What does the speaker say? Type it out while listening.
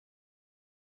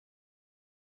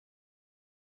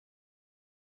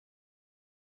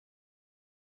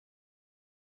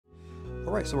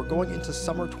Alright, so we're going into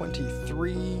summer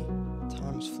 23.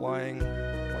 Time's flying.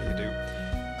 What do you do?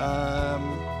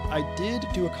 I did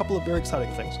do a couple of very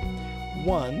exciting things.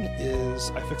 One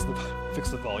is I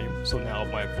fixed the volume, so now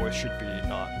my voice should be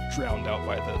not drowned out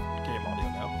by the game audio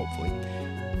now, hopefully,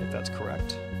 if that's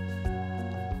correct.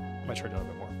 I might try it down a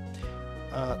bit more.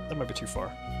 That might be too far.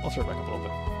 I'll turn it back up a little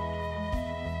bit.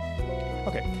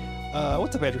 Okay,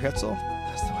 what's up, Andrew Hetzel?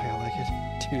 That's the way I like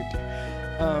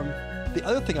it. The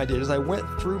other thing I did is I went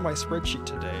through my spreadsheet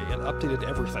today and updated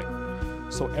everything.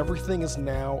 So everything is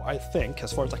now, I think,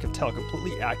 as far as I can tell,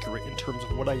 completely accurate in terms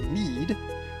of what I need.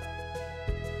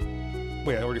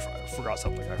 Wait, I already forgot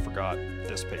something. I forgot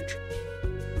this page.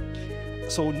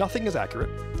 So nothing is accurate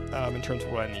in terms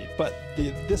of what I need, but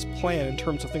this plan in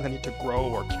terms of things I need to grow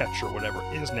or catch or whatever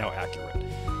is now accurate.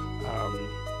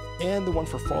 And the one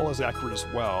for fall is accurate as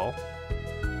well.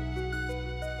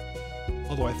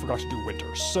 Although I forgot to do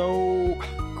winter, so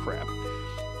crap.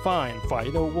 Fine.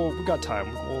 You know, we got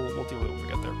time. We'll deal with it when we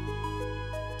get there.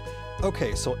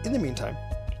 Okay, so in the meantime,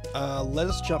 let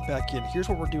us jump back in. Here's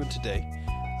what we're doing today,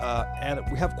 and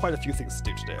we have quite a few things to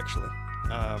do today, actually.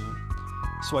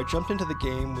 So I jumped into the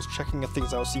game, was checking at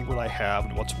things out, seeing what I have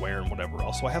and what's where and whatever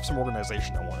else. So I have some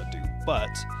organization I want to do,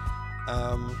 but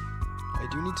I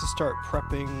do need to start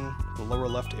prepping the lower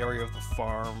left area of the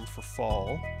farm for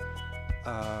fall.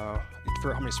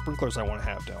 For how many sprinklers I want to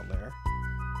have down there.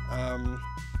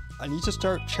 I need to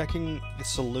start checking the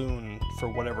saloon for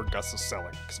whatever Gus is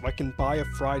selling, because if I can buy a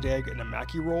fried egg and a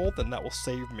Mackie roll, then that will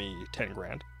save me 10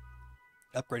 grand.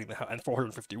 Upgrading the house, and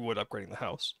 450 wood upgrading the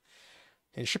house.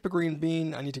 And ship a green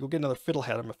bean, I need to go get another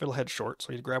fiddlehead. I'm a fiddlehead short, so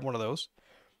I need to grab one of those.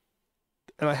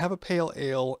 And I have a pale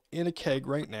ale in a keg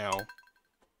right now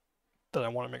that I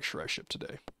want to make sure I ship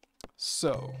today.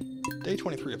 So, day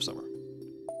 23 of summer.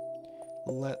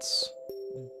 Let's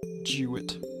do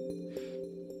it.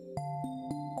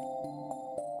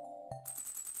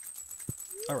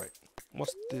 Alright,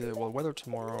 what's the weather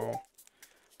tomorrow?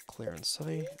 Clear and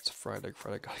sunny. It's Friday.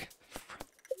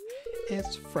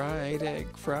 It's Friday.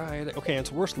 Okay,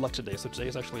 it's worse luck today, so today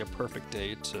is actually a perfect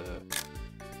day to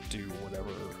do whatever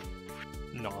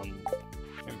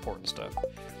non-important stuff.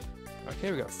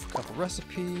 Okay, we got a couple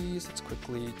recipes. Let's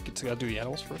quickly gotta do the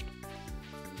animals first.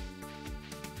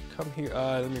 Come here.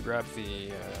 Let me grab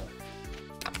the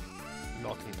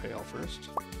milking pail first.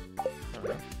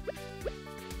 Alright.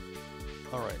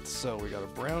 Alright, so we got a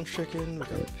brown chicken, we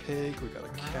got a pig, we got a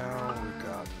cow, we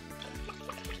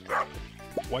got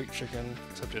white chicken,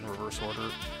 except in reverse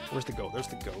order. Where's the goat? There's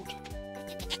the goat.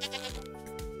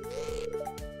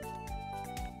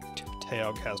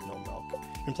 Teog has no milk.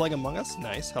 Been playing Among Us?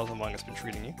 Nice. How's Among Us been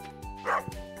treating you?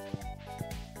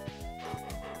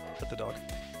 Pet the dog.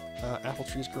 Apple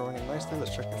tree's growing in nicely.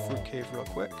 Let's check the fruit cave real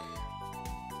quick.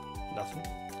 Nothing.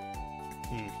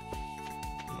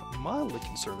 I'm mildly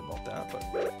concerned about that, but...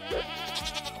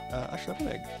 actually, I'm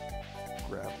gonna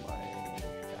grab my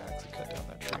axe and cut down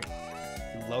that tree.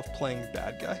 You love playing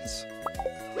bad guys?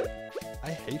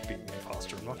 I hate being the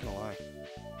imposter, I'm not gonna lie.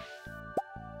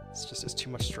 It's too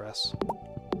much stress.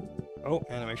 Oh,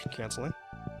 animation canceling.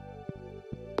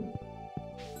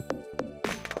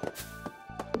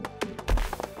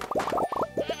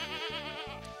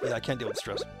 Yeah, I can't deal with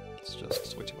stress.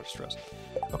 It's way too much stress.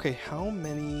 Okay, how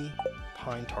many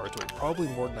pine tars do I? Probably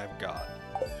more than I've got.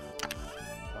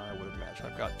 I would imagine.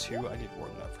 I've got 2. I need more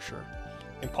than that for sure.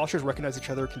 Imposters recognize each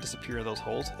other, can disappear in those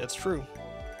holes. It's true.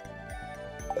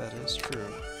 That is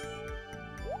true.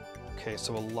 Okay,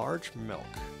 so a large milk.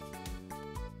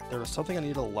 There was something I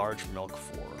needed a large milk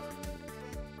for.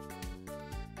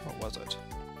 What was it?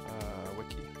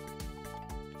 Wiki.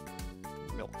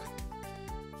 Milk.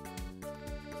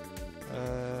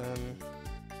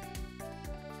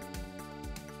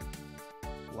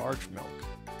 Large milk.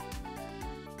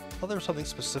 Oh, there was something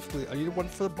specifically. I needed one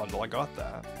for the bundle. I got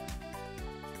that.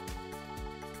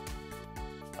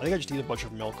 I think I just need a bunch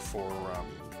of milk for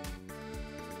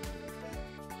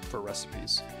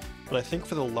recipes. But I think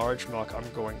for the large milk, I'm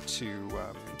going to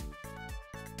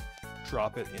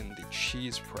drop it in the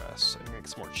cheese press and make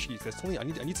some more cheese. I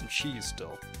need some cheese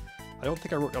still. I don't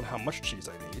think I wrote down how much cheese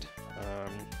I need.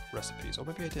 Recipes. Oh,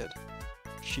 maybe I did.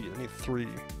 Cheese. I need 3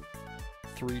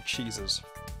 cheeses.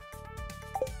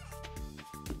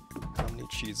 How many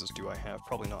cheeses do I have?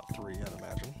 Probably not 3, I'd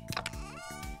imagine.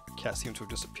 Cat seems to have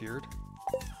disappeared.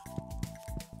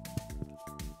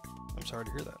 I'm sorry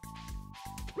to hear that.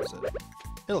 What is it?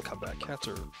 It'll come back. Cats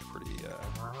are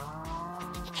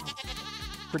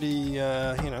pretty,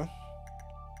 you know,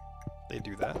 they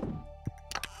do that.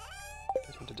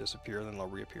 They tend to disappear, then they'll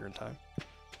reappear in time.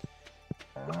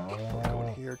 Okay, we'll go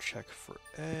in here, check for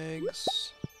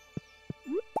eggs.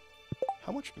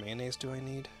 how much mayonnaise do I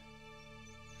need?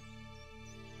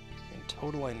 In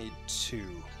total, I need 2.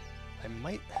 I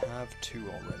might have 2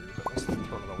 already, but let's throw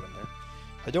it all in there.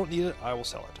 If I don't need it, I will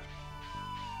sell it.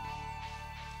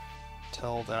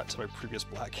 Tell that to my previous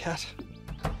black cat.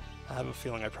 I have a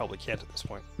feeling I probably can't at this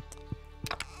point.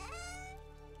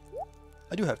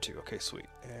 I do have 2. Okay, sweet.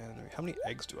 And how many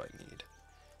eggs do I need?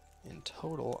 In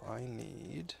total, I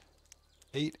need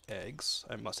 8 eggs.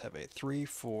 I must have 8. 3,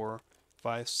 4,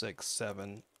 5, 6,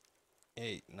 7,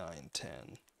 8, 9, 10. Okay,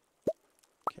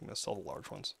 I'm going to sell the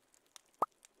large ones.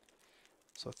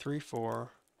 So 3, 4,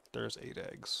 there's 8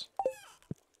 eggs.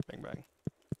 Bang, bang.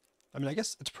 I mean, I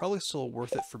guess it's probably still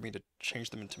worth it for me to change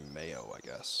them into mayo, I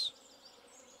guess.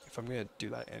 If I'm going to do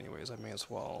that anyways, I may as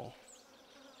well.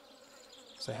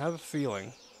 So I have a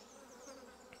feeling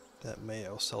that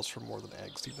mayo sells for more than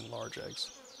eggs, even large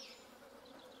eggs.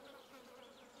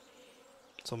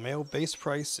 So mayo base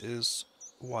price is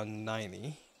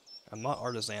 $1.90. I'm not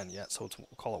artisan yet, so we'll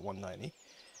call it $1.90.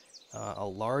 A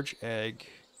large egg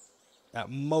at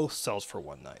most sells for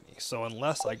 $1.90. So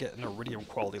unless I get an iridium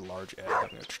quality large egg, I'm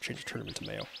going to turn them into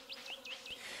mayo.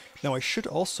 Now I should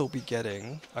also be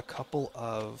getting a couple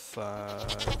of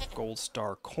gold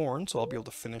star corn, so I'll be able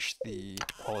to finish the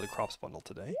quality crops bundle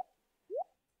today.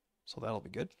 So that'll be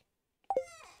good.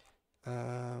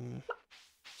 So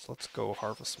let's go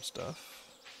harvest some stuff.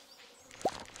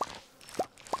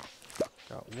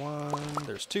 Got 1,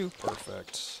 there's 2,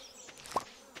 perfect.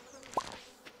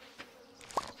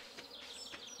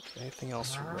 Anything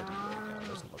else ready right now?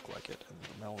 Doesn't look like it. And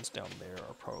the melons down there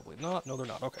are probably not. No, they're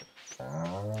not. Okay.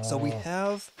 So we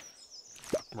have,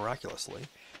 miraculously,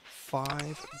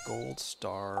 5 gold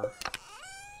star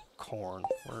corn.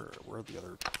 Where are the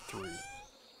other 3?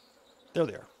 There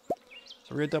they are.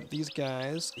 So we're going to dump these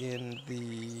guys in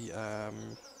the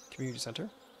community center.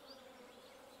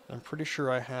 I'm pretty sure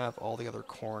I have all the other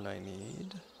corn I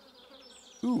need.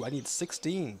 Ooh, I need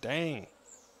 16. Dang.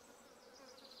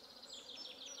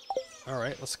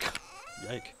 Alright, let's go.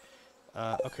 Yike.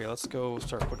 Okay, let's go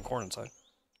start putting corn inside.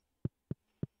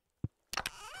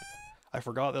 I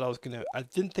forgot that I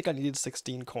didn't think I needed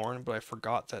 16 corn, but I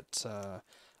forgot that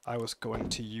I was going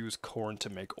to use corn to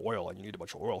make oil, and you need a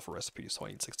bunch of oil for recipes, so I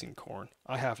need 16 corn.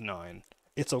 I have 9.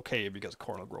 It's okay because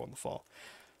corn will grow in the fall.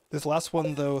 This last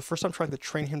one, though, first I'm trying to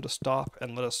train him to stop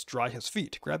and let us dry his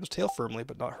feet. Grab his tail firmly,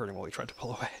 but not hurt him while he tried to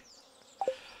pull away.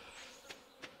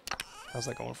 How's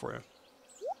that going for you?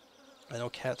 I know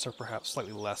cats are perhaps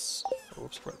slightly less...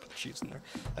 Oops, I put the cheese in there.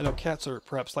 I know cats are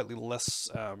perhaps slightly less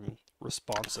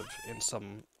responsive in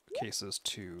some cases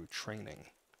to training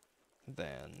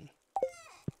than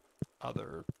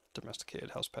other domesticated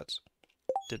house pets.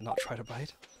 Did not try to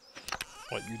bite?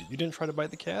 What, you didn't try to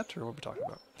bite the cat, or what are we talking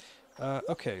about?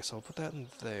 Okay, so I'll put that in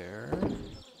there.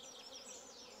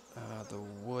 The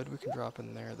wood we can drop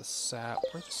in there. The sap,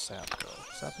 where's the sap go?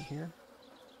 Sap in here?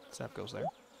 Sap goes there.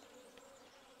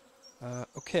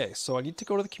 Okay, so I need to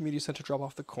go to the community center to drop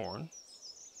off the corn.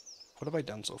 What have I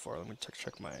done so far? Let me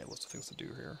check my list of things to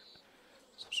do here.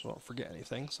 So I don't forget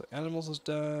anything. So animals is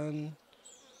done.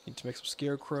 Need to make some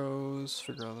scarecrows.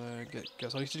 Figure out that.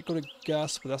 Guess I need to go to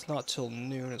Gus, but that's not till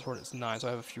noon. It's 9, so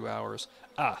I have a few hours.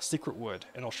 Ah, secret wood.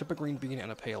 And I'll ship a green bean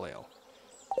and a pale ale.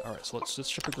 Alright, so let's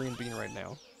ship a green bean right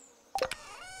now.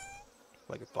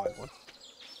 If I can find one.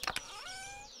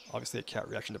 Obviously a cat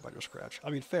reaction to bite or scratch. I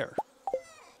mean, fair.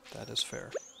 That is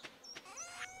fair.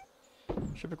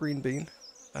 Ship a green bean.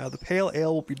 The pale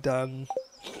ale will be done.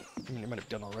 I mean, it might have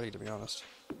done already, to be honest.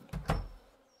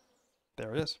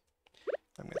 There it is.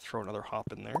 I'm going to throw another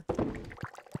hop in there. We're going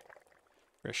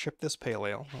to ship this pale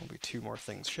ale. There'll be 2 more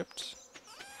things shipped.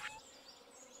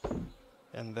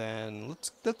 And then let's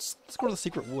go to the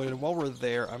secret wood. And while we're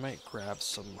there, I might grab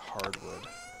some hardwood.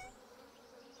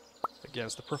 Again,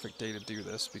 it's the perfect day to do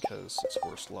this because it's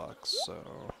worse luck. So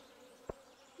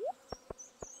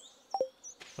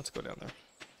let's go down there.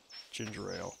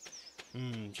 Ginger ale.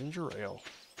 Ginger ale.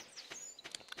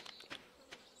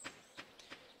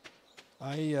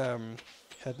 I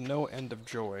had no end of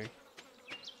joy.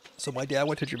 So my dad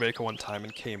went to Jamaica one time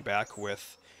and came back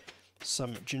with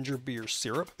some ginger beer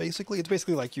syrup, basically. It's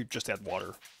basically like you just add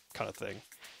water kind of thing.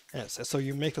 And so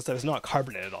you make this stuff. It's not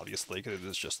carbonated, obviously, because it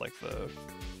is just like the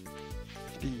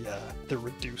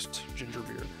reduced ginger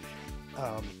beer.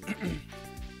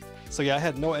 So yeah, I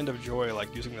had no end of joy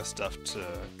like using this stuff to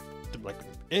like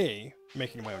A,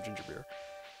 making my own ginger beer,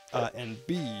 and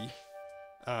B,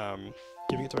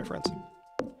 giving it to my friends.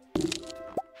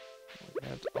 I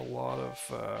had a lot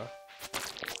of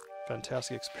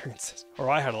fantastic experiences, or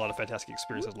I had a lot of fantastic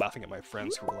experiences laughing at my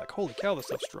friends who were like, "Holy cow, this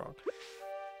stuff's strong."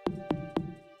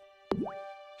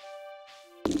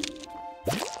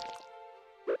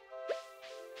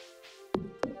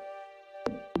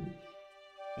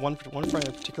 one friend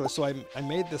in particular. So I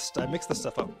mixed this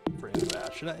stuff up for in a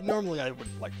batch, and normally I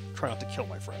would like try not to kill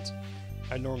my friends.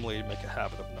 I normally make a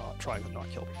habit of trying to not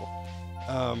kill people.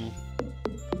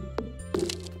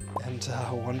 And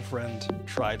one friend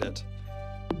tried it,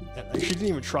 and she didn't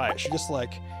even try it. She just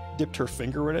like dipped her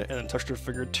finger in it and then touched her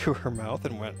finger to her mouth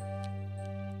and went,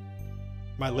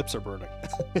 "My lips are burning."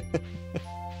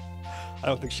 I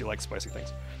don't think she likes spicy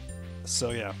things.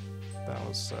 So yeah, that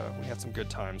was we had some good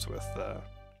times with.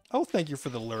 Oh, thank you for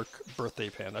the lurk, birthday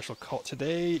panda. I shall call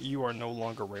today. You are no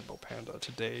longer Rainbow Panda.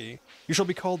 Today you shall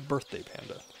be called Birthday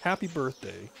Panda. Happy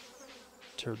birthday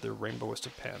to the rainbowest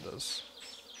of pandas,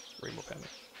 Rainbow Panda.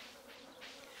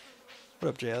 What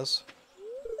up, Jazz?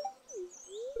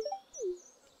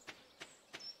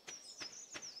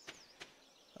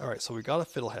 All right, so we got a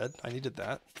fiddlehead. I needed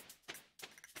that.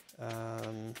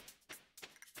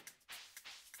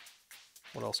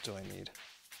 What else do I need?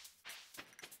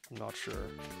 I'm not sure.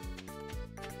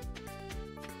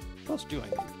 What else do I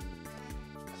need?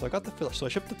 So I got the fiddle. So I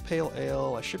shipped the pale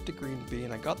ale. I shipped a green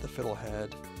bean. I got the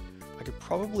fiddlehead. I could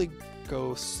probably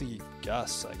go see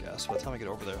Gus, I guess. By the time I get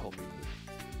over there, he'll be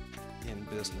in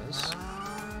business.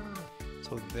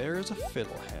 So there's a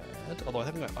fiddlehead. Although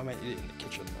I might eat it in the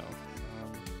kitchen though.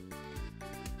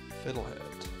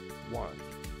 Fiddlehead 1.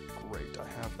 Great, I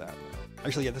have that now.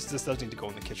 Actually, yeah, this does need to go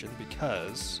in the kitchen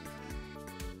because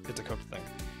it's a cooked thing.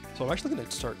 So I'm actually going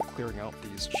to start clearing out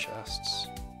these chests.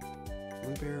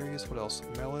 Blueberries, what else?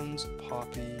 Melons,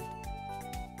 poppy.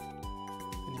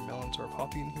 Any melons or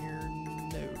poppy in here?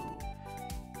 No.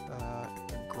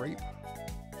 A grape?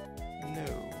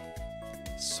 No.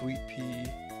 Sweet pea.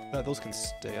 Those can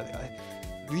stay.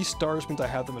 These stars means I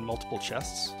have them in multiple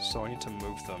chests, so I need to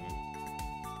move them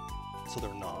so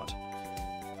they're not.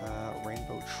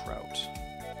 Rainbow trout.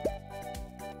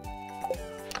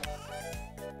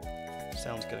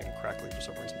 Sound's getting crackly for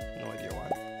some reason. No idea why.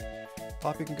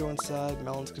 Poppy can go inside.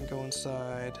 Melons can go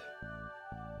inside.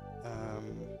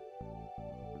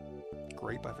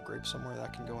 Grape. I have a grape somewhere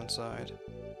that can go inside.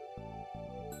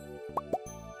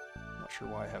 Not sure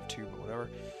why I have two, but whatever.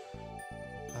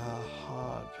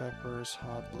 Hot peppers,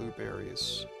 hot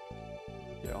blueberries.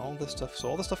 Yeah, all this stuff. So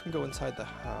all this stuff can go inside the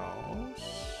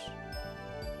house.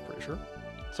 Pretty sure.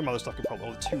 Some other stuff can probably.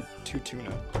 Oh, two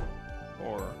tuna,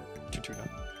 or two tuna.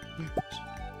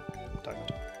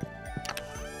 Diamond.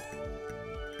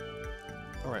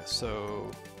 All right,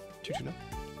 so two tuna,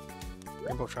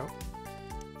 rainbow trout,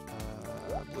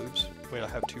 blues. Wait, I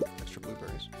have 2 extra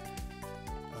blueberries.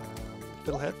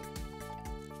 Fiddlehead,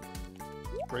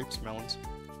 grapes, melons.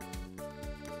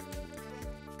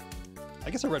 I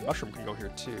guess a red mushroom can go here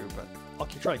too, but I'll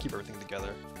try to keep everything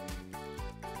together.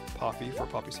 Poppy for a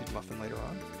poppy seed muffin later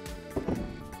on.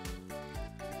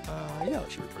 Yeah,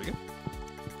 that should be pretty good.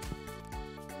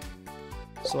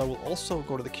 So I will also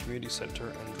go to the community center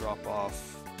and drop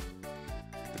off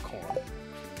the corn.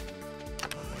 I'm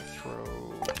gonna throw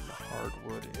the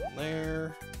hardwood in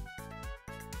there.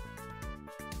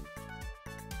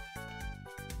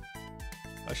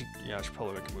 I should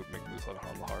probably make a move on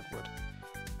the hardwood.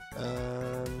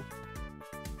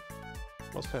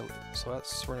 What else can I leave? So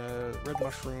that's we're gonna red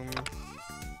mushroom.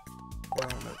 Where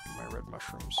are my red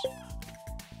mushrooms?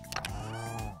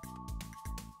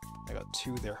 I got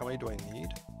 2 there. How many do I need?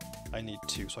 I need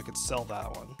 2, so I could sell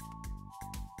that one.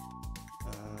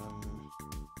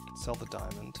 Sell the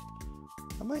diamond.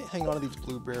 I might hang on to these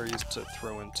blueberries to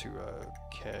throw into a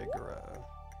keg or a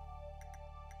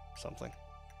something.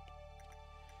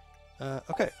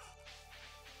 Okay.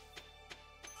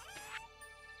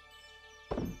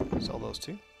 Sell those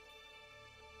 2.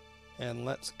 And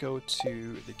let's go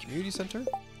to the community center,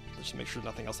 just to make sure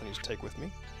nothing else I need to take with me.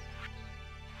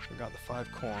 We got the 5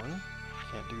 corn.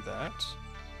 Can't do that.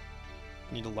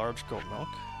 Need a large goat milk.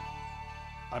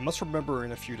 I must remember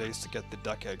in a few days to get the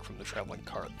duck egg from the traveling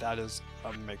cart. That is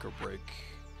a make or break.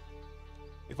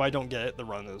 If I don't get it, the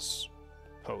run is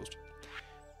posed.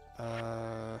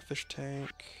 Fish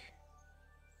tank.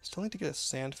 Still need to get a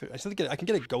sandfish. I can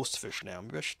get a ghost fish now.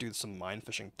 Maybe I should do some mine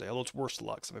fishing today. Although it's worse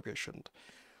luck, so maybe I shouldn't.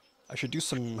 I should do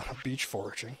some beach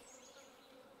foraging.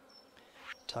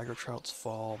 Tiger trouts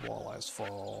fall, walleyes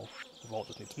fall. Vault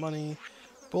just needs money.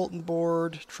 Bulletin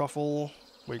board, truffle.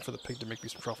 Waiting for the pig to make me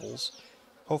some truffles.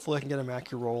 Hopefully I can get a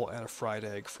mackerel roll and a fried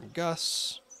egg from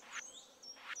Gus.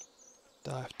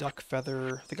 Duck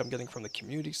feather. I think I'm getting from the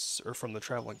community or from the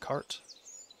traveling cart.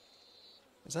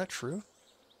 Is that true?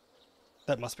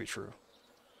 That must be true.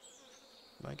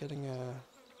 Am I getting a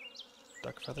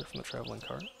duck feather from the traveling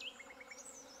cart?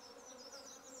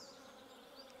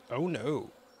 Oh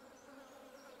no.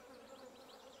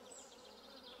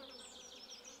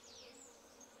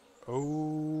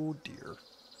 Oh dear.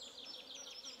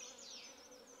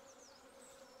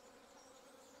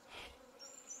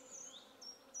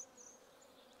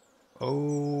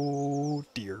 Oh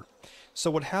dear.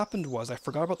 So what happened was I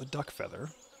forgot about the duck feather.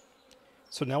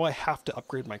 So now I have to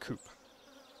upgrade my coop.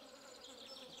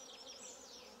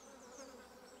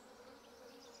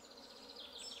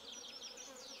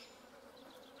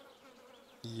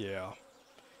 Yeah.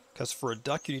 Because for a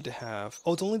duck you need to have...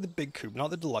 Oh, it's only the big coop, not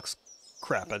the deluxe.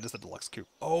 Crap, that is the deluxe coop.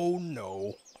 Oh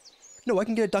no. No, I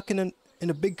can get a duck in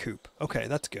a big coop. Okay,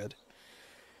 that's good.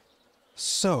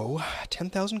 So,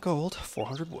 10,000 gold,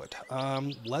 400 wood.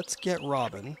 Let's get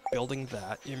Robin building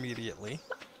that immediately.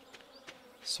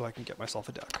 So I can get myself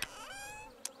a duck.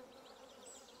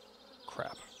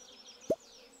 Crap.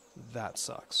 That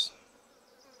sucks.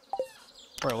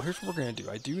 Alright, well here's what we're going to do.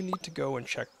 I do need to go and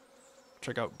check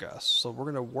out Gus. So we're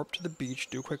going to warp to the beach,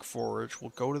 do a quick forage.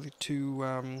 We'll go to the two...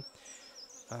 oh,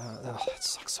 that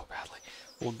sucks so badly.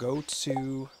 We'll go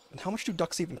to... And how much do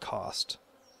ducks even cost?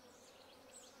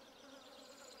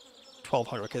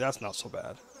 1,200. Okay, that's not so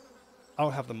bad. I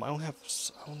don't have them. I don't have...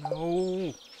 Oh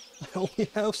no! I only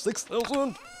have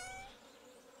 6,000!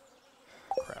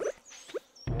 Crap.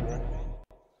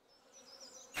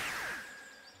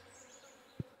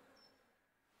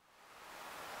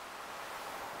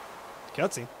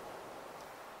 Cutscene.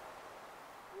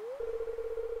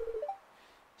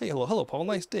 Hey, hello, Paul.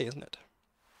 Nice day, isn't it?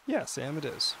 Yeah, Sam, it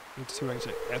is. Need to see what I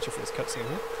can answer for this cutscene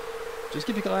here. Just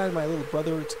keep an eye on my little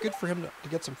brother. It's good for him to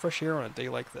get some fresh air on a day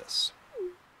like this.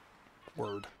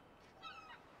 Word.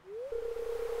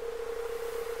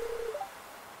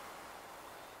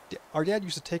 Our dad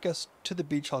used to take us to the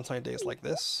beach on sunny days like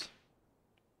this.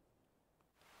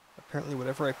 Apparently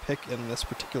whatever I pick in this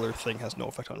particular thing has no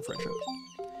effect on friendship.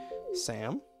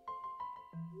 Sam?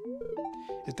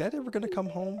 Is Dad ever going to come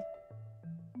home?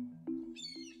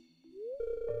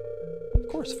 Of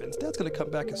course, Vince. Dad's going to come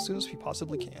back as soon as he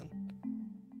possibly can.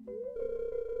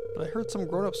 But I heard some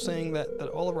grown-ups saying that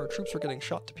all of our troops are getting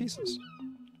shot to pieces.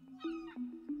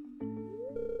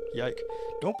 Yike.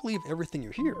 Don't believe everything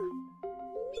you hear.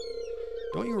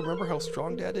 Don't you remember how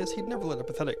strong Dad is? He'd never let a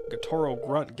pathetic Gatoro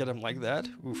grunt get him like that.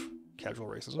 Oof. Casual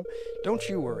racism. Don't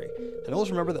you worry. And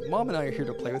always remember that Mom and I are here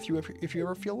to play with you if you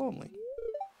ever feel lonely.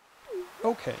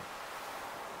 Okay.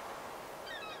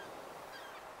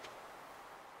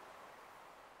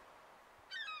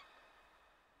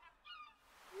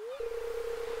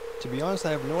 To be honest,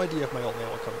 I have no idea if my old man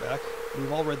will come back.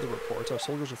 We've all read the reports. Our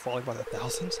soldiers are falling by the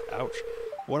thousands. Ouch.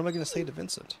 What am I going to say to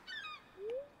Vincent?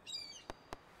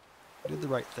 We did the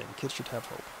right thing. Kids should have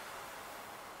hope.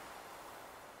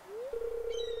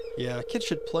 Yeah, kids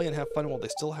should play and have fun while they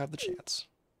still have the chance.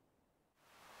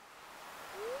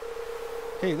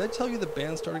 Hey, did I tell you the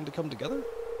band's starting to come together?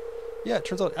 Yeah, it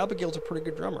turns out Abigail's a pretty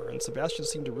good drummer, and Sebastian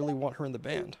seemed to really want her in the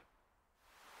band.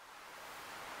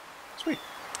 Sweet.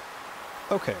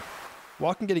 Okay.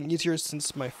 Walking getting easier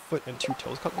since my foot and 2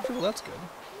 toes got injured? Well, that's good.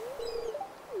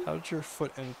 How did your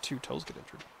foot and 2 toes get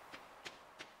injured?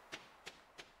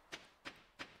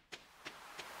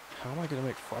 How am I gonna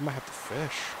make 4? I might have to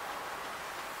fish.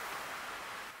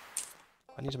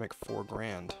 I need to make 4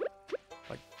 grand.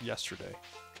 Like, yesterday.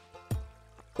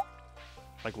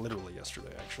 Like, literally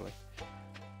yesterday, actually.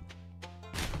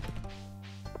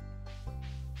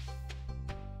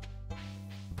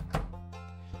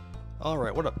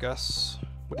 Alright, what up, Gus?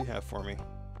 What do you have for me?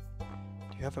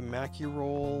 Do you have a Mackie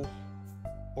roll?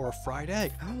 Or a fried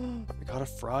egg? We got a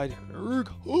fried egg!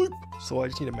 So I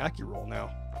just need a Mackie roll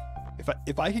now.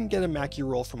 If I can get a Mackie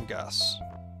roll from Gus...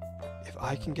 If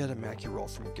I can get a Mackie roll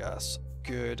from Gus,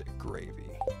 good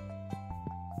gravy.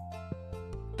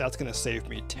 That's gonna save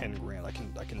me 10 grand. I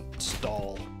can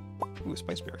stall. Ooh,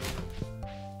 spice berry.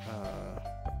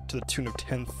 To the tune of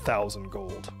 10,000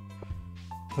 gold.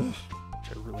 Which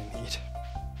I really need.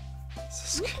 I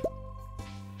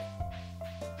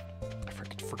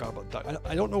forgot about duck.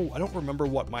 I don't know. I don't remember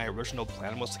what my original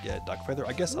plan was to get a duck feather.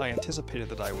 I guess I anticipated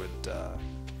that I would.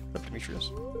 What up,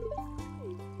 Demetrius?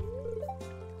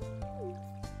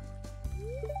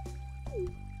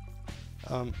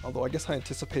 Although I guess I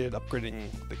anticipated upgrading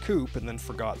the coop and then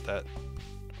forgot that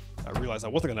I realized I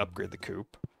wasn't going to upgrade the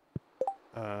coop.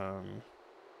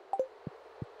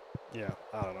 Yeah,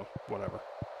 I don't know. Whatever.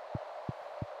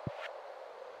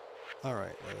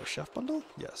 Alright, chef bundle?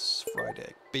 Yes, fried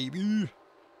egg, baby!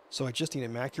 So I just need a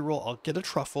Mackie roll. I'll get a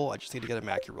truffle. I just need to get a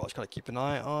Mackie roll. I just gotta keep an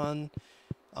eye on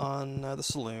the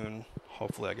saloon.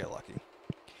 Hopefully I get lucky.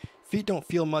 Feet don't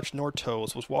feel much, nor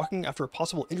toes. Was walking after a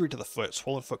possible injury to the foot.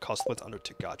 Swollen foot caused splits under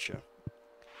two. Gotcha.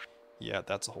 Yeah,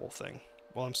 that's the whole thing.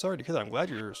 Well, I'm sorry to hear that. I'm glad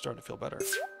you're starting to feel better.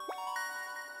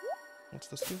 What's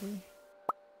this give me?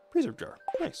 Preserve jar.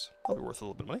 Nice. That'll be worth a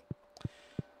little bit of money.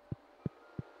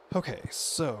 Okay,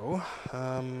 so,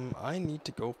 I need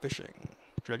to go fishing.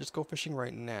 Should I just go fishing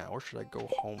right now, or should I go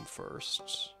home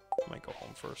first? I might go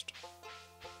home first.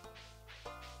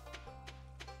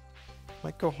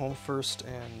 Might go home first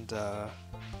and,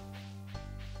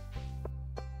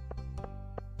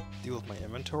 deal with my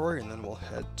inventory, and then we'll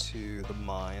head to the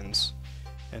mines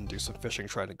and do some fishing,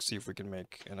 try to see if we can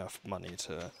make enough money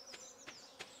to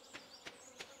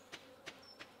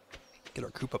get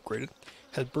our coop upgraded.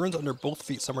 Had burns under both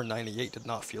feet, summer 98, did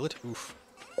not feel it. Oof.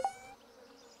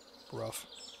 Rough.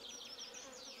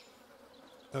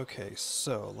 Okay,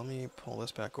 so let me pull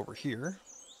this back over here.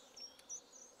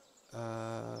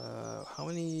 How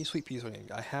many sweet peas do I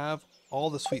need? I have all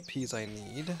the sweet peas I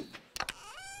need.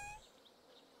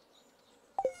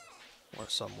 Or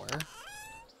somewhere.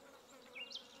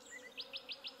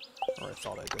 Or I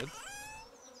thought I did.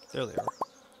 There they are.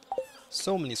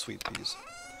 So many sweet peas.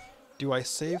 Do I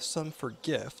save some for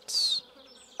gifts?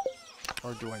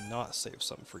 Or do I not save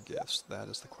some for gifts? That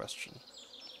is the question.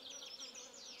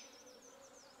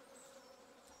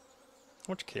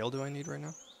 How much kale do I need right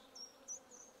now?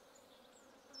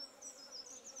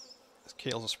 This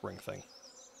kale's a spring thing.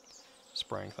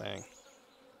 Spring thing.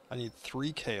 I need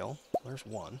 3 kale. There's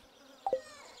 1.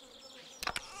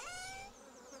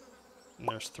 And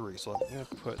there's 3, so I'm going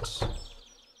to put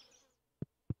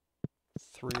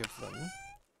 3 of them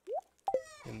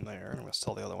in there. I'm going to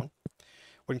sell the other one.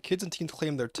 When kids and teens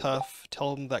claim they're tough,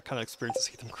 tell them that kind of experience to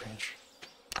see them cringe.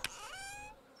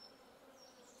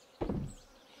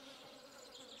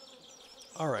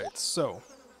 Alright, so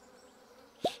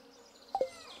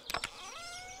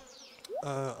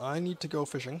I need to go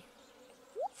fishing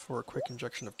for a quick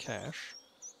injection of cash.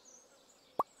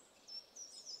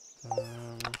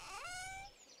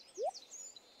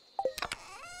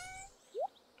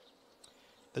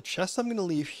 The chest I'm going to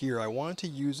leave here, I wanted to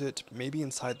use it maybe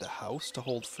inside the house to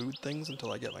hold food things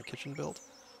until I get my kitchen built,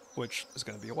 which is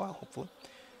going to be a while, hopefully.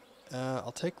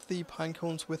 I'll take the pine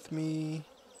cones with me.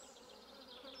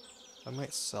 I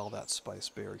might sell that spice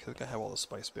berry, because I think I have all the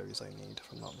spice berries I need,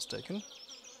 if I'm not mistaken.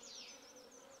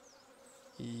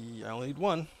 I only need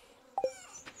 1.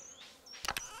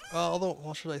 Although,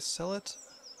 well, should I sell it?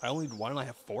 I only need 1 and I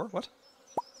have 4? What?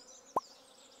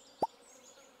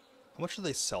 How much do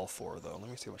they sell for, though? Let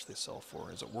me see how much they sell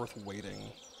for. Is it worth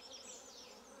waiting?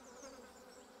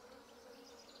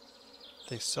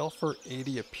 They sell for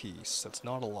 80 a piece. That's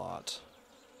not a lot.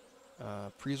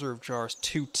 Preserve jars,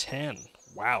 210.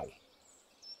 Wow.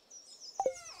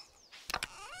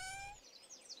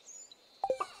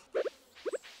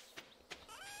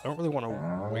 I don't really want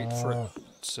to wait for it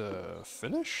to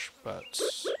finish, but...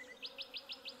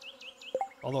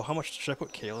 Although, how much should I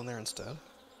put kale in there instead?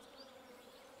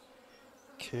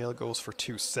 Kale goes for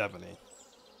 270.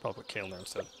 Probably put kale in there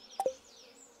instead.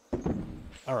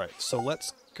 Alright, so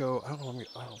let's go... I don't know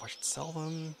if I should sell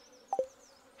them.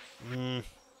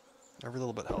 Every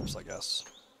little bit helps, I guess.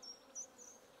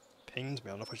 Pains me.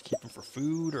 I don't know if I should keep them for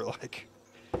food or like...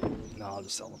 No, I'll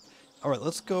just sell them. Alright,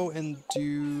 let's go and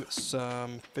do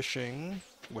some fishing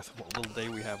with what little day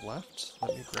we have left.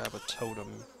 Let me grab a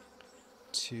totem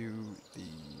to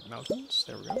the mountains.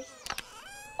 There we go.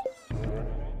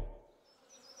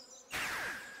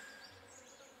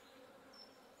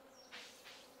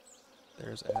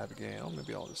 There's Abigail.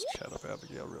 Maybe I'll just chat up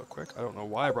Abigail real quick. I don't know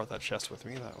why I brought that chest with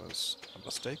me. That was a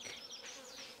mistake.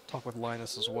 Talk with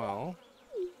Linus as well.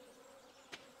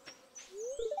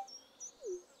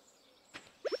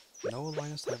 No,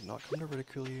 Linus, I have not come to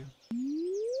ridicule you.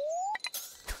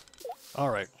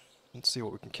 Alright, let's see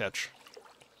what we can catch.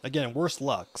 Again, worse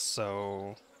luck,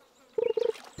 so...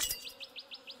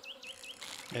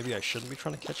 Maybe I shouldn't be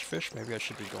trying to catch fish. Maybe I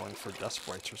should be going for dust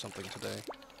sprites or something today.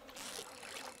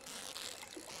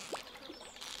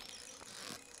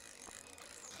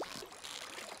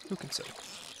 Who can say?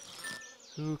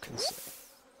 Who can say?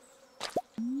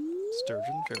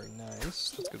 Sturgeon, very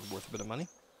nice. That's good, worth a bit of money.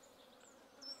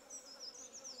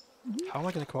 How am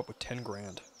I going to come up with 10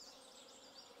 grand?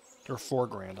 Or 4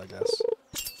 grand, I guess.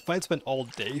 If I had spent all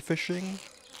day fishing,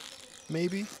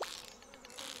 maybe.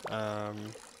 But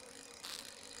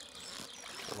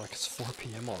like it's 4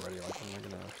 PM already, like what am I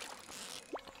gonna...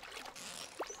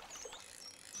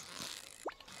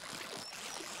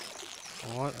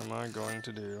 What am I going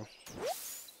to do?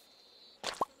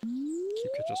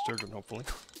 Keep catching sturgeon, hopefully.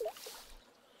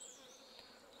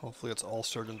 Hopefully it's all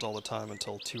sturgeons all the time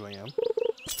until 2 AM.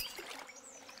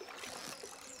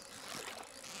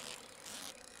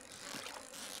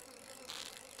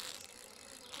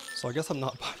 So I guess I'm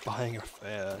not buying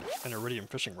an iridium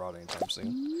fishing rod anytime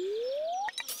soon.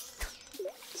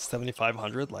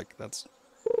 7,500? Like, that's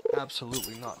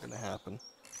absolutely not going to happen.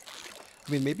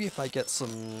 I mean, maybe if I get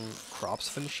some crops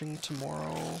finishing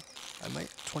tomorrow, I might,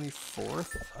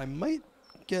 24th, I might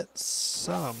get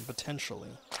some, potentially.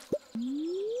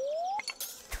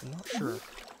 I'm not sure.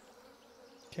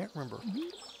 Can't remember.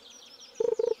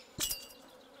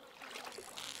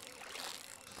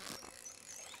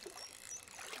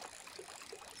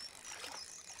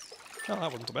 Oh, that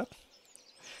wasn't too bad.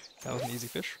 That was an easy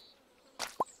fish.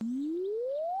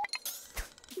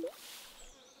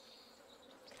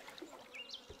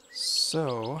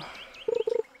 So,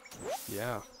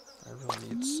 yeah, I really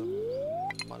need some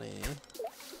money.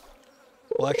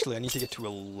 Well, actually, I need to get to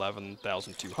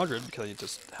 11,200 because I need to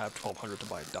have 1,200 to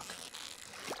buy a duck.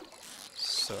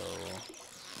 So,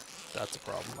 that's a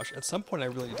problem. At some point, I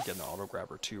really need to get an auto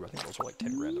grabber too. I think those are like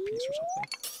 10 grand a piece or something.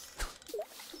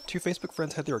 2 Facebook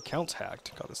friends had their accounts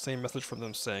hacked. Got the same message from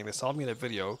them saying they saw me in a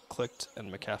video, clicked, and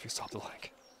McAfee stopped the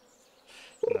link.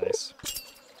 Nice.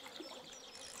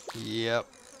 Yep.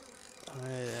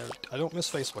 I don't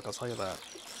miss Facebook, I'll tell you that.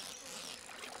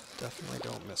 Definitely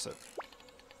don't miss it.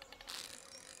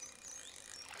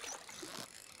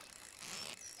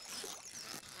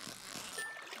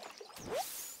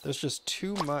 There's just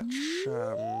too much,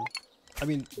 I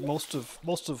mean, most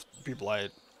of people I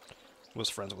was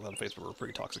friends with on Facebook were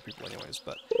pretty toxic people anyways,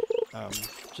 but,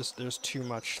 just, there's too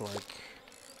much, like,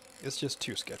 it's just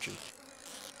too sketchy.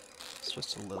 It's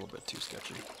just a little bit too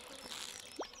sketchy.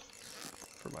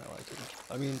 For my liking.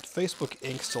 I mean, Facebook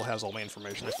Inc. still has all my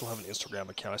information. I still have an Instagram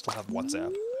account. I still have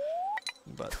WhatsApp.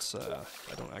 But,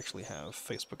 I don't actually have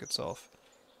Facebook itself.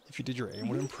 If you did, your aim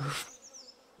would improve.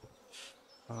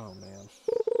 Oh, man.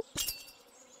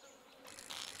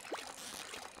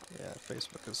 Yeah,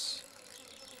 Facebook is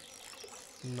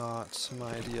not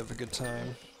my idea of a good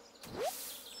time.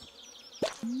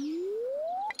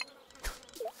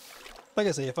 Like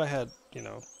I say, if I had, you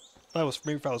know,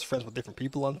 maybe if I was friends with different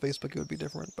people on Facebook, it would be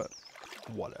different, but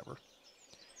whatever.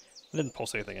 I didn't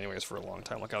post anything anyways for a long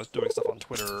time. Like, I was doing stuff on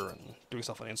Twitter and doing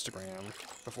stuff on Instagram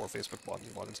before Facebook bought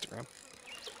Instagram.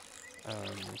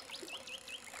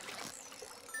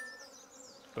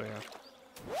 But yeah.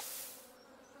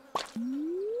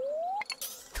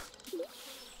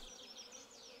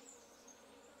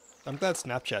 I'm glad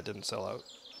Snapchat didn't sell out.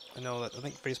 I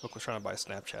think Facebook was trying to buy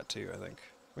Snapchat too, I think.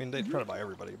 I mean, they try to buy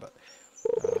everybody, but...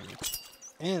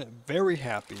 and very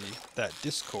happy that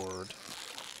Discord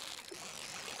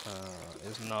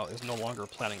is no longer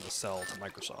planning to sell to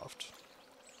Microsoft.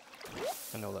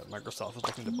 I know that Microsoft is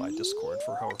looking to buy Discord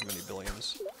for however many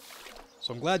billions.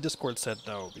 So I'm glad Discord said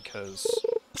no, because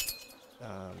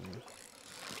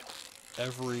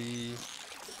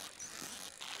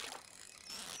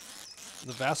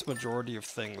the vast majority of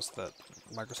things that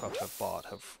Microsoft have bought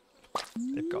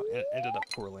ended up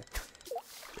poorly.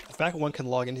 The fact that one can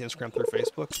log into Instagram through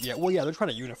Facebook, yeah, well, yeah, they're trying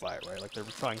to unify it, right? Like, they're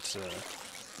trying to,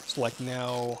 so like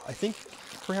now, I think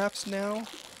perhaps now,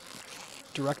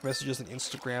 direct messages in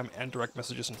Instagram and direct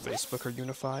messages in Facebook are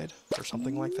unified, or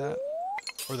something like that,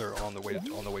 or they're on the way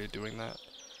to doing that.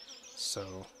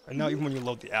 So, and now even when you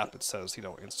load the app, it says, you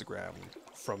know, Instagram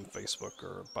from Facebook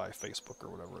or by Facebook or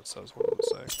whatever it says. What does it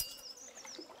say?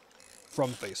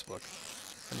 From Facebook.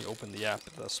 When you open the app,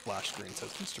 the splash screen says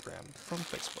Instagram from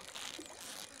Facebook.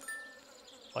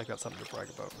 Like, that's something to brag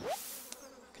about.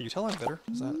 Can you tell I'm bitter?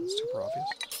 Is that super obvious?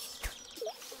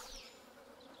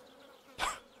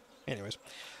 Anyways.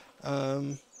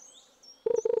 Well,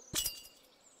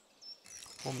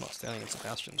 I'm not standing in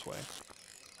Sebastian's way.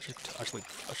 I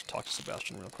should talk to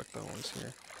Sebastian real quick though while he's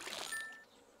here.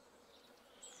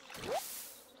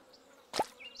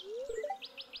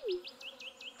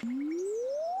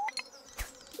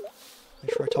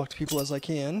 Make sure I talk to people as I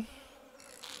can.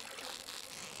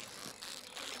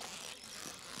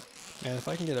 And if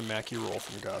I can get a Mackie roll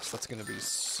from Gus, that's going to be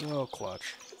so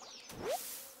clutch.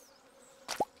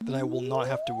 Then I will not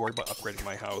have to worry about upgrading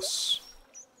my house.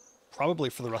 Probably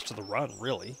for the rest of the run,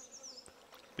 really.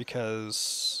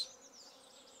 Because...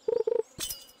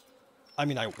 I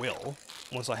mean, I will.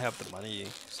 Once I have the money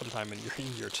sometime in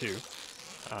year 2.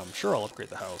 Sure, I'll upgrade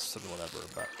the house and whatever,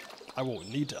 but I won't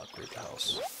need to upgrade the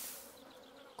house.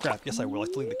 Crap, yes I will. I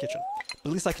still need the kitchen. But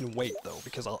at least I can wait, though,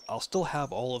 because I'll still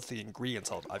have all of the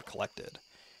ingredients I've collected.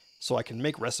 So I can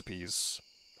make recipes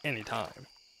anytime.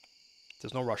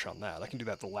 There's no rush on that. I can do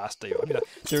that the last day. I mean,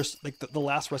 there's, like, the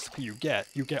last recipe you get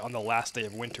on the last day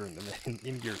of winter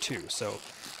in year 2. So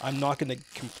I'm not going to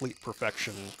complete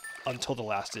perfection until the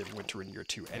last day of winter in year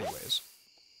 2 anyways.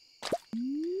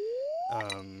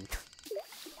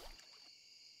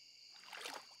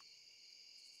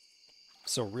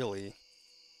 So really...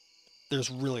 there's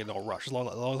really no rush as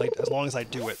long as I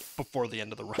do it before the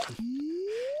end of the run.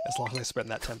 As long as I spend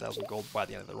that 10,000 gold by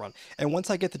the end of the run. And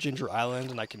once I get to Ginger Island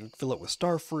and I can fill it with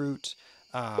starfruit,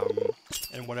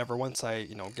 and whatever, once I,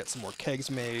 get some more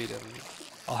kegs made, and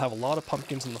I'll have a lot of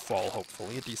pumpkins in the fall,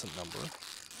 hopefully, a decent number.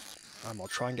 I'll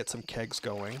try and get some kegs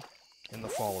going in the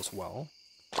fall as well.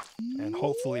 And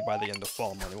hopefully by the end of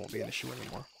fall, money won't be an issue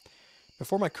anymore.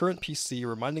 Before my current PC,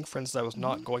 reminding friends that I was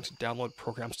not going to download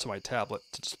programs to my tablet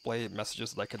to display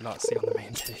messages that I could not see on the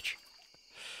main page.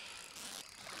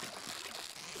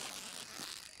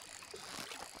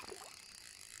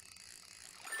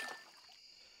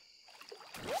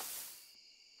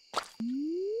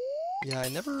 Yeah, I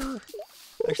never...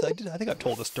 Actually, I think I've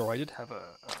told this story. I did have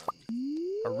a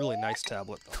really nice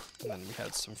tablet, and then we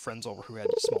had some friends over who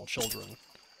had small children.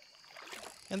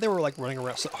 And they were, like, running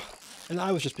around, and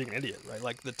I was just being an idiot, right?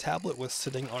 Like, the tablet was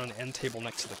sitting on an end table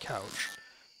next to the couch,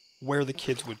 where the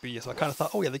kids would be. So I kind of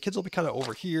thought, oh yeah, the kids will be kind of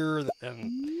over here,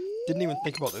 and didn't even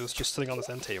think about it. It was just sitting on this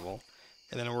end table.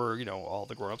 And then we're, all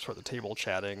the grown-ups were at the table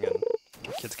chatting, and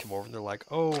the kids come over, and they're like,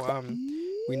 oh,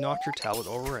 we knocked your tablet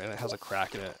over, and it has a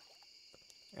crack in it.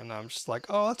 And I'm just like,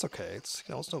 oh, that's okay. It's,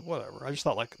 it's no, whatever. I just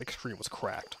thought, like, the screen was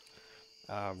cracked.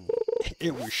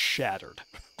 It was shattered.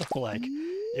 Like,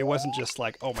 it wasn't just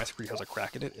like, oh, my screen has a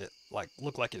crack in it. It, like,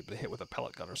 looked like it had been hit with a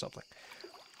pellet gun or something.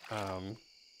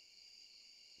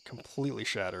 Completely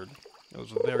shattered. It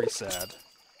was very sad.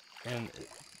 And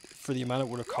for the amount it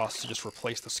would have cost to just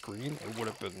replace the screen, it would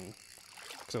have been,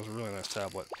 because it was a really nice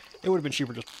tablet, it would have been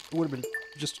cheaper, it would have been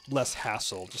just less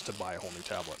hassle just to buy a whole new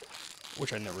tablet.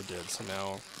 Which I never did, so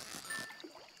now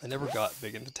I never got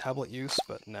big into tablet use,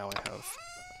 but now I have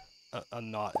a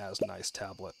not as nice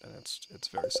tablet, and it's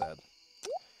very sad.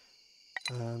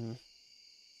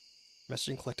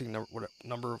 Messaging, collecting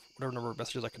whatever number of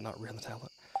messages I could not read on the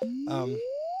tablet.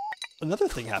 Another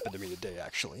thing happened to me today,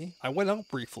 actually. I went out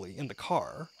briefly in the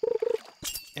car,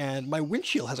 and my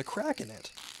windshield has a crack in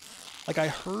it. Like, I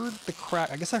heard the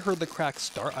crack, I guess I heard the crack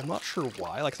start, I'm not sure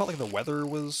why. Like, it's not like the weather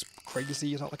was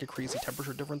crazy, it's not like a crazy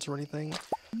temperature difference or anything.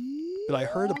 But I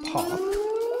heard a pop.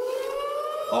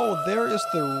 Oh, there is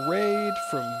the raid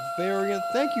from Variant.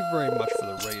 Thank you very much for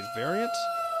the raid, Variant.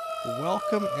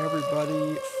 Welcome,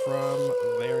 everybody, from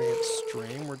Variant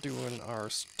Stream. We're doing our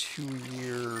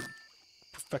 2-year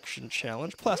perfection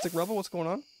challenge. Plastic Rebel, what's going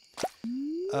on?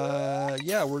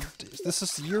 Yeah, this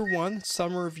is year 1,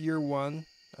 summer of year 1.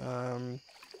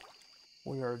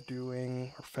 We are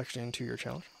doing Perfection in 2-year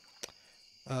challenge.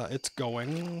 It's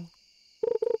going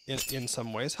in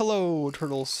some ways. Hello,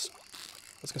 Turtles.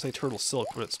 I was gonna say Turtle Silk,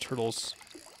 but it's Turtles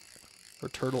or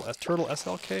Turtle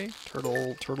SLK?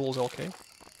 Turtles LK.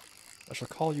 I shall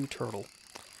call you Turtle.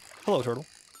 Hello, Turtle.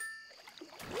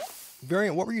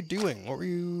 Variant, what were you doing? What were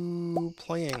you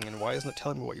playing, and why isn't it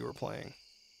telling me what you were playing?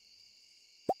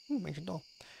 Ancient doll.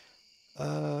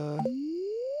 Oh,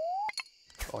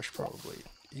 I should probably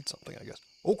eat something, I guess.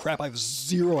 Oh crap, I have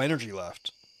 0 energy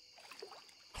left.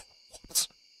 What?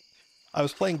 I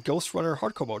was playing Ghost Runner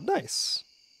hardcore mode. Nice.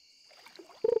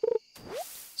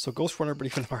 So Ghost Runner, but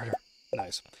even harder.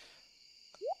 Nice.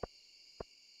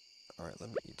 Alright,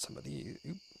 let me eat some of these.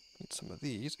 Oop. Eat some of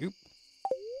these. Oop.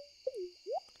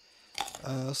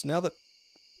 So now that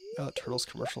Turtles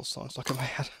commercial song stuck in my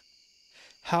head.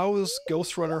 How is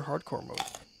Ghost Runner hardcore mode?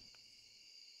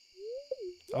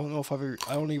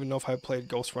 I don't even know if I've played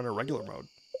Ghost Runner regular mode.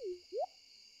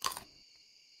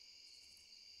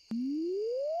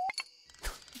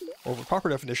 Well, the proper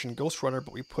definition, Ghost Runner,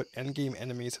 but we put endgame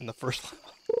enemies in the first level.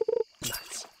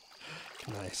 Nice.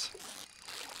 Nice.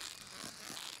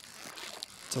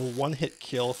 It's a one-hit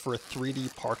kill for a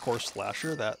 3D parkour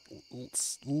slasher. That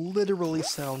literally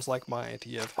sounds like my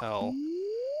idea of hell.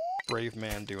 Brave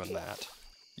man doing that.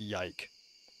 Yike.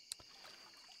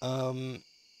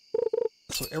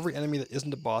 So every enemy that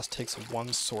isn't a boss takes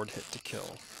 1 sword hit to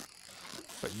kill.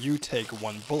 But you take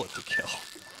 1 bullet to kill.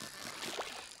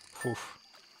 Oof.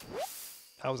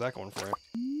 How's that going for you?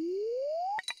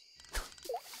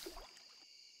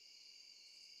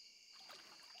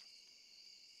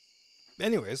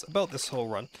 Anyways, about this whole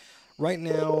run. Right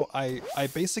now, I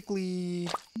basically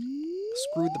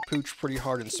screwed the pooch pretty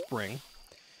hard in spring.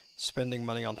 Spending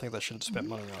money on things I shouldn't have spent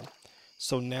money on.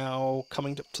 So now,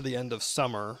 coming to the end of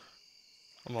summer,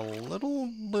 I'm a little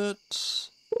bit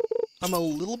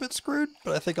screwed,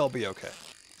 but I think I'll be okay.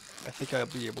 I think I'll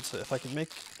be able to, if I can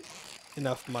make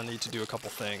enough money to do a couple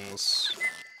things,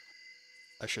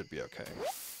 I should be okay.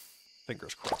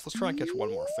 Fingers crossed. Let's try and catch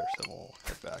 1 more fish, then we'll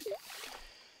head back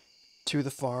to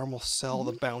the farm. We'll sell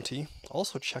the bounty.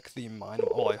 Also check the mine.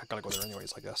 Oh, I gotta go there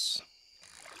anyways, I guess.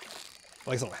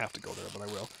 Well, I guess I don't have to go there, but I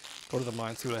will. Go to the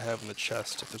mine, see what I have in the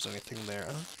chest, if there's anything there.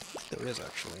 There is,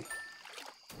 actually.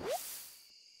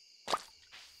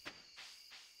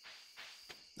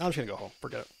 I'm just gonna go home.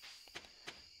 Forget it.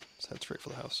 Let's head straight for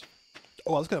the house.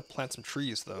 Oh, I was gonna plant some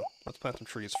trees, though. Let's plant some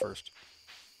trees first.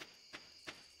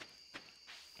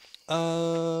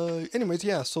 Anyways,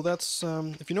 yeah, so that's,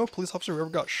 if you know a police officer who ever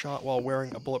got shot while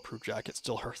wearing a bulletproof jacket,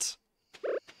 still hurts.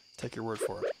 Take your word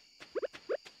for it.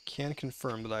 Can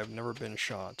confirm that I've never been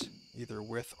shot, either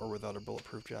with or without a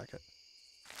bulletproof jacket.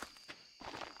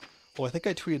 Well, I think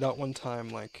I tweeted out one time,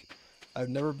 like, I've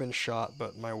never been shot,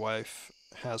 but my wife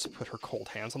has put her cold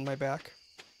hands on my back.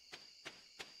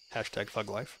 Hashtag thug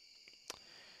life.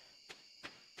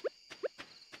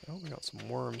 Oh, we got some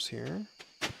worms here.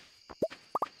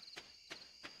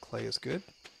 Clay is good.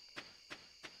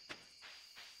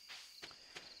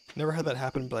 Never had that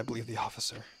happen, but I believe the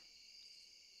officer.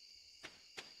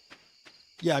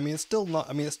 Yeah, I mean, it's still not,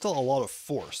 I mean, it's still a lot of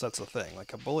force, that's the thing.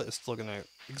 Like, a bullet is still going to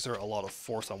exert a lot of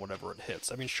force on whatever it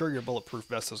hits. I mean, sure, your bulletproof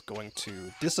vest is going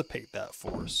to dissipate that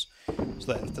force,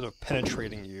 so that instead of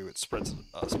penetrating you, it spreads it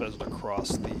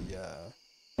across the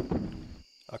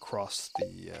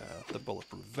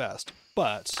bulletproof vest.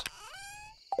 But,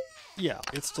 yeah,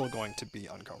 it's still going to be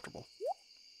uncomfortable.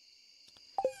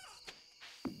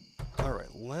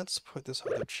 Alright, let's put this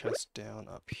other chest down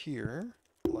up here,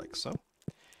 like so.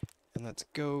 And let's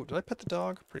go... Did I pet the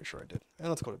dog? Pretty sure I did. And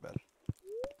let's go to bed.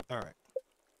 Alright.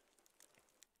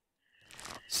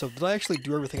 So did I actually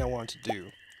do everything I wanted to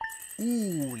do?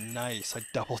 Ooh, nice. I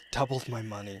doubled my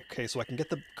money. Okay, so I can get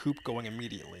the coop going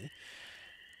immediately.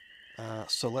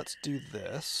 So let's do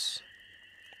this.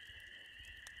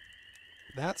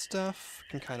 That stuff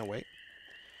can kind of wait.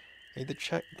 I need to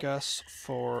check Gus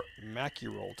for Mackie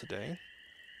roll today.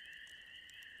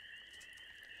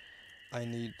 I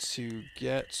need to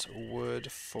get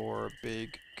wood for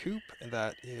big coop, and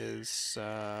that is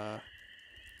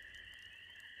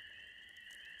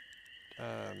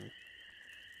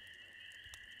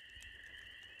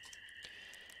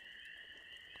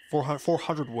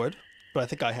 400 wood, but I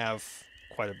think I have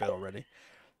quite a bit already.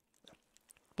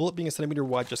 Bullet being a centimeter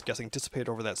wide, just guessing, dissipate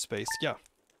over that space. Yeah.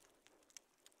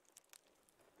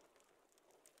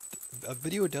 A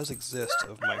video does exist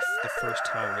of the first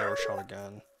time I ever shot a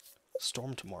gun.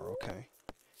 Storm tomorrow, okay.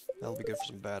 That'll be good for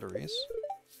some batteries.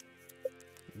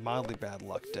 Mildly bad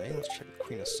luck day. Let's check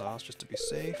Queen of Sauce just to be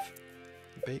safe.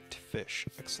 Baked fish,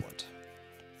 excellent.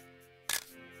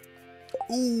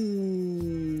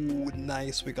 Ooh,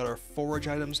 nice. We got our forage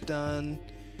items done.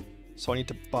 So I need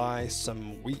to buy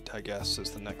some wheat, I guess, is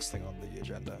the next thing on the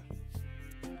agenda.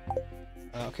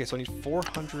 Okay, so I need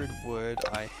 400 wood.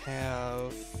 I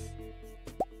have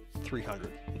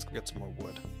 300. Let's go get some more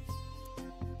wood.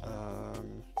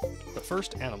 But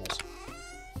first, animals.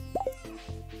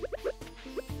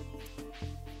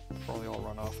 Probably all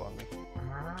run off on me.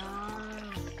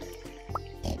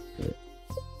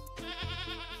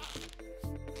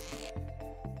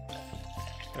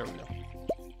 There we go.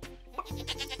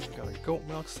 We got a goat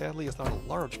milk. Sadly, it's not a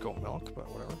large goat milk, but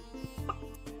whatever.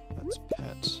 Let's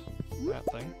pet that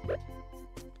thing.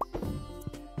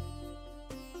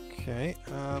 Okay,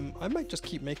 I might just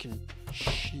keep making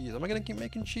cheese. Am I gonna keep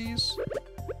making cheese?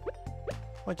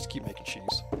 I might just keep making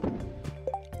cheese.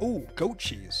 Ooh, goat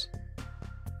cheese.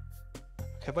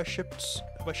 Have I shipped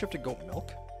a goat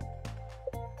milk?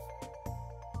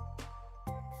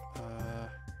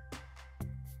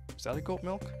 Is that a goat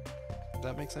milk? Does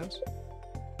that make sense?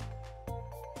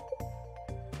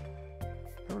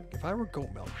 If I were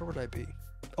goat milk, where would I be?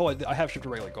 Oh, I have shipped a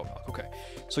regular goat milk. Okay.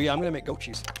 So yeah, I'm gonna make goat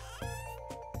cheese.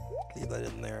 Leave that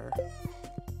in there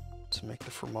to make the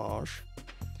fromage.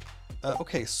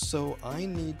 Okay, so I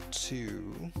need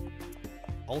to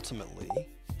ultimately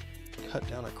cut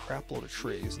down a crap load of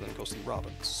trees and then go see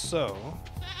Robin. So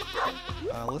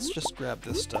let's just grab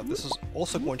this stuff. This is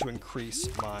also going to increase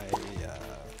my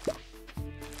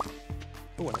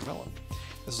oh, and a melon.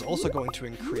 This is also going to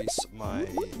increase my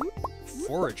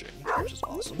foraging, which is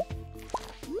awesome.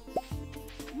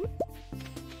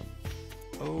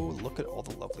 Oh, look at all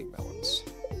the lovely melons.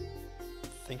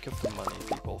 Think of the money,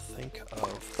 people. Think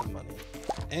of the money.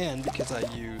 And because I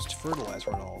used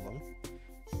fertilizer on all of them,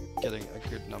 getting a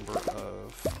good number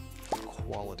of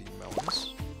quality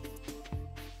melons.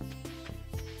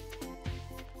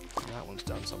 And that one's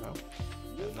done somehow.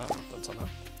 And that one's done somehow.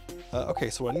 Okay,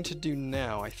 so what I need to do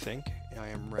now, I think, I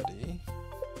am ready.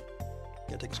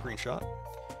 Gonna take a screenshot,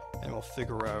 and we'll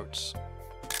figure out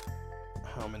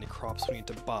how many crops we need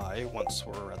to buy once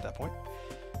we're at that point.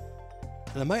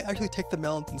 And I might actually take the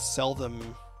melons and sell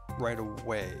them right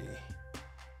away.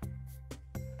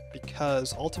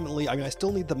 because ultimately, I mean, I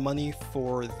still need the money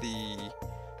for the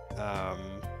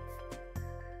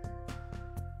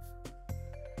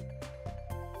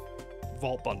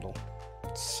vault bundle.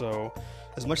 So,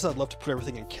 as much as I'd love to put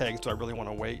everything in kegs, do I really want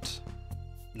to wait?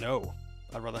 No.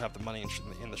 I'd rather have the money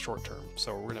in the short term.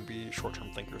 So we're going to be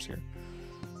short-term thinkers here.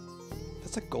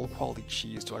 That's a gold quality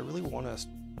cheese. Do I really want to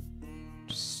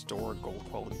store gold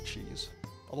quality cheese?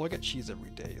 Although I get cheese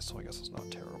every day, so I guess it's not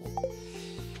terrible.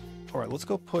 Alright, let's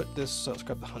go put this, let's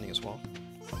grab the honey as well.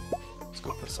 Let's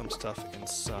go put some stuff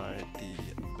inside the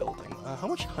building. How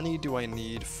much honey do I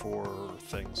need for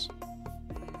things?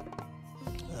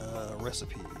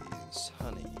 Recipes,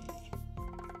 honey.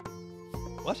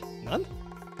 What? None?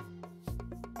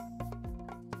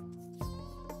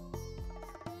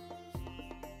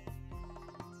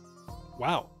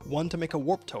 Wow, 1 to make a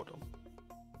warp totem.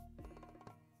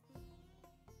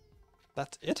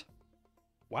 That's it?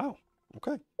 Wow,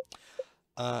 okay.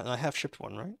 And I have shipped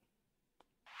one, right?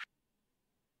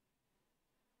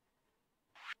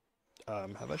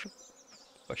 Have I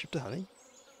shipped a honey?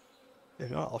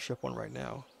 If not, I'll ship one right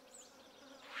now.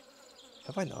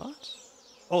 Have I not?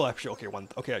 Oh, actually, okay, one.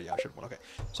 Okay, yeah, I shipped one. Okay,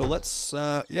 so let's.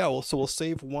 Yeah, well, so we'll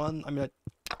save one. I mean,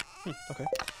 okay.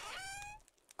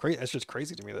 It's just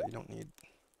crazy to me that you don't need.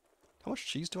 How much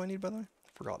cheese do I need, by the way?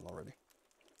 I've forgotten already.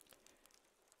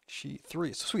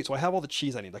 3. Sweet. So I have all the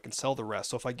cheese I need. I can sell the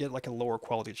rest. So if I get like a lower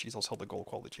quality cheese, I'll sell the gold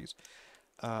quality cheese.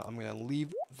 I'm gonna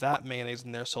leave that mayonnaise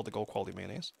in there. Sell the gold quality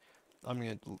mayonnaise. I'm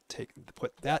gonna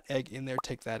put that egg in there.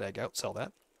 Take that egg out. Sell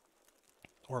that.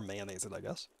 Or mayonnaise it, I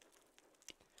guess.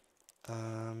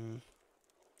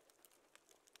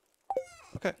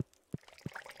 Okay.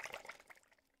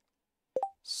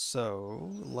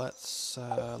 So let's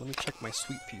let me check my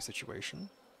sweet pea situation.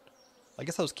 I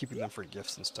guess I was keeping them for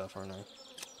gifts and stuff, aren't I?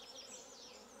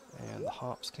 And the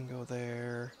hops can go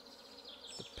there.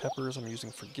 The peppers I'm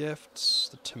using for gifts.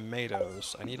 The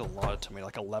tomatoes. I need a lot of tomatoes,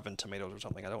 like 11 tomatoes or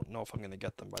something. I don't know if I'm going to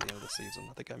get them by the end of the season.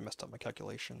 I think I messed up my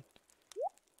calculation.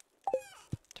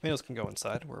 Tomatoes can go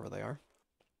inside, wherever they are.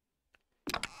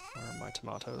 Where are my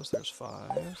tomatoes? There's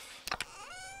 5.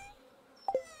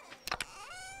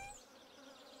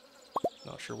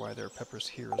 Not sure why there are peppers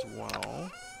here as well.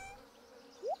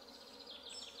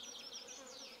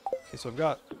 Okay, so I've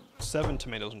got 7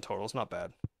 tomatoes in total. It's not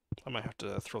bad. I might have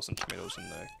to throw some tomatoes in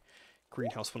the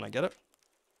greenhouse when I get it.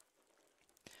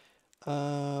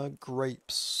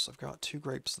 Grapes. I've got 2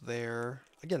 grapes there.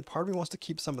 Again, part of me wants to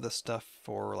keep some of this stuff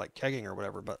for like kegging or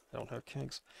whatever, but I don't have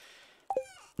kegs.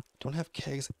 Don't have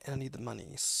kegs and I need the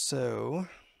money, so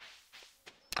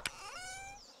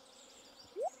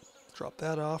drop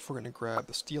that off. We're gonna grab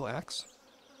the steel axe.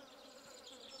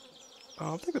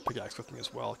 I'll take the pickaxe with me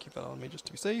as well. Keep that on me just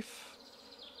to be safe.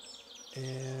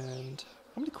 And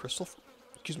how many crystal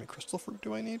fruit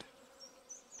do I need?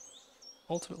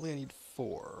 Ultimately, I need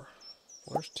 4.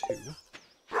 Well, there's 2.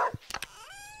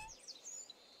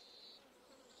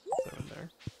 Throw in there.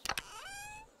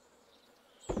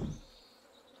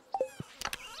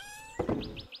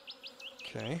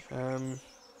 Okay.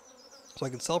 So I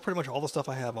can sell pretty much all the stuff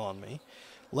I have on me.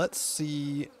 Let's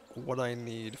see what I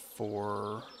need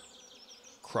for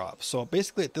crops. So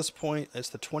basically at this point, it's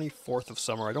the 24th of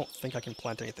summer. I don't think I can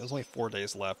plant anything. There's only 4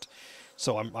 days left.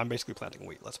 So I'm basically planting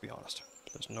wheat, let's be honest.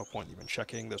 There's no point even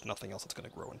checking. There's nothing else that's going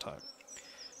to grow in time.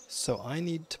 So I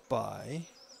need to buy...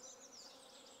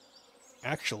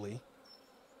 Actually,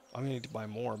 I'm going to need to buy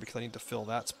more because I need to fill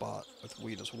that spot with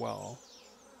wheat as well.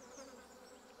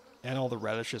 And all the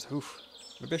radishes. Oof.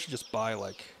 Maybe I should just buy,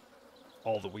 like,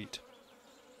 all the wheat.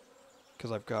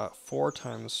 Because I've got 4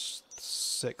 times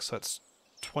 6, so that's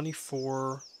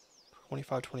 24,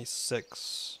 25,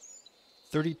 26,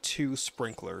 32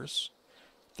 sprinklers.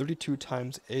 32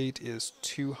 times 8 is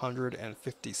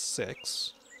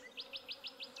 256.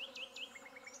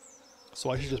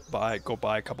 So I should just go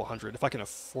buy a couple hundred. If I can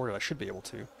afford it, I should be able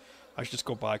to. I should just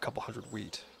go buy a couple hundred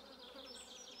wheat.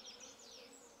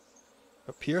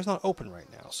 But Pierre's not open right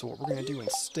now, so what we're going to do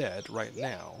instead, right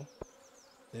now,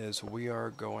 is we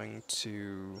are going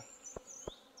to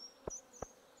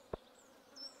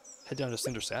head down to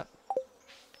Cindersat,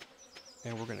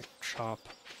 and we're going to chop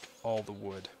all the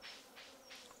wood.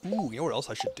 Ooh, you know what else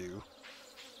I should do?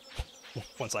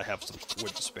 Once I have some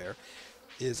wood to spare,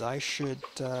 is I should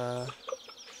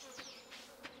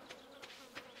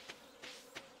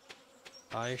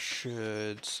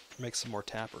make some more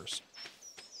tappers.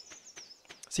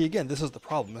 See, again, this is the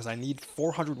problem, is I need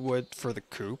 400 wood for the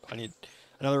coop. I need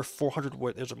another 400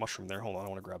 wood. There's a mushroom there. Hold on, I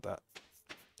want to grab that.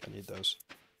 I need those.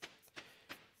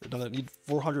 I need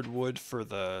 400 wood for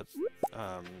the,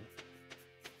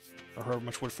 or however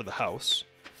much wood for the house.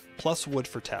 plus wood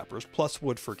for tappers, plus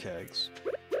wood for kegs.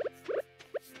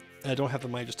 And I don't have the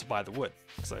money just to buy the wood,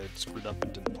 because I screwed up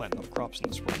and didn't plant enough crops in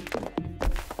this spring.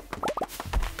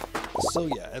 So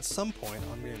yeah, at some point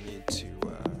I'm going to need to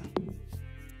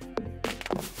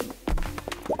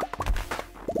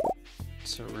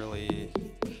really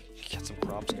get some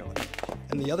crops going.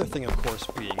 And the other thing, of course,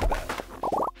 being that,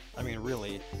 I mean,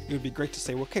 really, it would be great to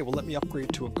say, okay, well, let me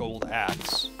upgrade to a gold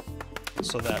axe,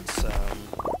 so that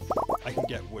I can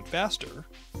get wood faster,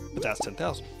 but that's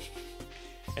 10,000.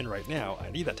 And right now,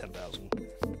 I need that 10,000,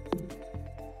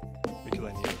 because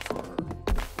I need it for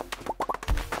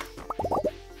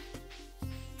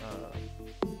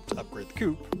to upgrade the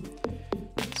coop.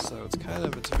 So it's kind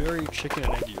of, it's very chicken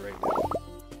and eggy right now.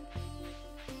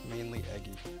 Mainly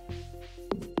eggy.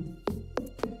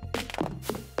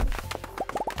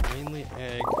 Mainly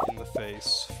egg in the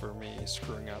face for me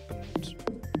screwing up and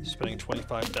spending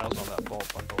 25,000 on that vault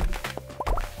bundle.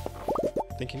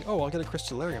 Thinking, oh, I'll get a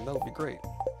crystallarium, that'll be great.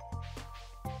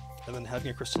 And then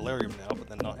having a crystallarium now, but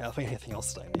then not having anything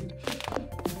else that I need.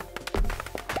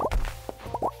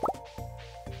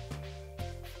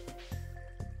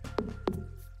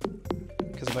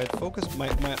 Because if I had focused, my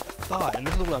thought, and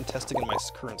this is what I'm testing in my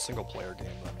current single player game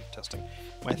that I'm testing,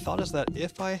 my thought is that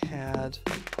if I had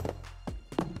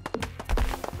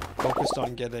focused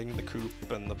on getting the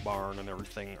coop and the barn and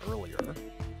everything earlier,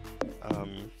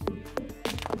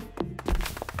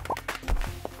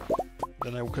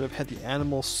 then I could have had the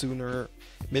animals sooner,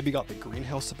 maybe got the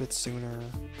greenhouse a bit sooner.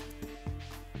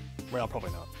 Well,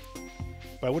 probably not.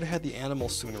 But I would have had the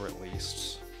animals sooner at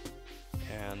least.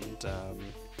 And,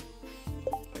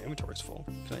 my inventory's full.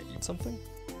 Can I eat something?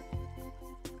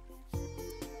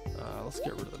 Let's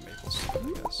get rid of the maple syrup,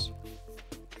 I guess.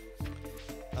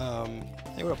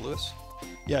 Hey, what up, Lewis?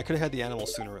 Yeah, I could have had the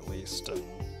animals sooner at least.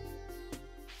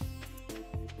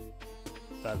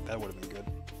 That would have been good.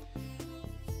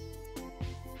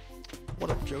 What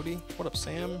up, Jody? What up,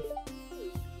 Sam?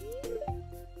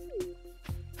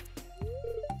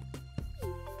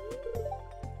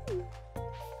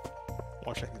 I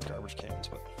want to check these garbage cans,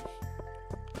 but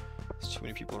there's too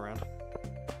many people around.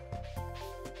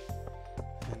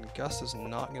 And Gus is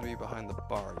not going to be behind the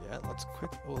bar yet. Let's see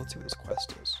what this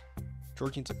quest is.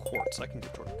 George needs a quartz. I can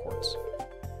give George a quartz.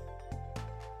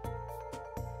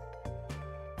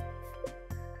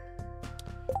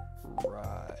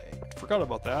 Right. Forgot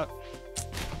about that.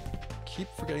 Keep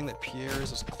forgetting that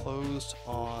Pierre's is closed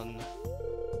on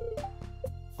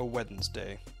a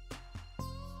Wednesday.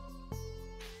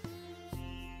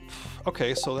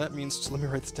 Okay, so that means, let me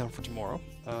write this down for tomorrow.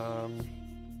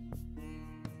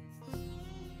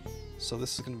 So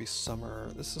this is going to be summer,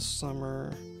 this is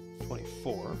summer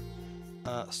 24.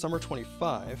 Summer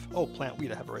 25, oh, plant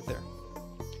wheat, I have it right there.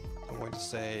 I'm going to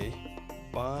say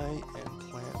buy and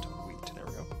plant wheat, there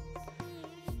we go.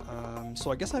 So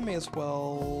I guess I may as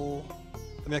well,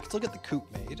 I mean, I can still get the coop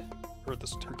made, or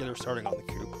get her starting on the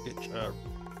coop, get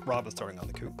Rob is starting on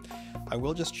the coop. I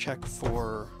will just check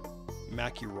for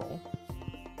Mackie roll.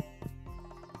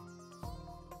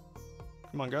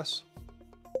 Come on, Gus.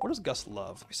 What does Gus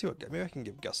love? Let me see what, maybe I can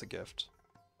give Gus a gift.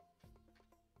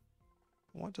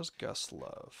 What does Gus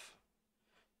love?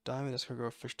 Diamond is gonna go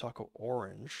fish taco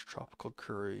orange, tropical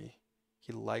curry.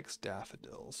 He likes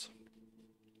daffodils.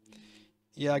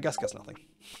 Yeah, I guess Gus nothing.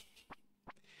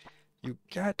 You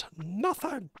get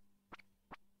nothing!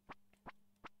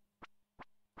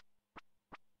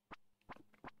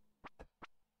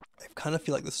 I kind of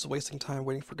feel like this is wasting time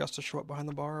waiting for Gus to show up behind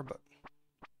the bar, but...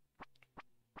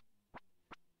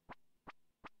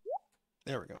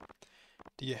 There we go.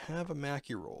 Do you have a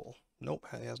Mackie roll? Nope,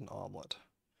 he has an omelet.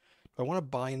 If I want to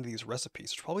buy into these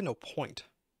recipes, there's probably no point.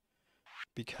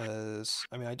 Because,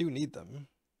 I mean, I do need them.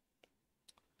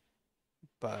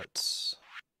 But...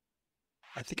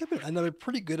 I think I've been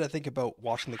pretty good, I think, about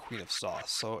watching the Queen of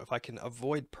Sauce. So if I can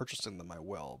avoid purchasing them, I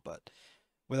will. But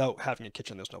without having a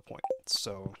kitchen, there's no point.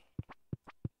 So...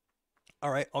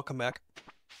 Alright, I'll come back.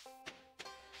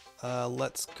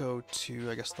 Let's go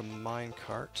to, I guess, the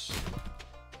minecart.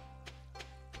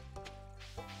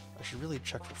 I should really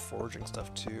check for foraging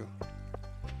stuff, too.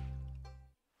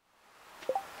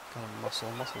 Kind of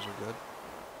mussels are good.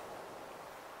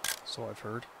 So I've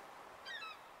heard.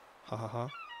 Ha ha ha.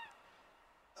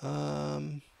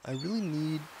 I really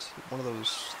need one of those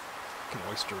fucking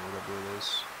oyster or whatever it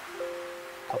is.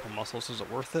 A couple mussels, is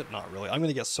it worth it? Not really. I'm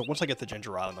gonna get once I get the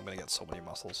Ginger Island, I'm gonna get so many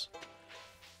mussels.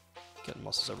 Getting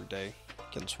mussels every day.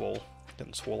 Getting swole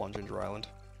on Ginger Island.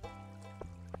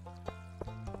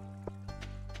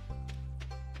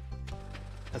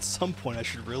 At some point I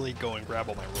should really go and grab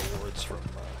all my rewards from,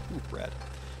 ooh, bread.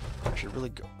 I should really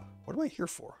go, What am I here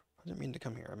for? I didn't mean to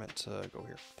come here. I meant to go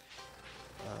here.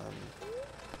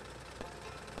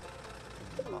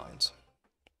 Mines.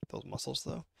 Those muscles,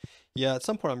 though. Yeah, at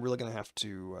some point I'm really going to have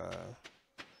to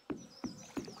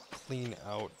clean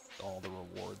out all the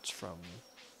rewards from...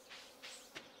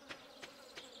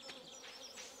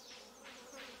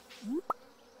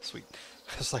 Sweet.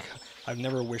 It's like, I've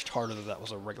never wished harder that that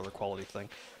was a regular quality thing.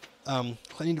 I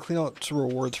need to clean out some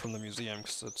rewards from the museum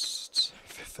because it's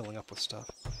filling up with stuff.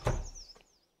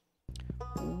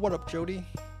 What up, Jody?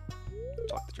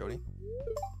 Talk to Jody.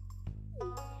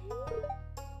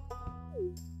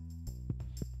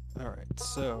 Alright,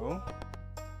 so...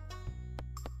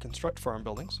 construct farm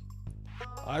buildings.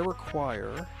 I require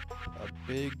a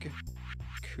big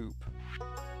coop.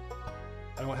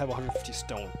 I don't have 150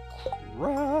 stone.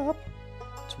 Crap!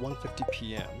 It's 1:50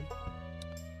 p.m.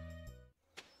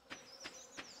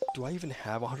 Do I even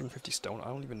have 150 stone? I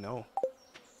don't even know.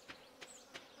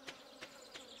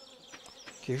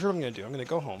 Okay, here's what I'm gonna do. I'm gonna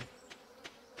go home.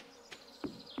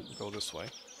 Go this way.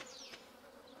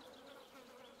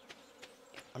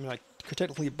 I mean, I could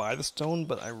technically buy the stone,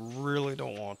 but I really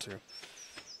don't want to.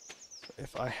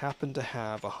 If I happen to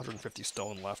have 150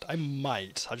 stone left, I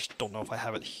might. I just don't know if I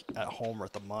have it at home or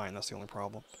at the mine. That's the only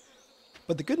problem.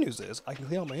 But the good news is, I can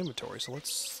clean out my inventory, so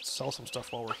let's sell some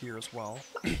stuff while we're here as well.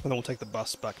 And then we'll take the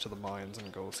bus back to the mines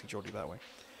and go see Jody that way.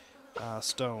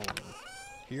 Stone.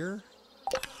 Here?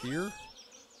 Here?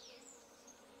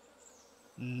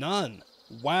 None!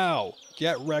 Wow!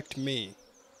 Get wrecked me.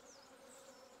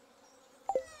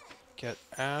 Get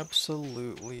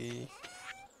absolutely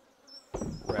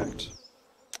wrecked.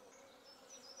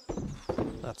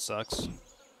 That sucks.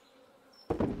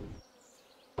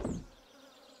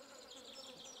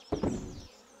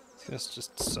 Let's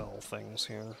just sell things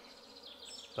here.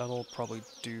 That'll probably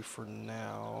do for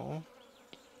now.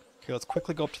 Okay, let's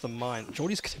quickly go up to the mine.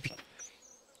 Jody's gonna be...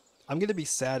 I'm gonna be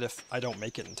sad if I don't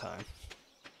make it in time.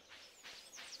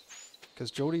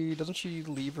 Because Jody, doesn't she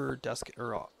leave her desk...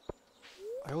 or...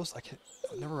 I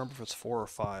never remember if it's 4 or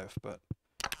 5, but...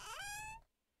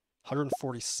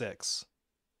 146.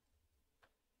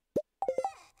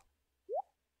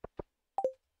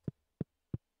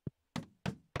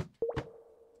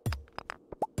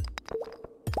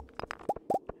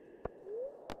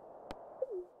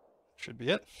 Should be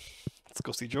it. Let's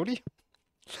go see Jody.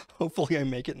 Hopefully I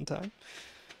make it in time.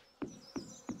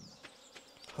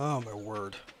 Oh my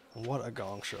word. What a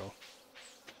gong show.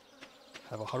 I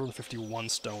have 151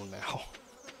 stone now.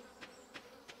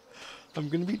 I'm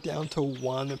gonna be down to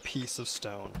 1 piece of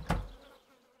stone.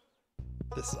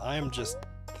 I am just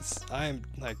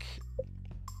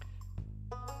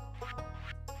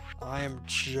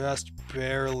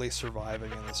barely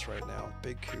surviving in this right now.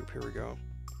 Big coop, here we go.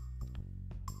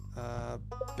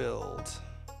 Build.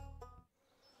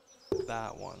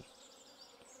 That one.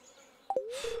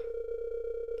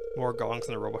 More gongs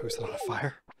than a robot who set on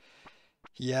fire.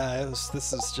 Yeah, this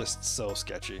is just so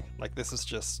sketchy. Like, this is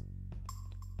just...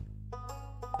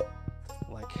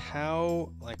 like,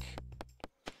 how... like...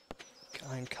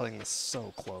 I'm cutting this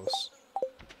so close.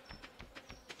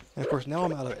 And of course, now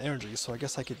I'm out of energy, so I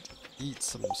guess I could eat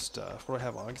some stuff. What do I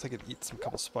have on? I guess I could eat some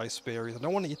couple spice berries. I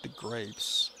don't want to eat the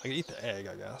grapes. I could eat the egg,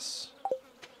 I guess.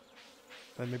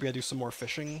 And maybe I do some more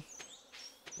fishing.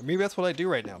 Or maybe that's what I do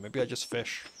right now. Maybe I just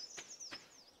fish.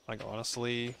 Like,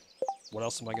 honestly, what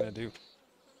else am I gonna do?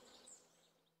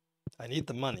 I need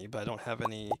the money, but I don't have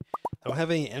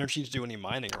any energy to do any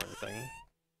mining or anything.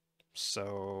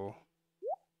 So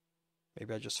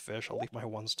maybe I just fish. I'll leave my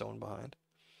 1 stone behind.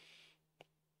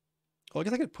 Well, I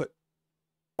guess I could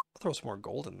throw some more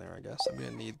gold in there, I guess. I'm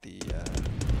gonna need the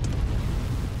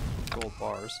gold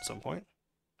bars at some point.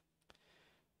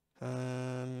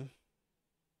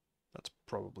 That's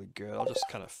probably good. I'll just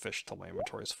kind of fish till my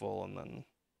inventory's full and then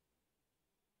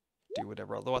do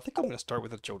whatever. Although I think I'm gonna start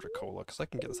with a Joja Cola because I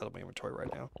can get this out of my inventory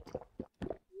right now.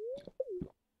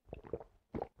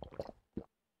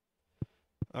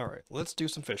 Alright, let's do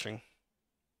some fishing.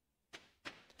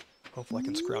 Hopefully I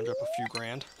can scrounge up a few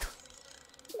grand.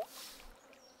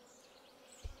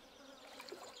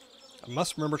 I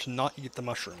must remember to not eat the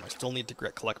mushroom. I still need to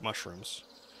collect mushrooms.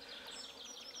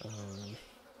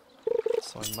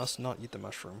 So I must not eat the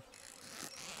mushroom.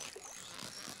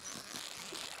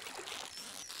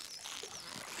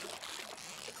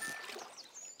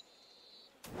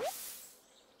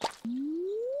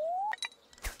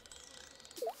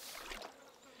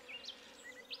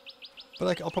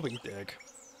 But I'll probably eat the egg.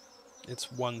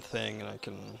 It's one thing and I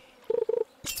can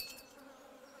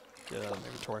get out of my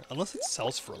inventory. Unless it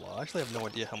sells for a lot. I actually have no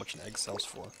idea how much an egg sells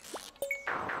for.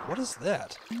 What is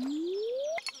that?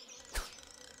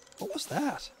 What was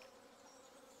that?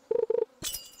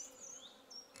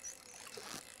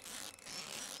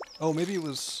 Oh, maybe it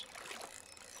was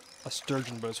a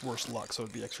sturgeon, but it's worse luck, so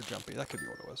it'd be extra jumpy. That could be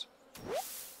what it was.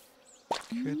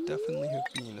 Could definitely have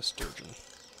been a sturgeon.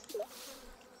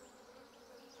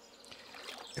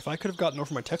 If I could have gotten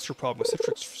over my texture problem with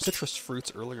citrus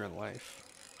fruits earlier in life.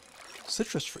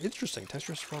 Interesting.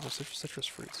 Texture problem with citrus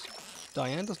fruits.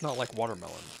 Diane does not like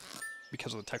watermelon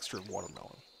because of the texture of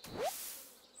watermelon.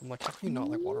 I'm like, how can you not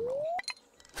like watermelon?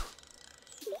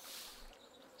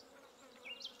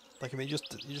 Like, I mean, you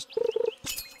just...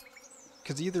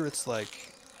 Because either it's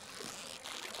like,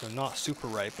 you know, not super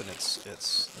ripe and it's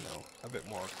you know, a bit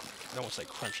more, I don't want to say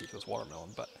crunchy because it's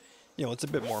watermelon, but, you know, it's a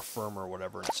bit more firm or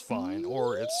whatever and it's fine.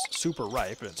 Or it's super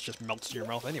ripe and it just melts in your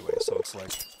mouth anyway, so it's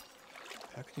like,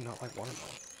 how can you not like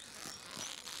watermelon?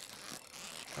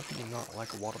 How can you not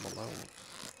like watermelon?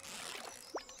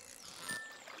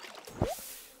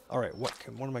 Alright, what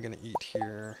am I going to eat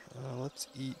here? Let's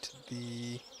eat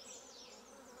the...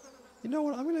 You know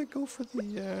what, I'm going to go for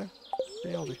the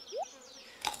algae.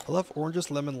 I love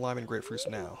oranges, lemon, lime, and grapefruits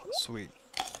now. Sweet.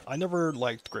 I never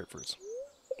liked grapefruits.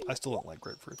 I still don't like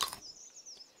grapefruits.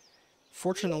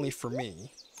 Fortunately for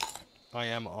me, I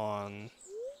am on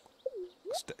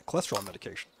cholesterol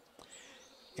medication.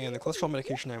 And the cholesterol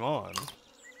medication I'm on,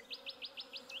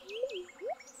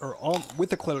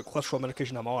 with the cholesterol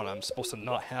medication I'm on, I'm supposed to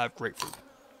not have grapefruit.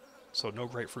 So no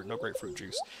grapefruit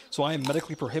juice. So I am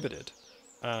medically prohibited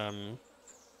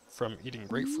from eating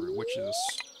grapefruit, which is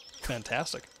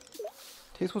fantastic.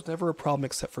 Taste was never a problem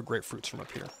except for grapefruits from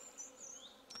up here.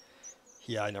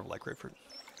 Yeah, I never liked grapefruit.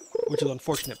 Which is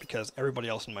unfortunate because everybody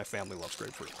else in my family loves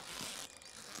grapefruit.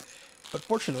 But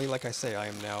fortunately, like I say, I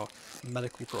am now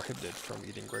medically prohibited from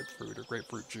eating grapefruit or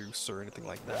grapefruit juice or anything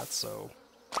like that, so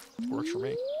it works for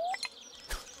me.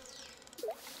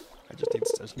 I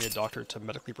just need a doctor to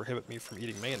medically prohibit me from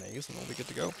eating mayonnaise and we'll be good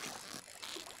to go.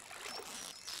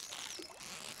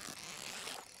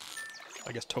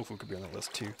 I guess tofu could be on that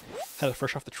list too. Had it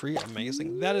fresh off the tree,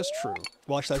 amazing. That is true.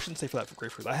 Well, actually, I shouldn't say for that for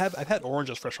grapefruit. I've had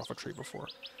oranges fresh off a tree before.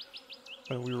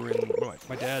 When we were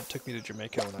my dad took me to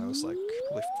Jamaica when I was like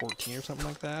probably 14 or something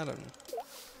like that, and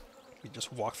we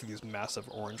just walked through these massive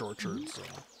orange orchards,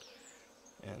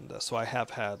 and so I have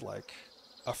had like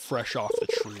a fresh off the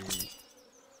tree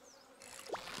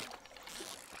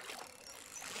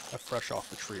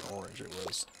orange. It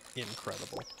was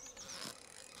incredible.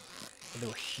 And they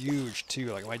were huge too.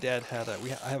 Like my dad had I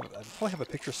probably have a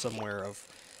picture somewhere of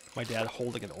my dad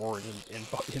holding an orange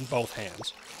in both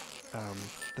hands.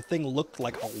 The thing looked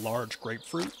like a large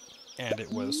grapefruit, and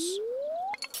it was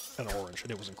an orange,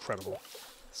 and it was incredible.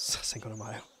 Cinco de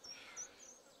Mayo.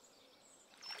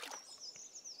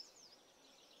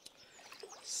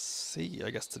 See, I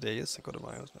guess today is Cinco de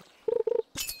Mayo, isn't it?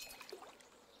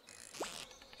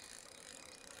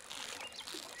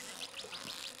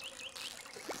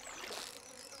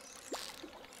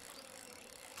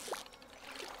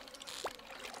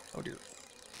 Oh dear.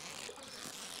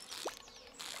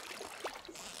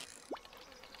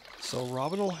 So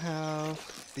Robin will have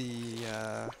the,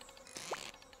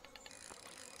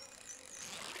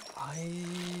 I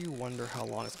wonder how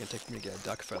long it's going to take me to get a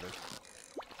duck feather.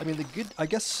 I mean, I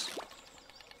guess,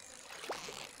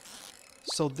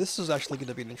 so this is actually going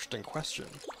to be an interesting question.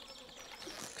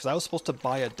 Because I was supposed to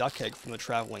buy a duck egg from the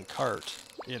traveling cart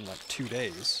in like 2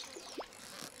 days.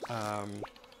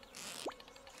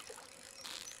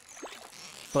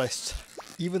 But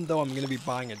even though I'm going to be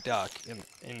buying a duck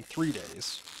in 3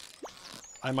 days,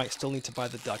 I might still need to buy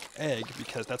the duck egg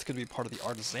because that's going to be part of the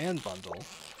artisan bundle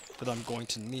that I'm going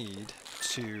to need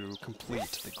to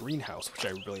complete the greenhouse, which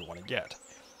I really want to get.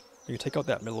 You can take out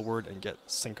that middle word and get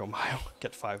Cinco Mayo,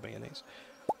 get 5 mayonnaise.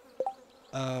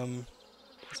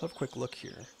 Let's have a quick look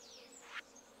here.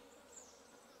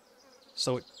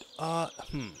 So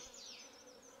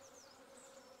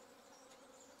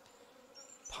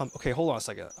okay, hold on a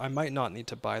second. I might not need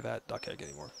to buy that duck egg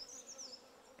anymore.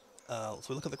 So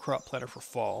we look at the crop planter for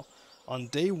fall. On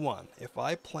day 1, if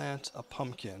I plant a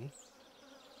pumpkin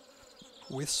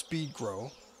with speed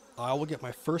grow, I will get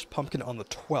my first pumpkin on the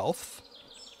 12th.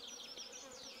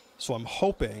 So I'm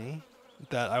hoping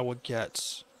that I will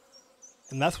get,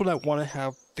 and that's when I want to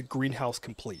have the greenhouse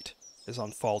complete, is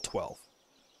on fall 12.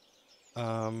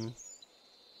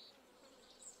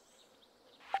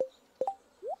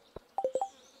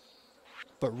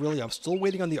 But really, I'm still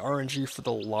waiting on the RNG for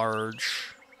the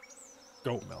large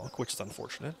goat milk, which is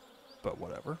unfortunate, but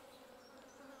whatever.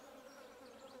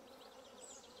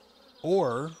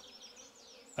 Or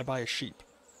I buy a sheep.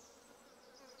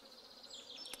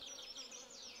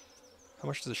 How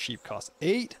much does a sheep cost?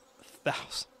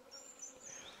 8,000.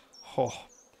 Oh,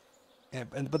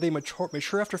 but they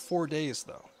mature after 4 days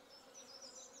though.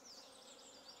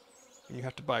 and you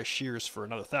have to buy shears for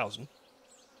another 1,000.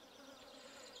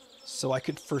 So I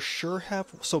could for sure have...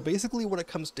 So basically what it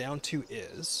comes down to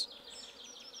is...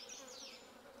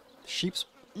 Sheep's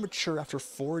mature after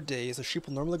 4 days. The sheep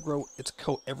will normally grow its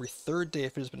coat every 3rd day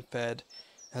if it has been fed.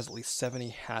 It has at least 70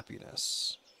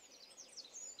 happiness.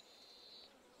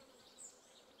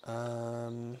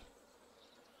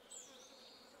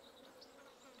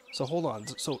 So hold on.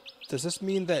 So does this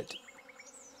mean that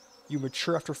you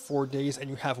mature after 4 days and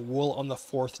you have wool on the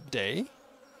 4th day?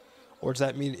 Or does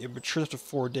that mean it matures after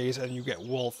 4 days and you get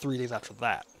wool 3 days after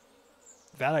that?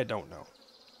 That I don't know.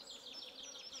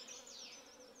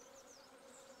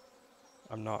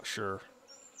 I'm not sure.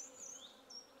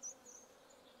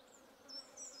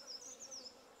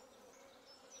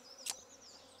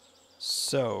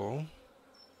 So...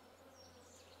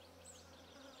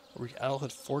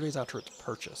 adulthood 4 days after it's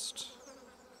purchased.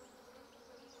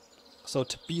 So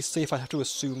to be safe, I have to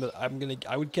assume that I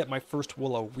would get my first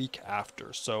wool a week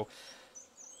after. So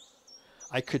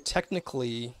I could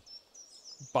technically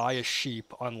buy a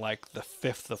sheep on like the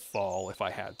 5th of fall if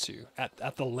I had to,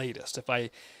 at the latest. If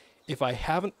I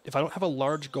don't have a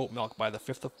large goat milk by the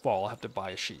 5th of fall, I'll have to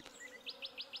buy a sheep.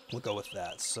 We'll go with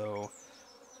that. So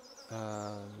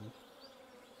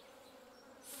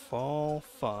fall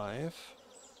 5.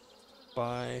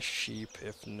 Buy sheep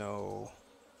if no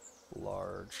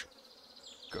large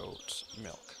goat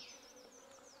milk.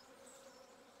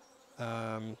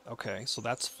 Okay, so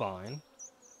that's fine.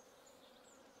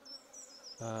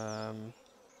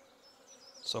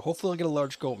 So hopefully I'll get a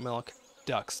large goat milk.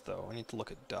 Ducks, though. I need to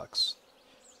look at ducks.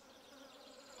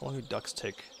 How long do ducks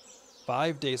take?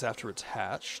 5 days after it's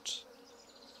hatched.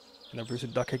 And I produce a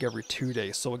duck egg every 2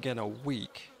 days. So again, a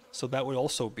week. So that would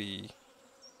also be...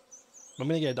 I'm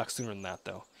going to get a duck sooner than that,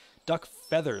 though. Duck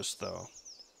feathers, though.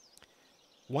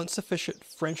 Once sufficient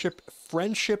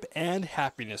friendship and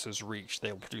happiness is reached,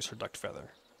 they will produce her duck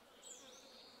feather.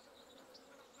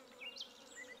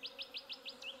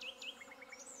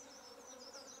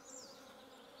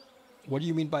 What do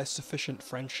you mean by sufficient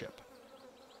friendship?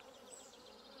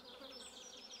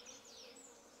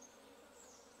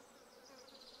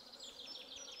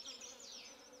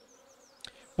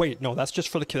 Wait, no, that's just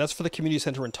for the community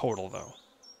center in total, though.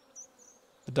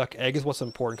 The duck egg is what's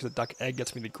important because the duck egg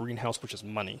gets me the greenhouse, which is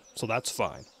money, so that's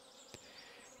fine.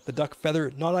 The duck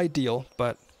feather, not ideal,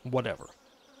 but whatever.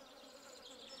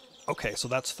 Okay, so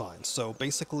that's fine. So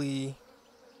basically,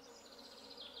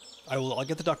 I'll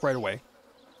get the duck right away,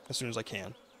 as soon as I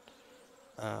can,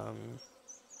 and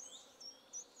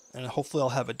hopefully I'll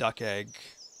have a duck egg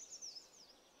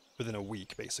within a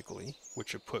week, basically,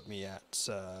 which would put me at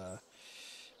the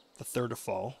 3rd of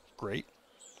fall. Great.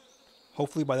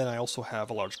 Hopefully by then I also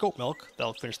have a large goat milk.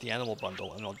 That'll finish the animal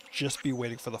bundle, and I'll just be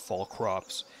waiting for the fall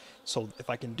crops. So if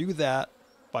I can do that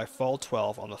by fall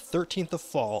 12, on the 13th of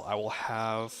fall, I will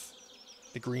have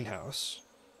the greenhouse.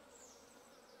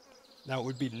 Now it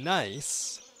would be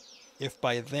nice if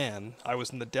by then I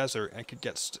was in the desert and could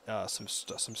get some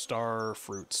star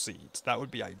fruit seeds. That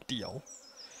would be ideal.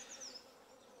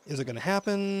 Is it going to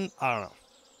happen? I don't know.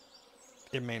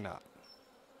 It may not.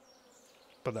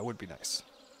 But that would be nice.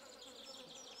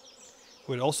 It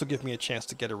would also give me a chance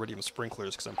to get iridium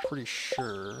sprinklers, because I'm pretty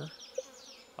sure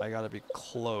I gotta be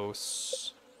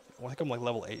close. I think I'm like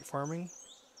level 8 farming.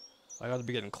 I gotta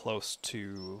be getting close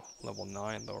to level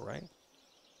 9 though, right?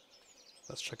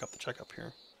 Let's check out the checkup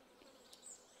here.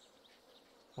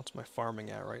 What's my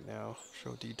farming at right now?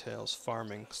 Show details.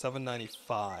 Farming.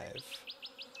 795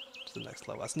 to the next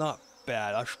level. That's not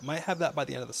bad. I might have that by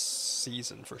the end of the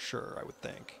season for sure, I would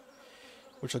think.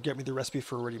 Which will get me the recipe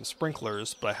for iridium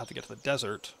sprinklers, but I have to get to the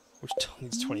desert, which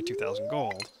needs 22,000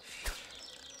 gold.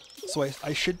 So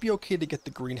I should be okay to get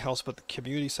the greenhouse, but the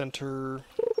community center,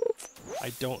 I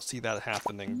don't see that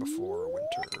happening before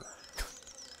winter.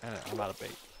 And I'm out of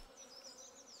bait.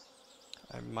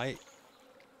 I might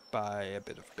buy a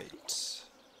bit of bait.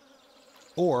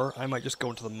 Or I might just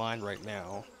go into the mine right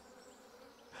now.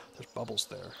 There's bubbles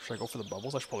there. Should I go for the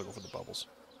bubbles? I should probably go for the bubbles.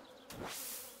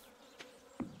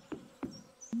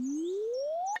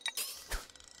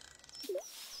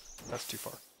 That's too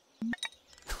far.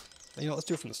 You know, let's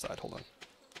do it from the side. Hold on.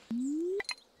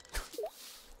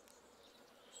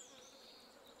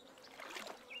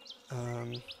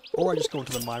 Or I just go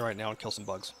into the mine right now and kill some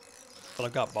bugs. But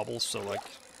I've got bubbles, so like,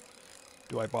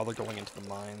 do I bother going into the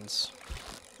mines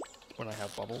when I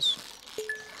have bubbles?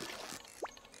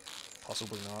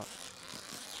 Possibly not.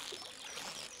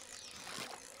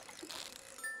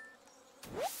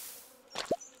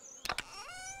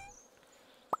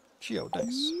 Geo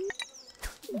dice.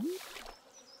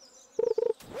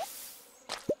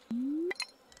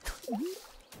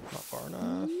 Not far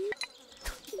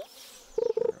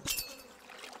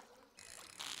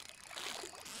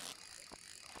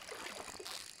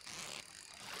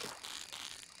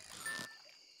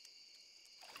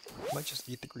might just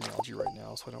eat the green algae right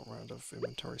now so I don't run out of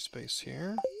inventory space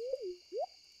here.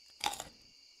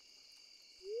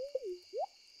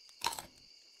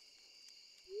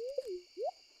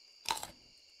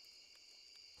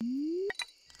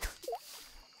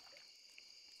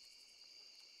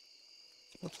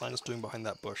 What's Linus doing behind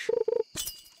that bush?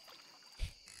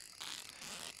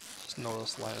 Just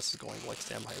notice Linus is going like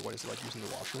stand behind. What is he, like using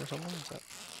the washroom or something? Is that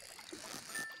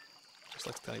just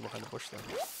like standing behind the bush there?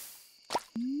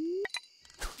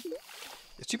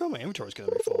 It's too bad my inventory is going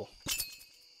to be full.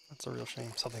 That's a real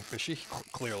shame. Something fishy? Oh,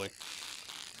 clearly.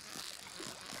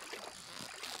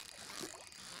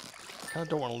 I kind of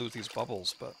don't want to lose these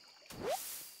bubbles, but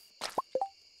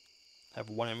I have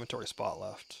one inventory spot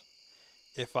left.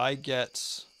 If I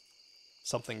get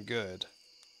something good,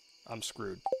 I'm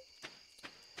screwed.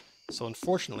 So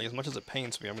unfortunately, as much as it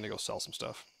pains me, I'm going to go sell some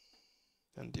stuff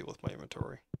and deal with my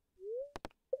inventory.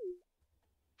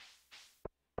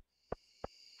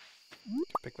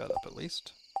 Pick that up at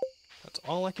least. That's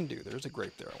all I can do. There's a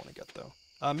grape there I want to get, though.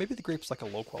 Maybe the grape's like a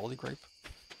low-quality grape.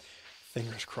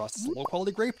 Fingers crossed it's a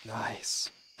low-quality grape. Nice.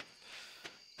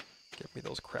 Give me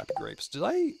those crappy grapes.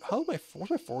 What's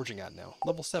my foraging at now?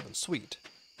 Level 7. Sweet.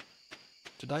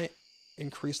 Did I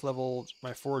increase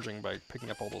my foraging by picking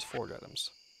up all those forage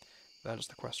items? That is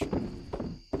the question.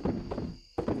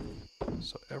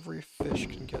 So every fish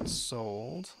can get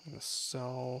sold. I'm going to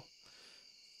sell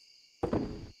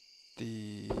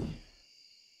the... I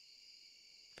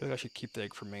feel like I should keep the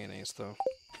egg for mayonnaise, though.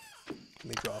 Let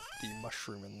me drop the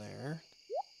mushroom in there.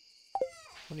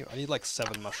 I need like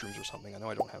 7 mushrooms or something. I know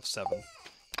I don't have 7.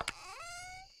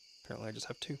 Apparently I just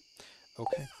have 2.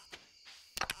 Okay.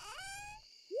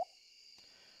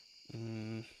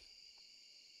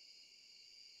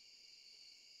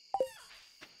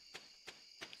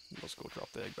 Let's go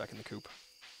drop the egg back in the coop.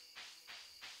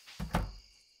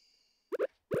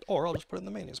 Or I'll just put it in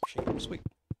the mayonnaise machine. Sweet.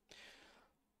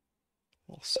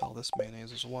 We'll sell this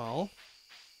mayonnaise as well.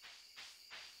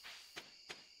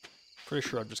 Pretty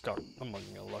sure I've just got... I'm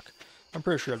running out of luck. I'm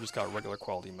pretty sure I've just got regular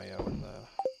quality mayo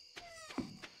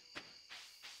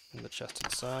in the chest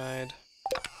inside.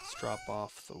 Let's drop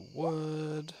off the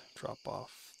wood. Drop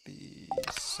off the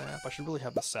sap. I should really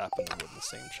have the sap and the wood in the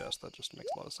same chest. That just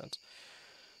makes a lot of sense.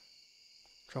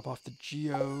 Drop off the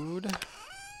geode.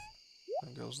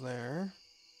 That goes there.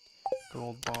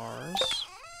 Gold bars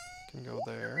can go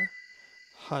there.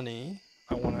 Honey.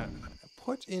 I want to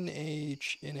put in a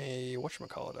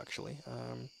whatchamacallit actually.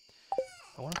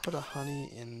 I want to put a honey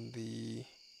in the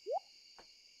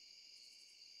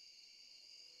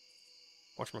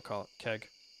whatchamacallit keg.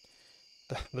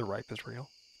 The ripe is real.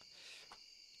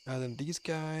 And then these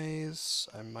guys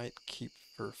I might keep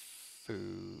for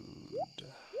food.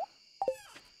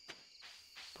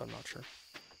 But I'm not sure.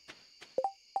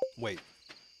 Wait.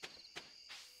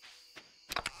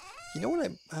 You know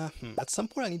what at some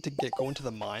point I need to go into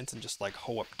the mines and just like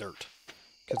hoe up dirt.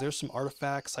 Because there's some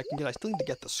artifacts I can get. I still need to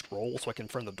get the scroll so I can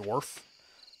friend the dwarf.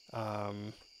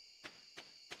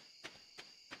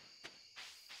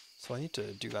 So I need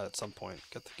to do that at some point.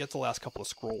 Get the last couple of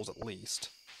scrolls at least.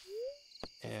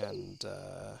 And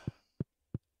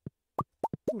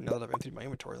ooh, now that I've emptied my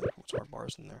inventory, let me put some more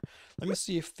bars in there. Let me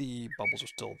see if the bubbles are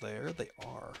still there. They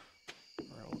are.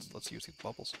 Alright, let's use these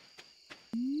bubbles.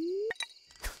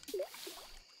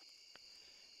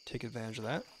 Take advantage of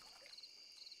that.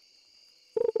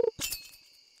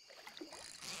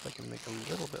 If I can make a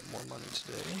little bit more money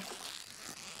today.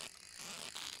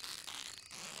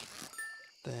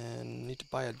 Then need to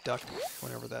buy a duck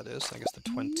whenever that is. I guess the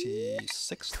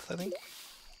 26th, I think.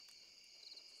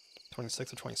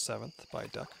 26th or 27th, buy a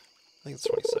duck. I think it's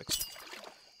 26th.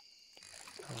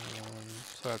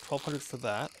 So I have 1,200 for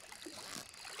that.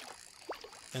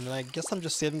 And then I guess I'm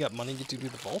just saving up money to do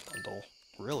the vault bundle.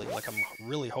 Really, like I'm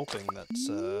really hoping that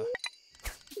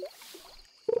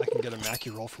I can get a Mackie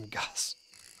roll from Gus.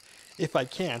 If I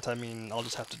can't, I mean, I'll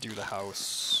just have to do the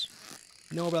house.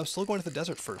 No, but I'm still going to the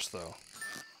desert first, though.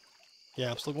 Yeah,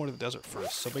 I'm still going to the desert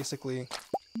first. So basically,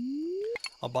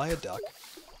 I'll buy a duck.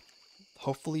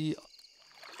 Hopefully,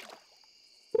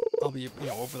 I'll be,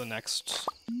 over the next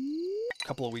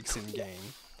couple of weeks in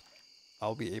game,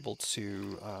 I'll be able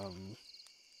to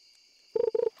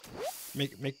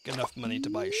make enough money to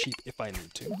buy a sheep if I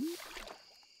need to.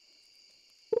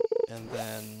 And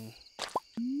then...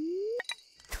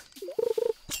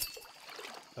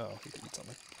 Oh, he could eat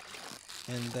something.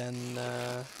 And then,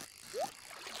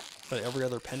 but every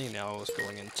other penny now is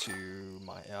going into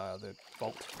my, the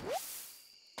vault.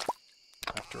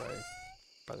 After I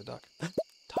buy the duck. Diamond,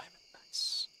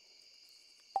 nice.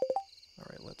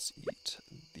 Alright, let's eat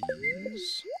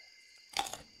these.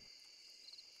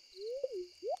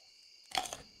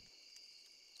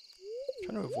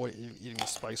 trying to avoid eating the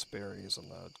spice berries and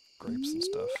the grapes and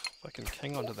stuff. If I can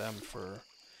hang on to them for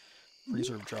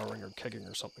freezer jarring or kegging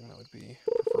or something, that would be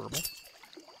preferable.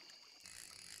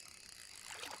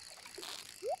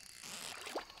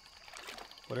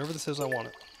 Whatever this is, I want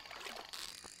it.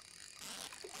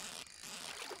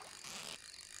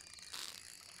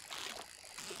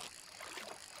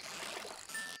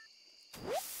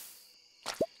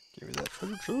 Give me that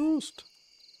treasure chest!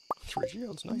 3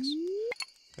 geodes, nice.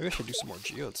 Maybe I should do some more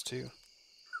geodes too.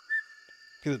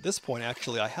 Because at this point,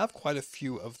 actually, I have quite a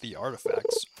few of the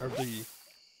artifacts, or the...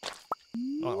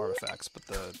 not artifacts, but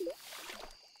the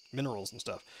minerals and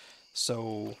stuff.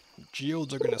 So,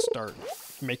 geodes are going to start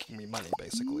making me money,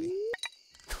 basically.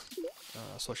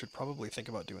 So I should probably think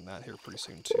about doing that here pretty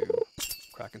soon too.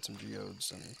 Cracking some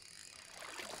geodes, and...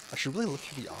 I should really look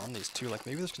through the omnis too, like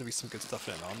maybe there's going to be some good stuff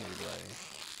in an omni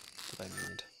that I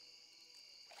need.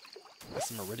 That's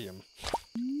some iridium.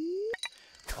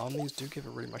 Omnis do give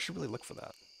iridium. I should really look for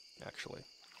that, actually.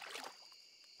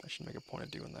 I should make a point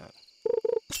of doing that.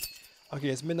 Okay,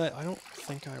 it's midnight. I don't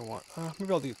think I want...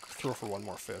 maybe I'll throw for one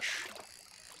more fish.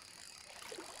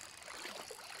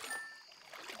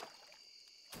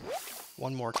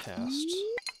 One more cast.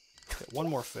 Okay, one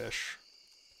more fish.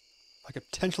 I could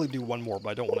potentially do one more, but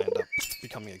I don't want to end up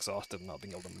becoming exhausted and not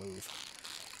being able to move.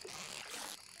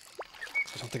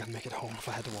 I don't think I'd make it home if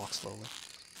I had to walk slowly.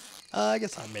 I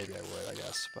guess maybe I would, I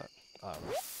guess, but I don't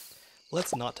know.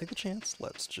 Let's not take the chance.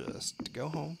 Let's just go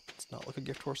home. Let's not look a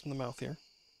gift horse in the mouth here.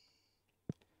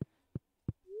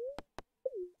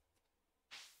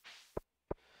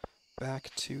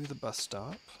 Back to the bus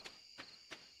stop.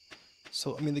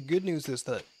 So, I mean, the good news is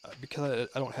that because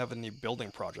I don't have any building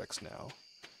projects now,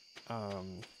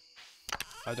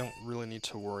 I don't really need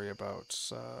to worry about...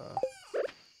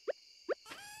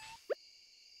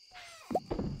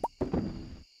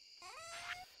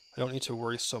 I don't need to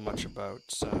worry so much about,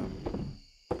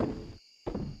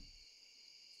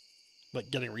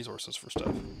 like, getting resources for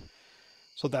stuff.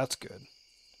 So that's good.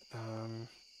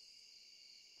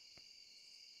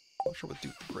 Not sure what to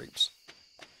do with the grapes.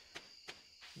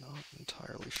 Not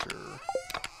entirely sure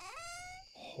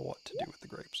what to do with the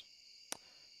grapes.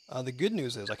 The good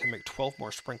news is I can make 12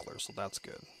 more sprinklers, so that's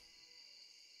good.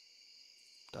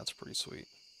 That's pretty sweet.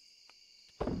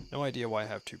 No idea why I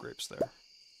have 2 grapes there.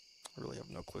 I really have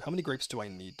no clue. How many grapes do I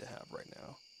need to have right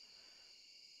now?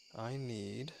 I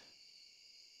need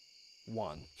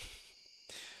 1.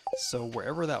 So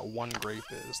wherever that 1 grape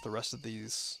is, the rest of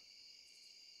these...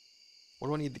 What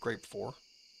do I need the grape for?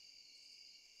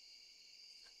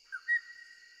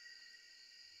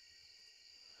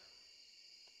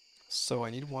 So I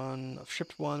need 1, I've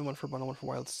shipped 1, 1 for a bundle, 1 for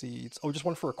wild seeds. Oh, just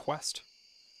 1 for a quest.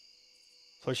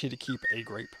 So I just need to keep a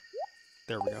grape.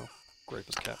 There we go. Grape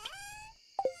is kept.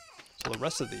 So the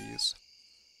rest of these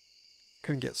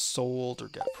can get sold or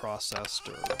get processed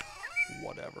or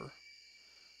whatever.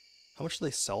 How much do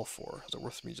they sell for? Is it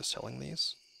worth me just selling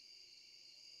these?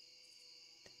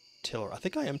 Tiller. I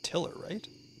think I am Tiller, right?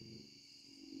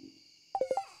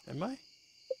 Am I?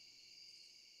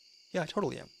 Yeah, I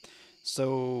totally am.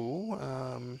 So,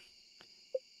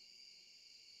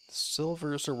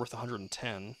 silvers are worth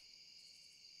 110.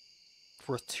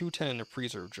 Worth 210 in a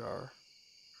preserve jar.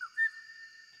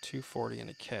 240 in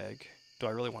a keg. Do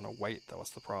I really want to wait, though?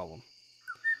 What's the problem?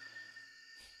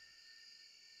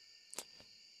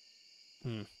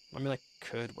 I mean, I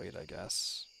could wait, I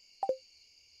guess.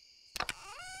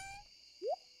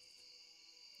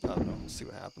 I don't know. Let's see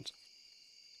what happens.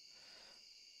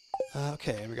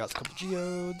 Okay, and we got a couple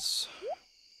geodes.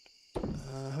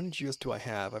 How many geodes do I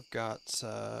have? I've got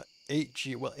 8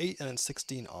 and then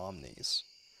 16 omnis.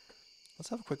 Let's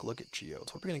have a quick look at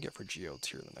geodes. What are we going to get for geodes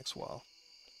here in the next while?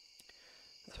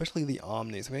 Especially the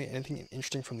omnis. Anything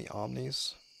interesting from the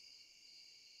omnis?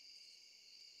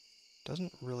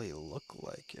 Doesn't really look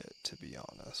like it, to be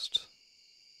honest.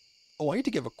 Oh, I need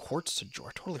to give a quartz to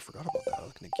George. I totally forgot about that. I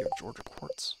was going to give George a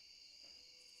quartz.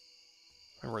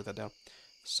 I'm going to write that down.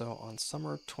 So on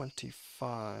summer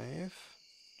 25...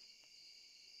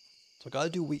 So I gotta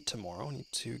do wheat tomorrow. I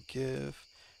need to give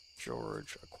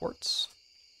George a quartz.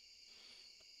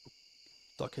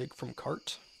 Duck egg from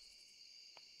cart.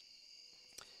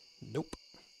 Nope.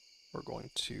 We're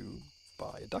going to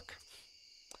buy a duck.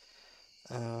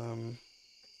 I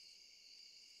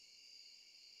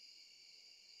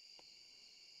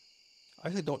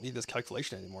actually don't need this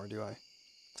calculation anymore, do I?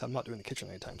 Because I'm not doing the kitchen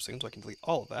anytime soon, so I can delete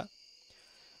all of that.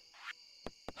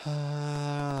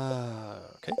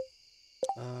 Okay.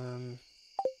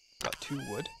 Got 2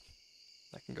 wood.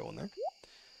 That can go in there.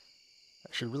 I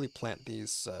should really plant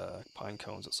these pine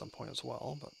cones at some point as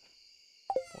well, but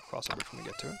we'll cross over when we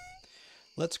get to it.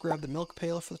 Let's grab the milk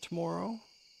pail for tomorrow.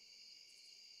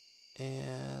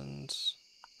 And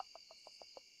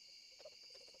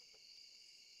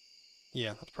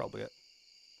yeah, that's probably it.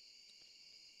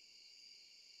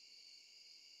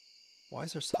 Why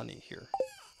is there honey here?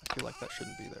 I feel like that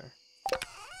shouldn't be there.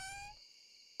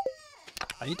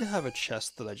 I need to have a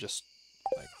chest that I just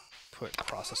like put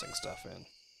processing stuff in. Is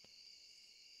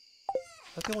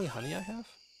that the only honey I have?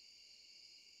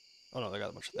 Oh no, I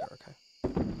got a bunch there, okay.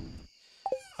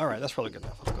 Alright, that's probably good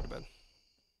enough. Let's go to bed.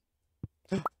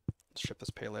 Let's ship this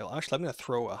pale ale. Actually, I'm going to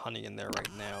throw a honey in there right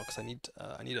now because I need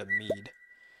a mead.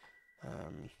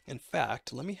 In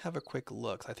fact, let me have a quick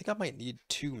look. I think I might need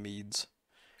 2 meads.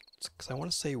 Because I want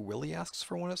to say Willie asks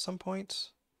for one at some point.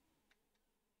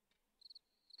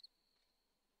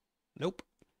 Nope.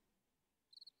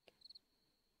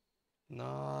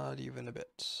 Not even a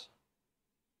bit.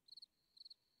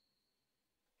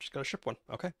 Just gotta ship one.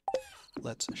 Okay.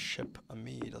 Let's ship a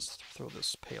mead. Let's throw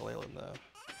this pale ale in the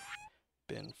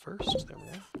bin first. There we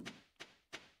go.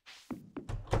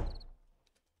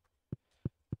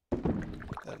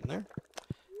 Put that in there.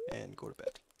 And go to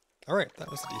bed. Alright,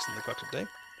 that was a decently productive day.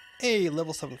 Hey,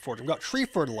 level 7 forage. We got tree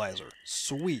fertilizer.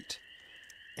 Sweet.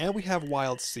 And we have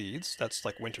wild seeds. That's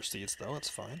like winter seeds, though. That's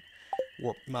fine.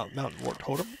 Mountain wart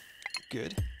totem.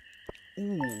 Good.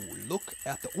 Ooh, look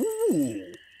at the...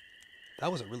 Ooh! That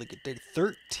was a really good day.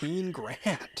 13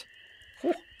 grand.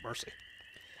 Whew, mercy.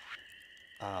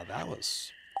 That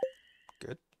was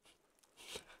good.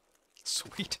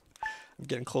 Sweet. I'm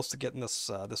getting close to getting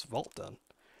this this vault done.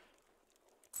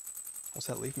 What's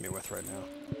that leaving me with right now?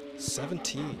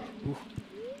 17. Ooh,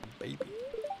 baby.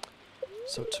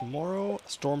 So tomorrow,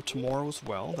 storm tomorrow as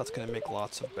well. That's going to make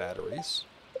lots of batteries.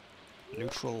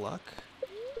 Neutral luck.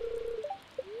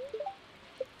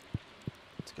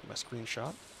 Let's get my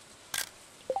screenshot.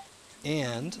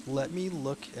 And let me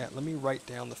write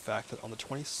down the fact that on the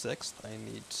 26th I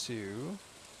need to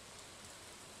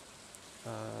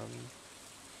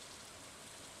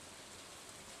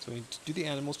so we need to do the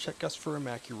animals, check us for a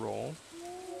Mackie roll.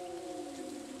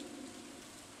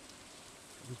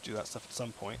 We'll do that stuff at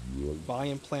some point. Buy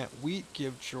and plant wheat,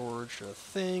 give George a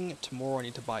thing. Tomorrow I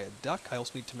need to buy a duck. I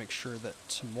also need to make sure that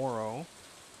tomorrow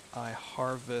I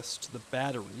harvest the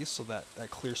batteries so that I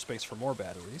clear space for more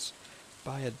batteries.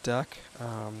 Buy a duck,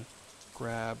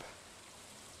 grab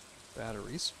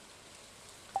batteries.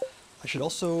 I should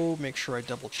also make sure I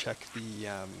double check the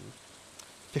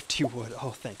 50 wood. Oh,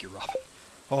 thank you, Robin.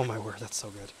 Oh my word, that's so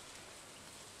good.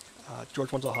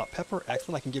 George wants a hot pepper.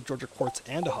 Excellent, I can give George a quartz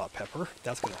and a hot pepper.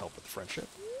 That's going to help with the friendship.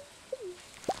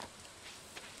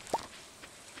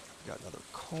 We got another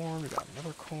corn, we got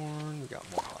another corn, we got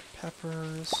more hot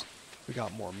peppers, we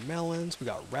got more melons, we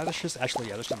got radishes. Actually,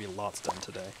 yeah, there's going to be lots done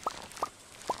today.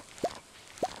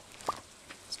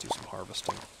 Let's do some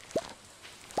harvesting.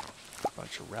 A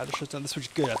bunch of radishes done. This was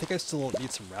good. I think I still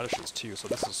need some radishes too, so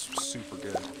this is super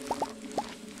good.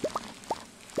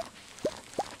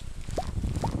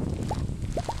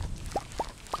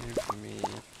 Give me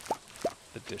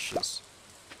the dishes.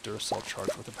 Duracell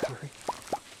charged with a battery.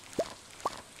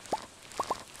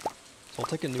 So I'll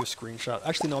take a new screenshot.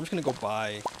 Actually, no, I'm just going to go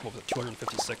buy, what was it,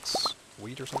 256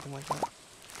 wheat or something like that.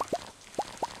 I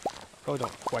probably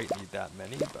don't quite need that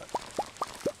many, but...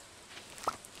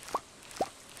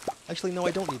 Actually, no,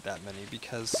 I don't need that many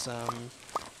because,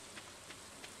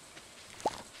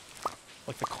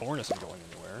 like, the corn isn't going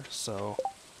anywhere, so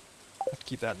I have to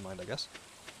keep that in mind, I guess.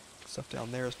 Stuff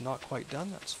down there is not quite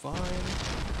done, that's fine.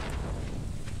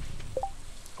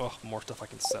 Oh, more stuff I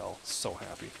can sell. So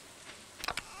happy.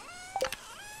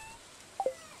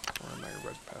 Where are my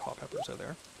red hot peppers? Are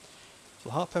there? So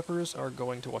the hot peppers are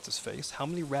going to what's-his-face. How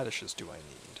many radishes do I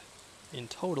need? In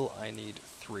total, I need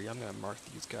 3. I'm going to mark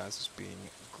these guys as being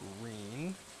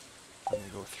green. I'm going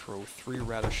to go throw 3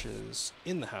 radishes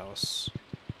in the house.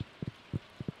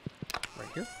 Right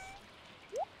here.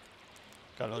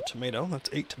 Got another tomato. That's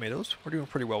 8 tomatoes. We're doing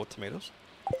pretty well with tomatoes.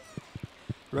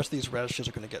 The rest of these radishes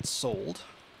are going to get sold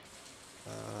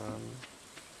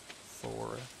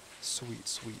for sweet,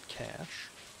 sweet cash.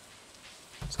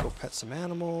 Let's go pet some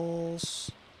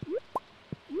animals.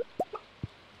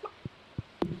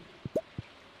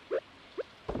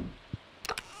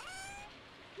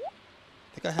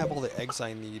 I think I have all the eggs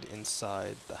I need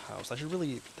inside the house. I should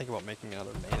really think about making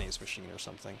another mayonnaise machine or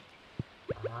something.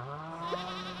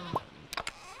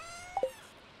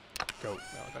 Goat.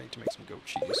 No, I need to make some goat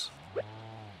cheese.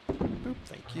 Boop,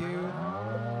 thank you.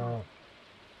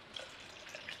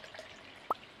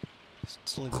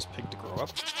 Still need this pig to grow up.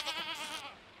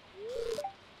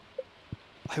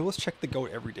 I always check the goat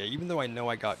every day, even though I know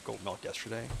I got goat milk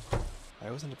yesterday. I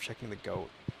always end up checking the goat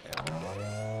every day.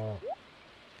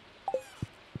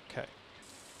 Okay.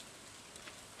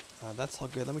 That's all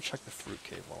good. Let me check the fruit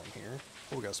cave while I'm here.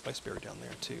 Oh, we got a spice berry down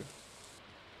there, too.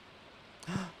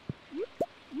 An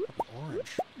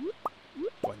orange. Do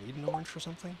I need an orange for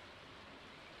something?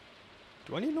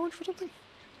 Do I need an orange for something?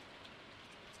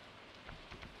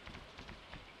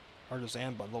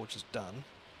 Artisan bundle, which is done.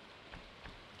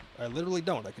 I literally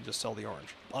don't. I could just sell the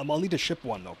orange. I'll need to ship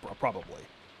one, though, probably.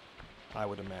 I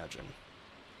would imagine.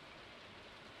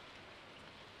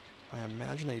 I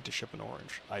imagine I need to ship an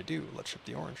orange. I do. Let's ship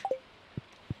the orange.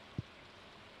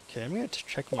 Okay, I'm going to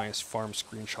check my farm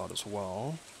screenshot as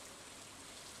well.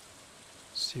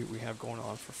 See what we have going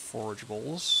on for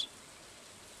forageables.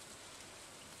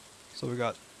 So we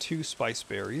got 2 spice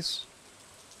berries.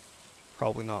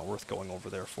 Probably not worth going over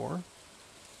there for.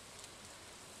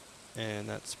 And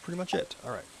that's pretty much it.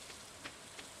 Alright.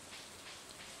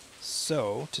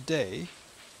 So, today,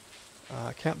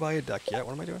 I can't buy a duck yet.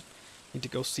 What am I doing? Need to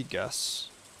go see Gus.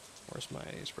 Where's my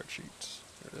spreadsheet?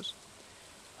 There it is.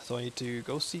 So I need to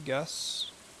go see Gus,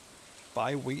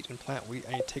 buy wheat and plant wheat.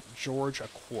 I need to take George a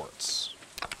quartz.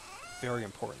 Very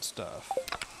important stuff.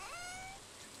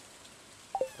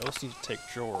 I also need to take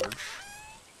George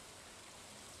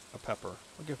a pepper.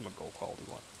 I'll give him a gold quality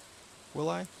one. Will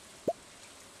I?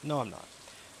 No, I'm not.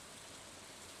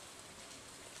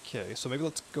 Okay, so maybe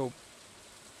let's go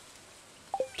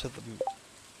to the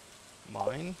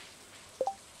mine.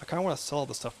 I kind of want to sell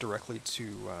the stuff directly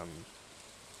to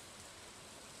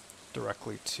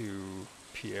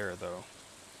Pierre, though.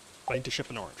 I need to ship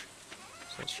an orange.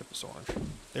 So let's ship this orange.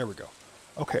 There we go.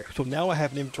 Okay, so now I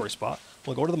have an inventory spot.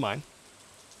 We'll go to the mine.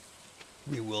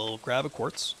 We will grab a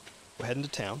quartz. We'll head into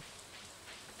town.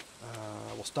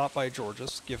 We'll stop by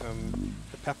George's, give him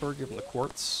the pepper, give him the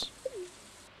quartz.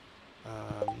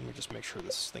 Let me just make sure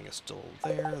this thing is still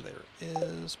there. There it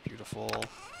is. Beautiful.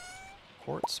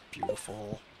 Quartz.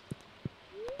 Beautiful.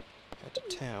 Head to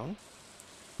town.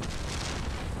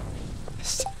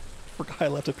 Forgot I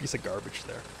left a piece of garbage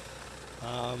there.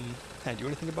 Can I do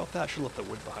anything about that? I should have left the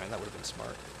wood behind. That would have been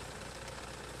smart.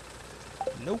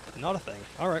 Nope, not a thing.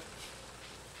 Alright.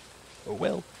 Oh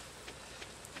well.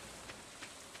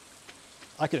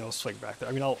 I can always swing back there.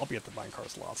 I mean, I'll be at the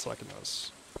minecart lot, so I can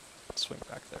always swing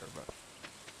back there, but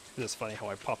it is funny how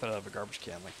I popped it out of a garbage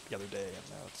can like the other day, and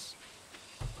now it's...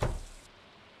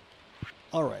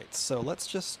 Alright, so let's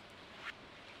just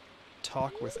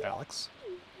talk with Alex.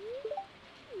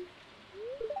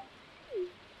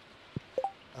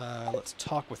 Let's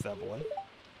talk with Evelyn.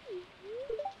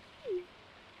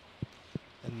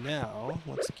 And now,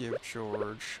 let's give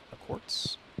George a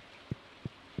quartz.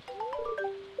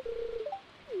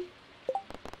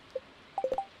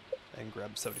 And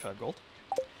grab 75 gold.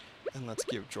 And let's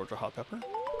give George a hot pepper.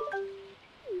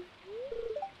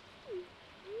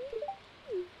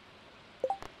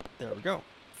 There we go.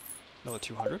 Another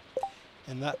 200.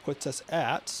 And that puts us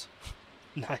at...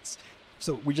 Nice.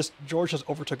 So George just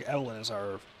overtook Evelyn as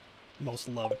our most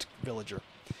loved villager.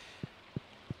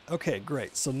 Okay,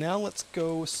 great. So now let's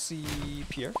go see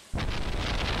Pierre.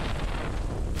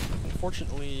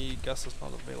 Unfortunately, Gus is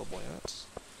not available yet.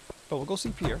 But we'll go see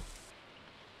Pierre.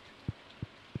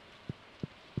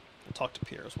 We'll talk to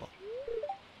Pierre as well.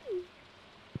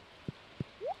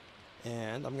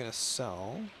 And I'm gonna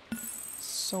sell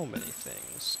so many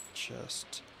things.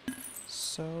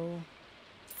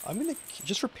 I'm gonna,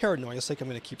 just for paranoia's sake, I'm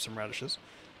gonna keep some radishes.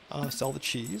 Sell the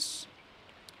cheese.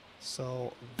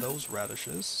 Sell those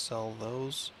radishes. Sell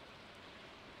those.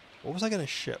 What was I gonna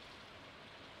ship?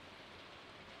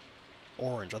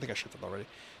 Orange. I think I shipped it already.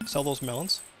 Sell those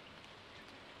melons.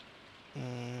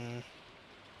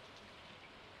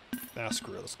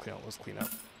 Screw it. Let's clean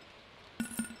up.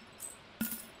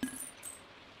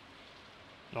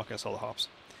 Not gonna sell the hops.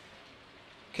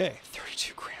 Okay,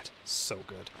 32 grand. So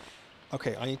good.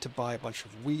 Okay, I need to buy a bunch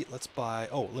of wheat. Let's buy...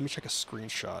 Oh, let me check a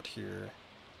screenshot here.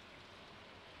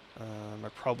 I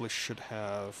probably should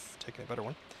have taken a better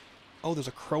one. Oh, there's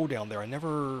a crow down there. I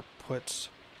never put...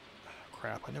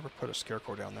 Crap, I never put a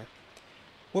scarecrow down there.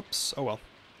 Whoops. Oh well.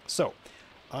 So,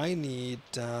 I need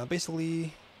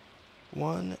basically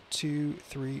 1, 2,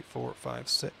 3, 4, 5,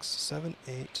 6, 7,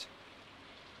 8,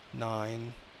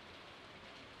 9...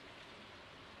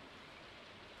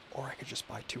 Or I could just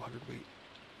buy 200 wheat.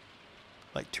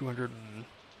 Like 200 and...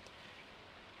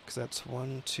 Because that's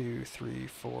 1, 2, 3,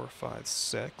 4, 5,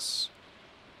 6.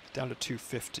 Down to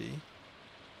 250.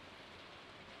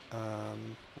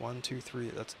 1, 2, 3,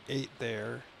 that's 8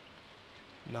 there.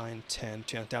 9, 10,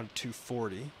 down to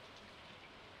 240.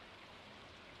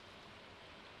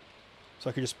 So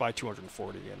I could just buy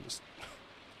 240 and just...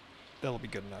 That'll be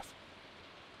good enough.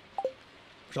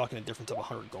 We're talking a difference of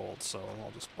 100 gold, so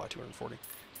I'll just buy 240.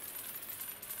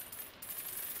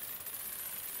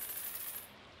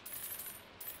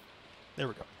 There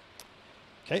we go.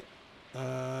 Okay.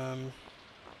 Gonna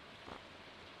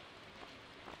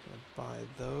buy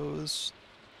those.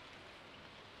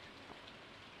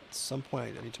 At some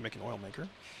point, I need to make an oil maker.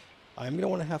 I'm going to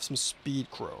want to have some speed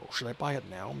crow. Should I buy it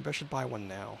now? Maybe I should buy one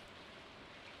now.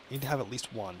 I need to have at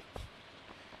least one.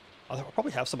 I'll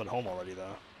probably have some at home already,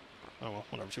 though. Oh well,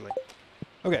 whatever, too late.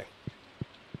 Okay.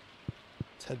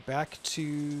 Let's head back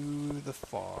to the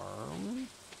farm.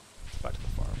 Back to the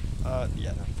farm.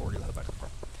 Yeah, no, 40, let's head back to the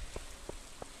farm.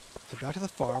 Head back to the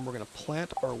farm, we're going to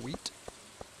plant our wheat.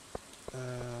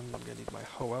 I'm going to need my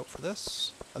hoe out for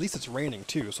this. At least it's raining,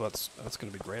 too, so that's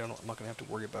going to be great. I'm not going to have to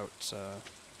worry about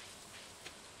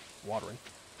watering.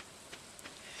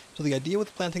 So the idea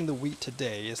with planting the wheat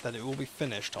today is that it will be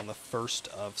finished on the 1st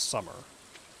of summer.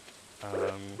 Good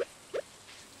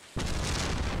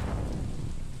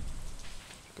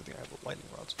thing I have the lightning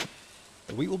rods.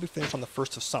 The wheat will be finished on the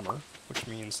 1st of summer, which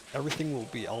means everything will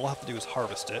be, all I'll have to do is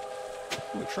harvest it.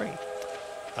 Ooh, a train.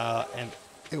 And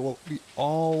it will be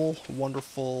all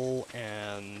wonderful,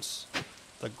 and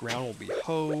the ground will be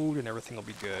hoed, and everything will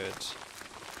be good.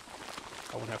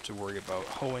 I won't have to worry about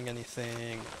hoeing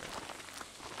anything,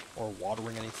 or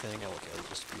watering anything. It'll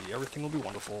just be, everything will be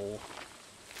wonderful,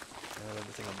 and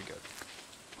everything will be good.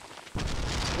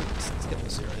 Let's get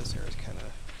this area. This area is kind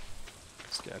of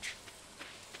sketch.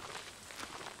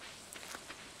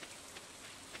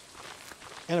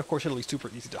 And of course it'll be super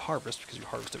easy to harvest because you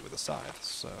harvest it with a scythe,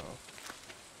 so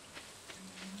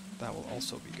that will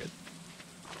also be good.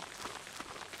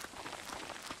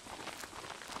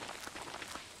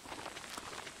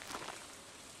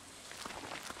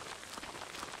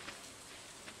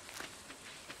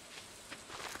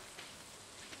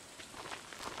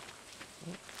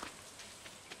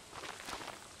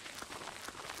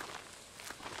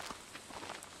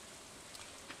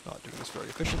 Not doing this very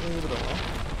efficiently, but oh well.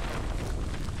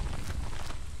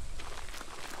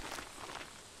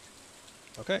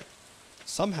 Okay.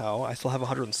 Somehow, I still have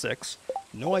 106.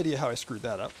 No idea how I screwed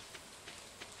that up.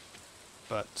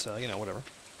 But, you know, whatever.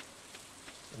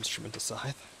 Instrument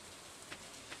aside.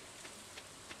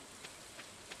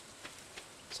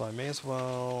 So I may as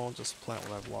well just plant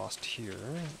what I've lost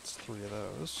here. It's 3 of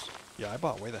those. Yeah, I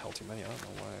bought way the hell too many. I don't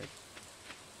know why I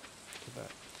did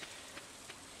that.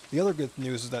 The other good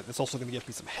news is that it's also going to give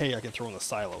me some hay I can throw in the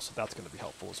silo, so that's going to be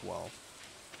helpful as well.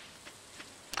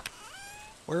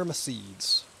 Where are my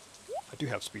seeds? I do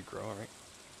have speed grow, alright.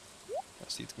 My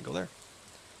seeds can go there.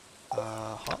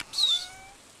 Hops.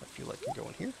 I feel like can go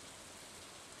in here.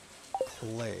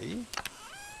 Clay.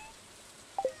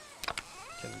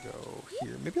 Can go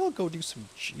here. Maybe I'll go do some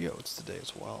geodes today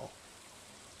as well.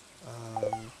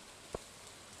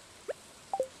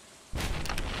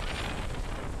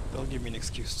 That'll give me an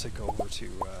excuse to go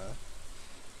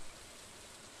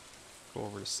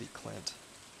over to see Clint.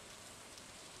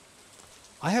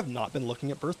 I have not been looking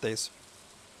at birthdays.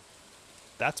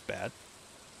 That's bad.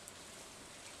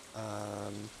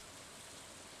 I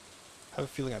have a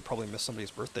feeling I probably missed somebody's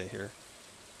birthday here.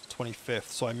 It's 25th,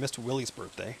 so I missed Willie's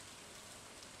birthday.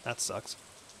 That sucks.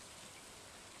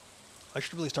 I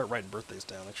should really start writing birthdays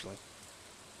down, actually.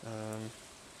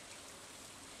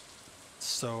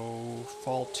 So,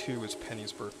 fall 2 is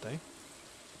Penny's birthday.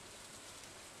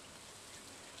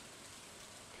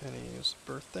 Penny's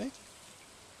birthday.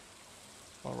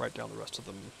 I'll write down the rest of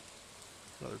them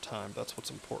another time. That's what's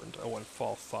important. Oh, and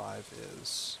fall 5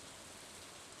 is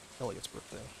Elliot's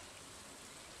birthday.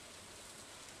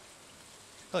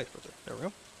 Elliot's birthday. There we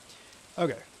go.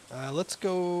 Okay, let's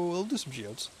go. We'll do some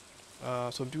geodes.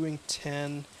 So I'm doing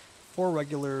 10, 4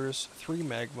 regulars, 3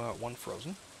 magma, 1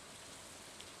 frozen.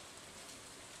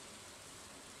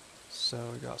 So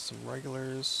we got some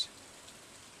regulars.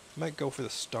 Might go for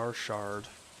the star shard.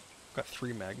 Got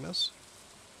 3 magmas.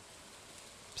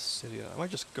 Obsidian. I might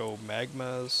just go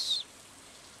magmas.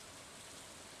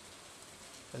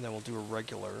 And then we'll do a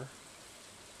regular.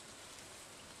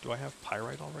 Do I have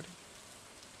pyrite already?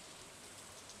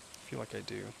 I feel like I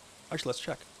do. Actually, let's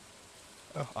check.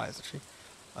 Oh, is it she?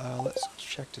 Let's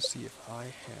check to see if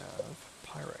I have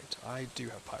pyrite. I do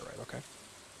have pyrite, okay.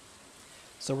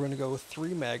 So we're going to go with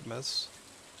 3 magmas.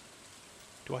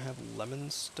 Do I have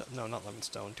lemon stone? No, not lemon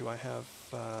stone. Do I have...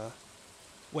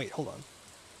 Wait, hold on.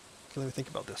 Okay, let me think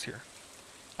about this here.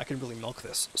 I can really milk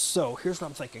this. So, here's what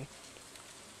I'm thinking.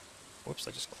 Whoops,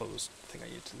 I just closed the thing I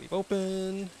need to leave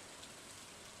open.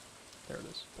 There it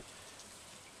is.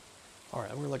 Alright,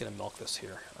 I'm really going to milk this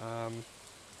here.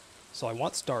 So I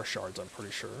want star shards, I'm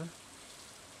pretty sure.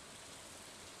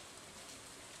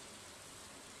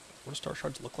 What do star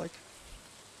shards look like?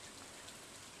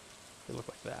 They look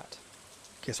like that.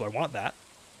 Okay, so I want that.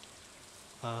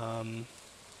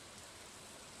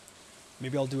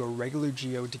 Maybe I'll do a regular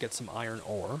geode to get some iron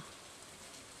ore.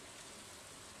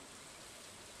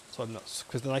 So I'm not,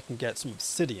 because then I can get some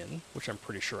obsidian, which I'm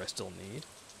pretty sure I still need.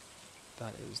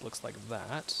 That is, looks like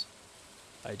that.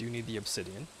 I do need the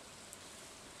obsidian.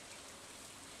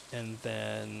 And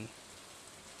then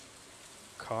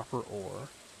copper ore.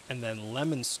 And then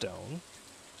lemon stone.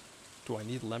 Do I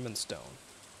need lemon stone?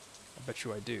 I bet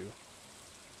you I do.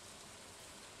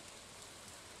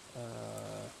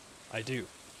 I do.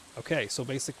 Okay, so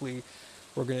basically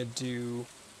we're going to do,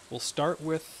 we'll start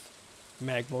with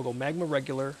magma. We'll go magma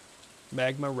regular,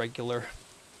 magma regular,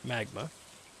 magma.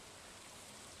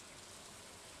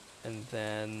 And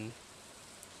then,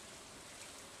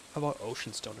 how about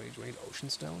ocean stone? Do I need ocean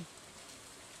stone?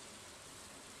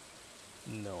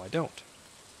 No, I don't.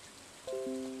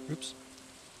 Oops.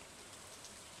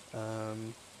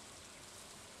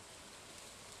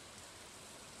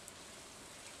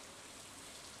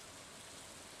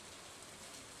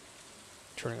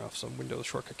 Turning off some Windows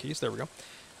shortcut keys. There we go.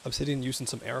 Obsidian used in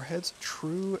some arrowheads.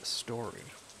 True story.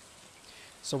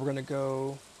 So we're going to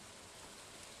go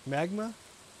magma,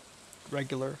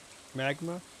 regular,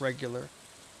 magma, regular,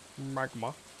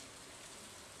 magma.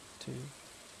 2.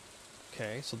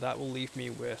 Okay, so that will leave me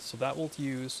with, so that will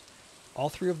use all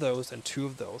 3 of those and 2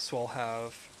 of those. So I'll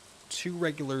have 2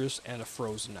 regulars and a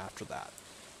frozen after that.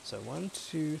 So 1,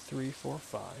 2, 3, 4,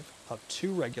 5. I'll have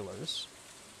 2 regulars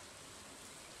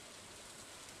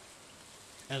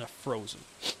and a frozen.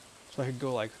 So I could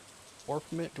go like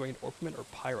orpiment. Do I need orpiment or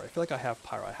pyrite? I feel like I have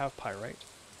pyrite. I have pyrite.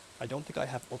 I don't think I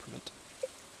have orpiment.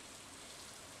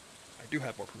 I do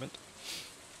have orpiment.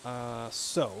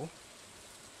 So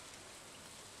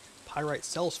pyrite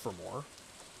sells for more.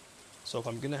 So if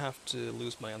I'm gonna have to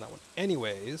lose money on that one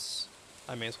anyways,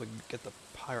 I may as well get the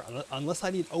pyrite, unless I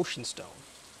need ocean stone,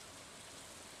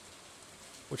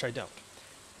 which I don't.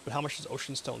 But how much does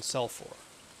ocean stone sell for?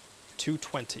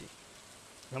 220.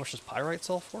 How much does pyrite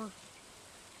sell for?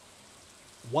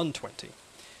 120.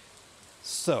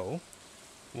 So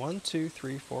 1, 2,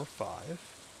 3, 4, 5,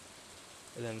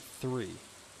 and then 3.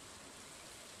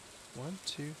 1,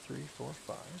 2, 3, 4,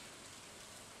 5.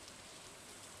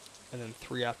 And then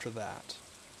 3 after that.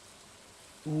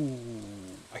 Ooh,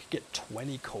 I could get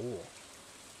 20 coal.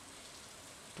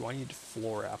 Do I need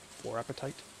floor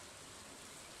apatite?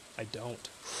 I don't.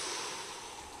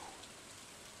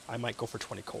 I might go for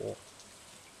 20 coal.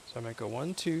 So I might go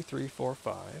 1, 2, 3, 4,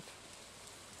 5.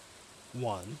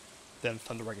 1. Then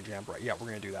Thunderwing and Jamboree. Yeah, we're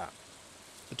going to do that.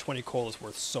 The 20 coal is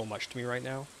worth so much to me right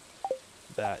now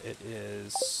that it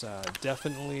is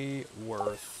definitely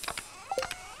worth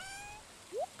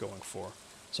going for.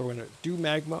 So we're going to do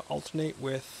magma, alternate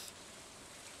with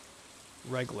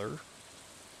regular.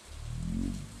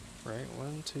 Right,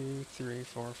 1, 2, 3,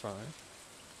 4, 5.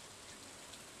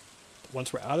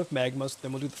 Once we're out of magmas,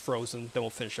 then we'll do the frozen, then we'll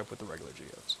finish up with the regular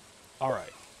geodes.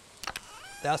 Alright.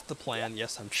 That's the plan.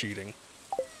 Yes, I'm cheating.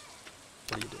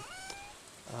 What do you do?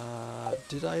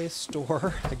 Did I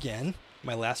store, again,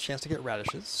 my last chance to get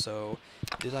radishes, so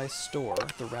did I store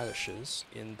the radishes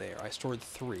in there? I stored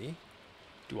 3.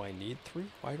 Do I need 3?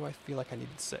 Why do I feel like I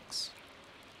needed 6?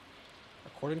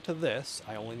 According to this,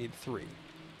 I only need 3.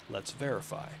 Let's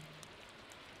verify.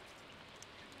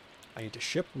 I need to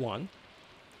ship 1.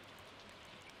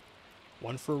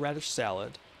 1 for a radish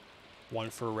salad. 1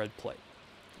 for a red plate.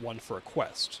 1 for a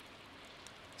quest.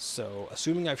 So,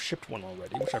 assuming I've shipped 1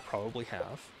 already, which I probably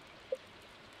have.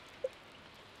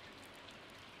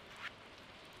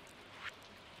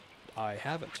 I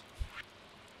haven't.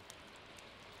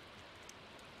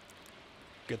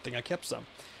 Good thing I kept some.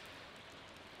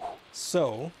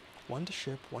 So, 1 to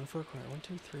ship, 1 for a quest. 1,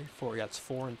 2, 3, 4. Yeah, it's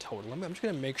 4 in total. I'm just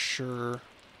going to make sure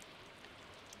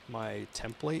my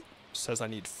template says I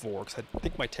need 4, because I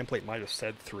think my template might have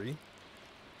said 3.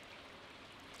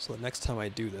 So the next time I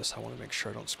do this, I want to make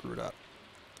sure I don't screw it up.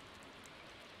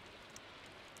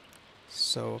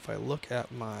 So if I look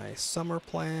at my summer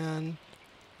plan,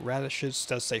 radishes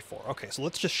does say 4. Okay, so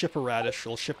let's just ship a radish.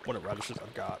 We'll ship what radishes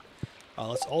I've got.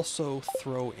 Let's also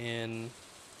throw in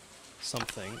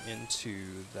something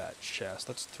into that chest.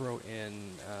 Let's throw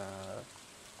in,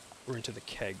 or into the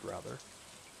keg rather.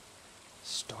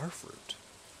 Starfruit.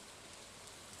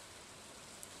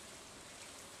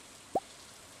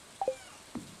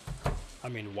 I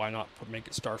mean, why not make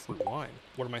it starfruit wine?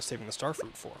 What am I saving the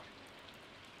starfruit for?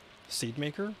 Seed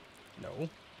maker? No.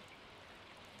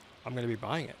 I'm going to be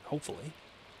buying it, hopefully.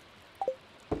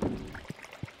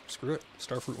 Screw it.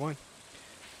 Starfruit wine.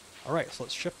 Alright, so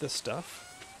let's ship this stuff.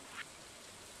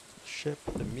 ship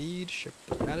the mead, ship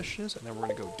the radishes, and then we're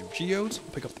going to go do geodes,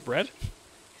 pick up the bread,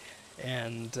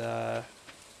 and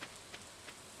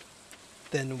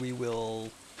then we will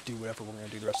do whatever we're going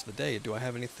to do the rest of the day. Do I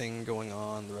have anything going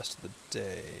on the rest of the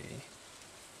day?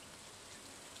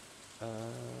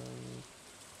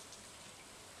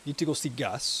 Need to go see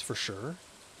Gus, for sure.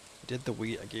 I did the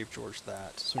wheat, I gave George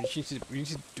that. So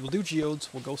we'll do geodes,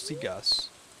 we'll go see Gus.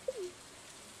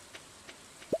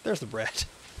 There's the bread,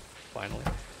 finally.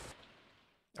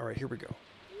 Alright, here we go.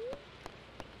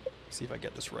 See if I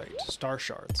get this right. Star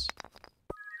shards.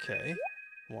 Okay,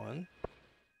 1.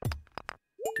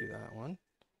 Do that one.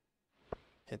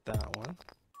 Hit that one.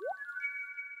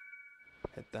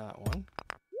 Hit that one.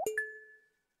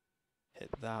 Hit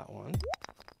that one.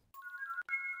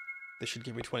 This should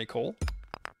give me 20 coal.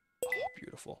 Oh,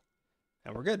 beautiful.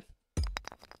 And we're good.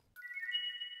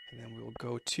 And then we will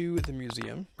go to the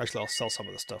museum. Actually, I'll sell some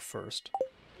of the stuff first.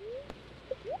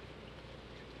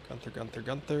 Gunther, Gunther,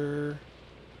 Gunther.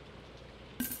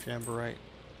 Jamborite.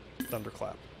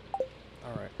 Thunderclap.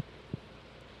 Alright.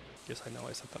 Guess I know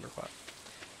I said thunderclap.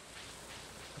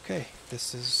 Okay,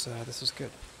 this is good.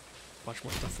 Much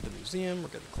more stuff for the museum. We're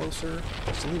getting closer.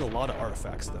 We still need a lot of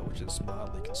artifacts though, which is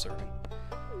mildly concerning.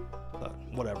 But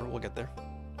whatever, we'll get there.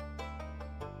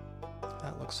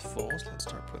 That looks full, so let's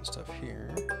start putting stuff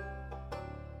here.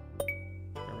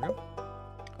 There we go.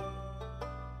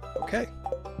 Okay.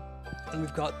 And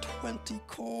we've got 20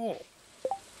 coal.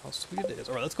 How sweet it is.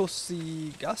 Alright, let's go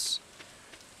see Gus.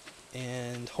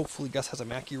 And hopefully Gus has a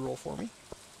Mackie roll for me.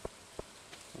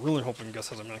 Really hoping Gus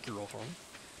has a Mackie roll for me.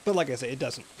 But like I say, it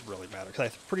doesn't really matter,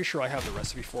 because I'm pretty sure I have the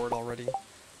recipe for it already.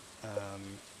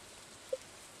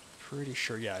 Pretty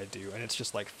sure, yeah, I do. And it's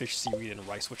just like fish, seaweed, and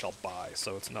rice, which I'll buy,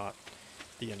 so it's not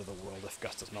the end of the world if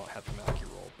Gus does not have the Mackie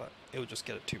roll, but it will just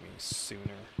get it to me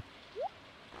sooner.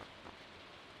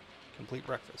 Complete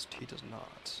breakfast. He does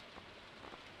not.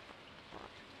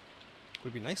 It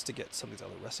would be nice to get some of these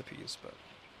other recipes, but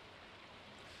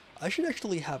I should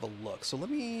actually have a look. So let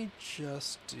me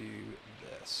just do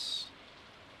this.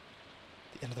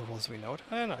 The end of the world as we know it.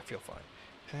 And I feel fine.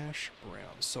 Hash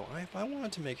browns. So if I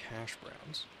wanted to make hash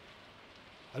browns,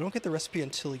 I don't get the recipe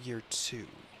until year 2.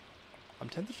 I'm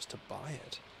tempted just to buy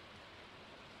it.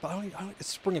 But I don't, it's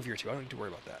spring of year 2. I don't need to worry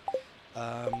about that.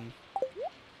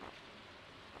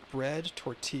 Bread,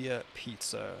 tortilla,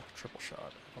 pizza, triple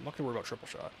shot. I'm not going to worry about triple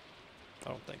shot. I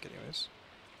don't think, anyways.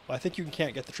 Well, I think you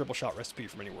can't get the triple shot recipe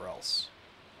from anywhere else.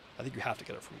 I think you have to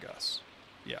get it from Gus.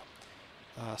 Yeah.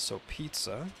 So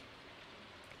pizza.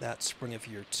 That's spring of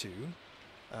year 2.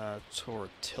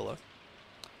 Tortilla.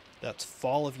 That's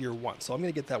fall of year 1. So I'm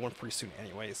going to get that one pretty soon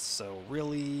anyways. So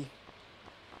really,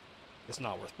 it's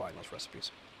not worth buying those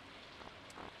recipes.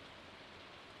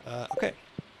 Okay.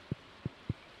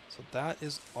 So that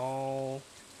is all.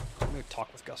 I'm going to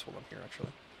talk with Gus while I'm here,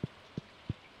 actually.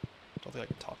 Don't think I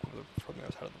can talk with him from the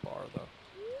other side of the bar, though.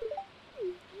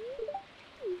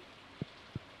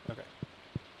 Okay.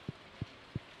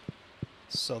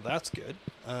 So that's good.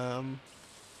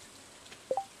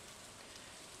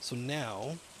 So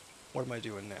now, what am I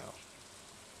doing now?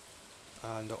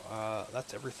 No,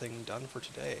 that's everything done for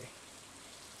today.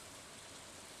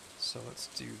 So let's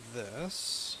do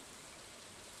this.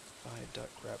 Duck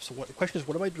grab. So the question is,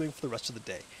 what am I doing for the rest of the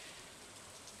day?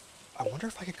 I wonder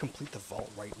if I could complete the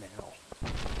vault right now.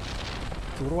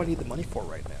 So what do I need the money for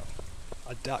right now?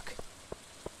 A duck.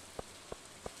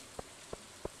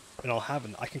 And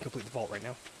I can complete the vault right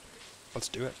now. Let's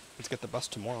do it. Let's get the bus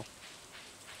tomorrow.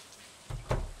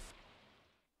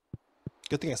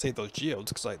 Good thing I saved those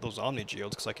geodes, those omni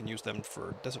geodes, because I can use them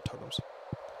for desert totems.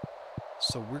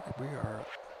 So we are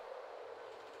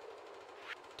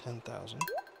 10,000.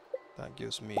 That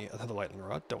gives me another lightning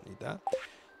rod. Don't need that.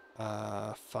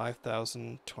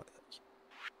 5,000. I'm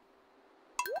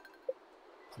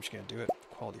just gonna do it.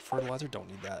 Quality fertilizer. Don't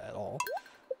need that at all.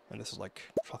 And this is like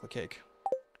chocolate cake.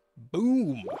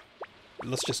 Boom!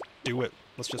 Let's just do it.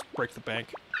 Let's just break the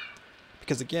bank.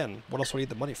 Because again, what else do I need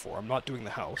the money for? I'm not doing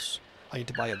the house. I need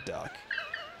to buy a duck.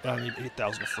 And I need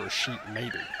 8,000 for a sheep,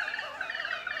 maybe.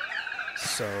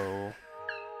 So...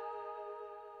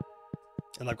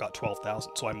 And I've got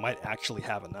 12,000, so I might actually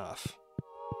have enough.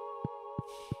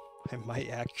 I might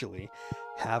actually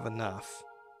have enough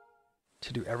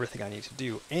to do everything I need to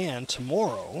do. And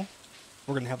tomorrow,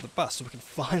 we're going to have the bus, so we can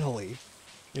finally,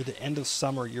 near the end of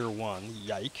summer year 1,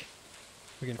 yike,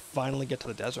 we can finally get to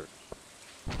the desert.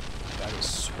 That is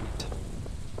sweet.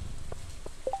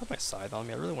 I have my scythe on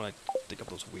me. I really want to dig up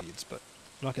those weeds, but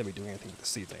I'm not going to be doing anything with the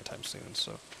seeds anytime soon,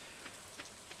 so...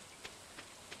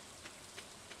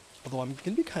 Although I'm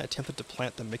going to be kind of tempted to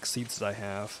plant the mixed seeds that I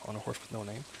have on a horse with no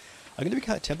name. I'm going to be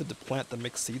kind of tempted to plant the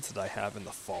mixed seeds that I have in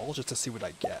the fall just to see what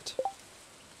I get.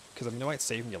 Because, I mean, it might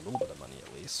save me a little bit of money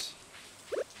at least.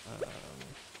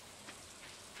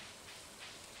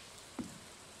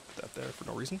 Put that there for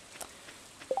no reason.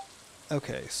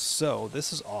 Okay, so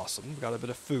this is awesome. We've got a bit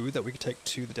of food that we can take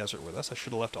to the desert with us. I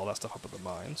should have left all that stuff up at the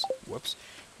mines. Whoops.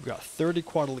 We've got 30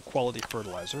 quality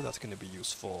fertilizer. That's going to be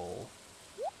useful.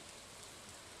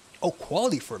 Oh,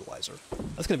 quality fertilizer.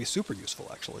 That's going to be super useful,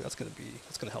 actually. That's going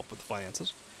to help with the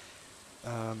finances.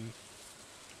 I'm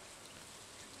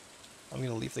going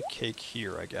to leave the cake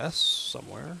here, I guess,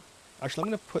 somewhere. Actually, I'm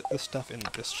going to put this stuff in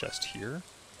this chest here.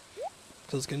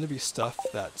 Because it's going to be stuff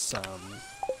that's,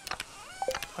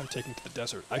 I'm taking to the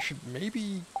desert. I should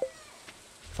maybe,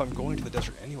 if I'm going to the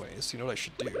desert anyways, you know what I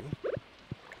should do?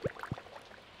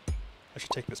 I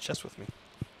should take this chest with me.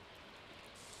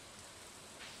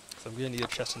 Because I'm going to need a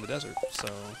chest in the desert, so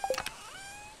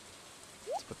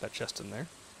let's put that chest in there.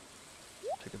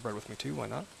 Take the bread with me too, why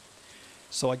not?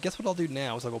 So I guess what I'll do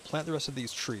now is I'll go plant the rest of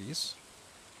these trees,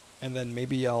 and then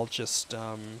maybe I'll just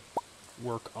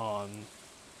work on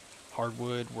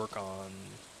hardwood, work on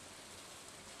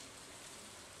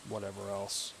whatever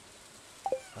else.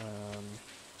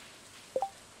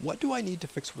 What do I need to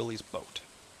fix Willie's boat?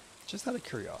 Just out of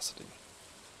curiosity.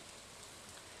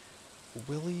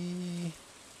 Willie...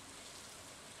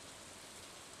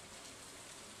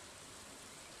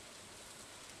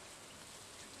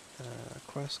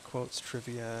 quest, quotes,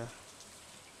 trivia.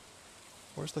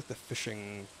 Where's like the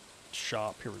fishing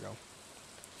shop? Here we go.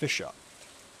 Fish shop.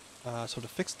 So to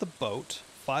fix the boat,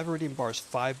 5 iridium bars,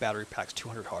 5 battery packs,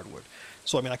 200 hardwood.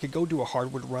 So I mean, I could go do a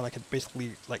hardwood run. I could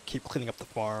basically like keep cleaning up the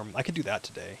farm. I could do that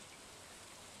today.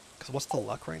 Because what's the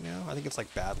luck right now? I think it's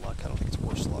like bad luck. I don't think it's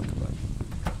worse luck, but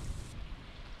I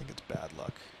think it's bad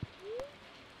luck.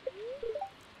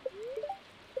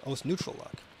 Oh, it's neutral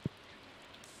luck.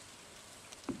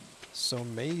 So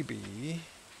maybe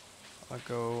I'll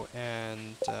go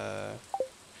and gotta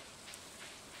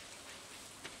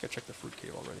check the fruit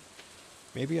cave already.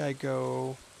 Maybe I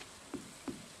go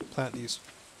plant these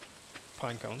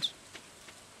pine cones.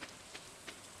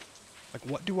 Like,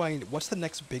 what's the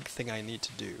next big thing I need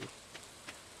to do?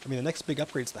 I mean, the next big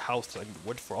upgrade's the house that I need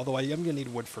wood for, although I am gonna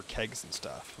need wood for kegs and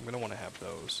stuff. I'm gonna want to have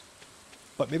those.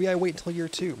 But maybe I wait until year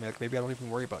 2. Maybe I don't even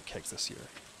worry about kegs this year.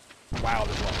 Wow,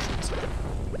 there's a lot of trees.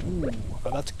 Ooh,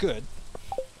 that's good.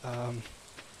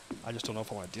 I just don't know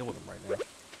if I want to deal with them right now.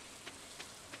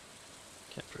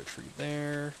 Can't put a tree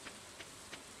there.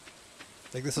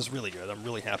 Like, this is really good. I'm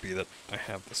really happy that I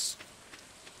have this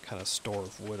kind of store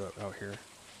of wood out here.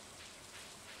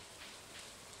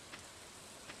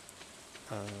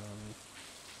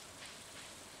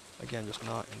 Again, just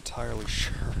not entirely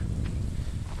sure.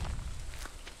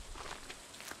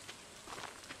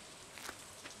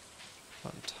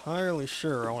 Not entirely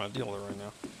sure I want to deal with it right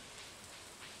now.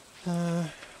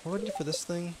 What do I do for this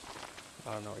thing?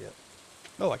 I don't know yet.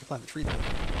 Oh, I can plant the tree then.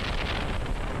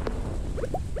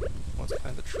 Let's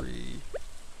plant the tree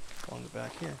along the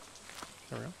back here.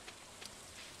 There we go.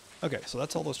 Okay, so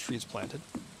that's all those trees planted.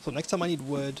 So next time I need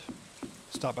wood,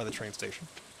 stop by the train station.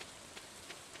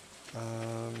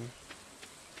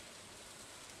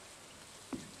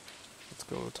 Let's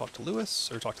go talk to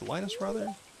Lewis, or talk to Linus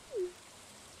rather.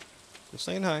 Just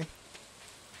saying hi.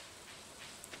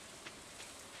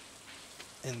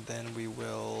 And then we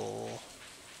will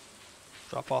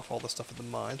drop off all the stuff at the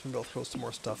mines. Maybe I'll throw some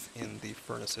more stuff in the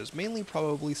furnaces. Mainly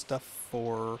probably stuff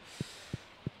for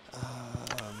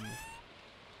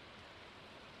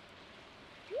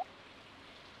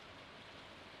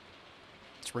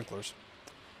sprinklers.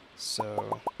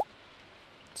 So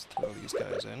let's throw these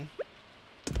guys in.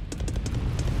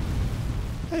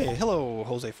 Hey, hello,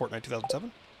 Jose Fortnite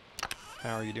 2007.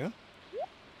 How are you doing?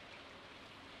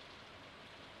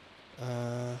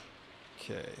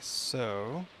 Okay,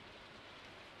 so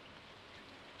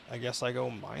I guess I go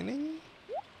mining?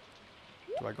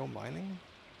 Do I go mining?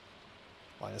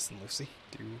 Linus and Lucy.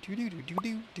 Do do do do do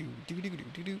do do do do do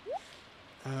do do.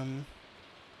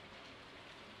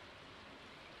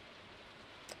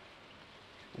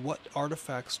 What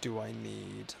artifacts do I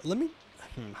need? Let me.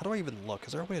 How do I even look?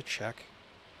 Is there a way to check?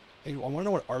 I want to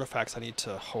know what artifacts I need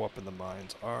to hoe up in the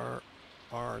mines.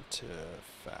 Artifacts.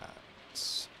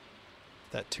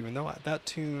 That tune, though. That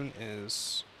tune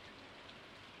is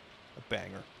a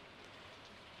banger.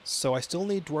 So I still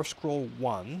need Dwarf Scroll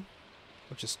 1,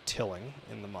 which is tilling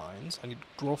in the mines. I need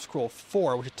Dwarf Scroll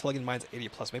 4, which is tilling in mines 80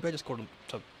 plus. Maybe I just go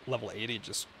to level 80 and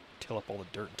just till up all the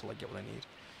dirt until I get what I need.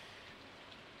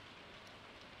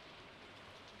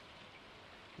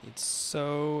 Need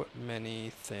so many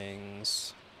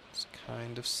things. It's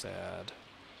kind of sad.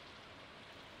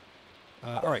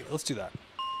 Alright, let's do that.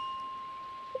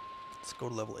 Let's go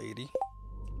to level 80.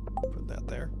 Put that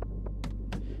there.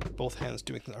 Both hands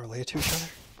doing things are related to each other.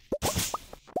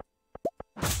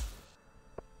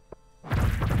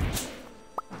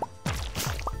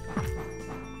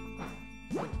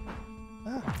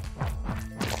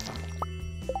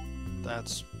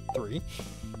 That's 3.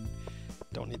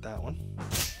 Don't need that one.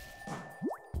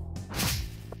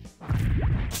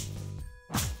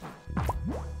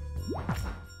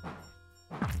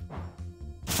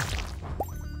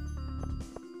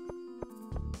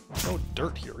 No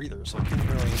dirt here either, so I can't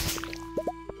really...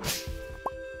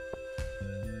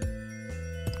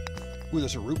 Ooh,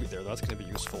 there's a ruby there. That's going to be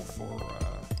useful for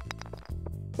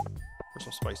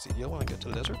some spicy heal when I get to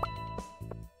the desert.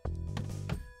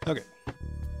 Okay.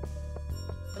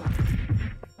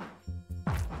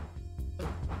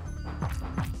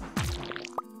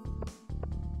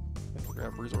 I can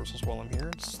grab resources while I'm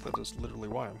here. That is literally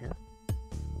why I'm here.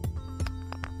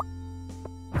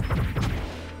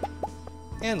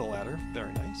 And a ladder.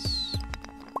 Very nice.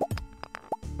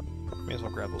 May as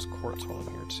well grab those quartz while I'm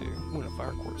here too. Ooh, and a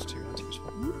fire quartz too. That's useful.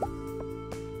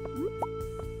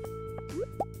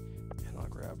 And I'll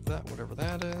grab that, whatever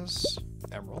that is.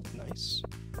 Emerald. Nice.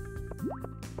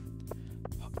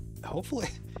 Hopefully...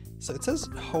 So it says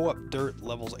hoe up dirt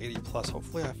levels 80 plus.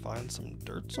 Hopefully I find some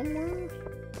dirt somewhere.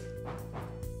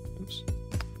 Oops.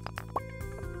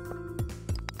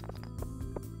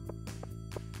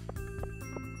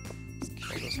 Let's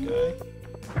kill this guy.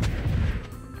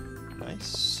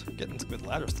 Nice. I'm getting some good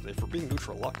ladders today. For being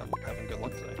neutral luck, I'm having good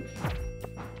luck today.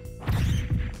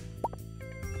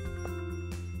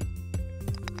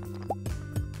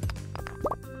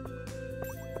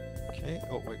 Okay.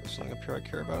 Oh wait, there's something up here I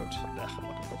care about. Nah, I'm not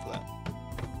gonna go for that.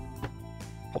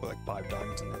 Probably like 5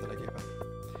 diamonds in there that I gave up.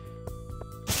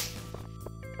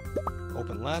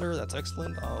 Open ladder, that's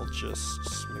excellent. I'll just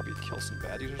maybe kill some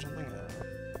baddies or something. I don't know.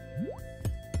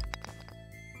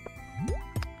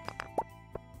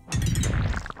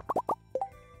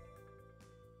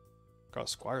 Got a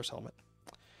squire's helmet.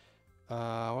 What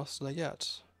else did I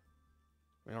get?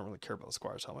 We don't really care about the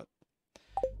squire's helmet.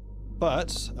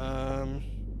 But,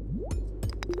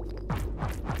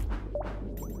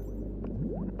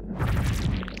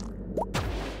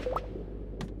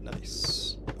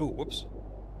 nice. Oh, whoops.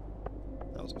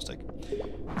 That was a mistake.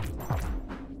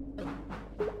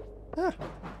 Ah!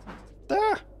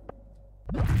 Ah!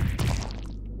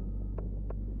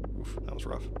 Oof, that was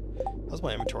rough. How's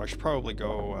my inventory? I should probably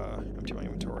go empty my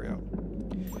inventory out.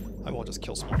 I will just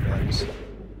kill some more baddies.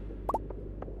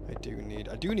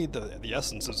 I do need the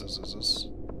essences.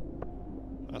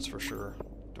 That's for sure.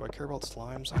 Do I care about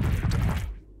slimes? I really don't.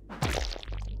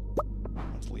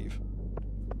 Let's leave.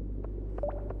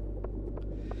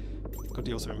 Go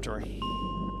deal with some inventory.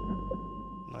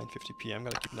 9:50 p.m.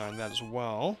 Gotta keep an eye on that as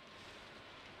well.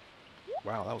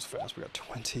 Wow, that was fast. We got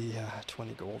 20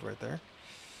 gold right there.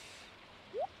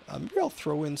 Maybe I'll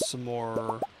throw in some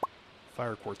more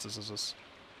fire quartzes.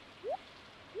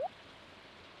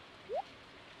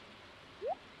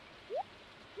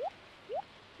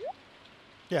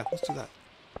 Yeah, let's do that.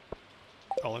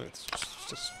 Oh, let me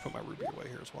just put my ruby away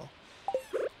here as well.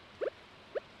 There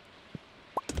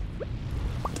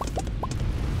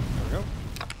we go.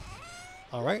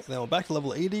 Alright, then we're back to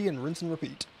level 80 and rinse and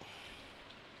repeat.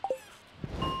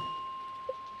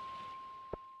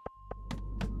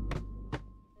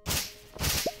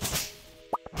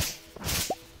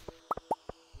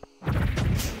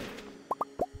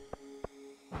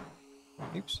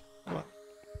 Oops, come on.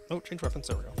 Oh, change weapons,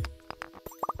 there we go.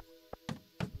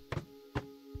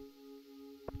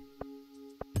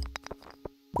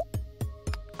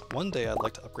 One day I'd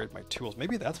like to upgrade my tools.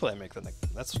 Maybe that's what I make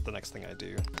that's the next thing I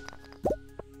do.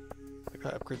 Maybe I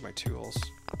upgrade my tools.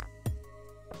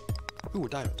 Ooh, a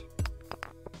diamond.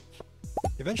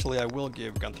 Eventually I will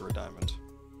give Gunther a diamond.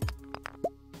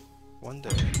 One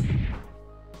day.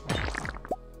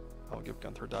 I'll give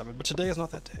Gunther a diamond, but today is not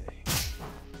that day.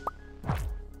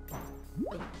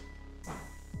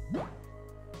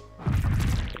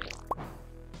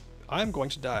 I'm going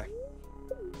to die.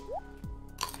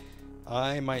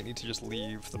 I might need to just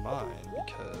leave the mine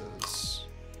because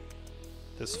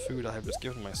this food I have just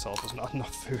given myself is not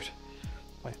enough food.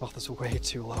 My health is way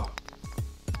too low.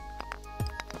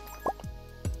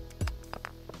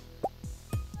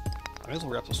 I may as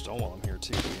well grab some stone while I'm here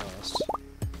too, to be honest.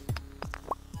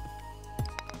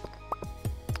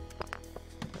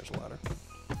 There's a ladder.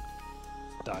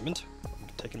 Diamond. I'm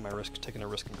taking a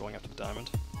risk and going after the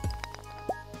diamond.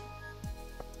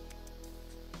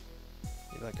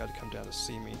 That guy to come down to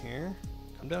see me here.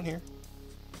 Come down here.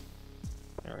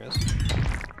 There he is.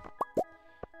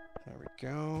 There we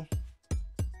go.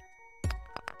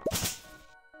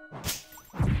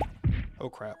 Oh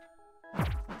crap.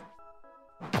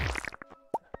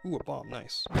 Ooh, a bomb,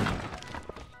 nice.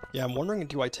 Yeah, I'm wondering,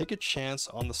 do I take a chance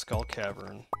on the Skull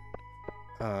Cavern?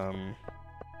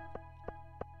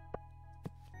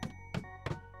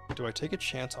 Do I take a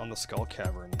chance on the Skull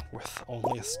Cavern with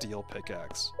only a steel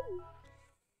pickaxe?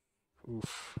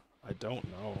 Oof, I don't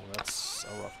know. That's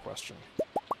a rough question.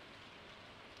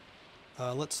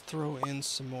 Let's throw in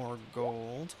some more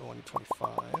gold. Oh, I need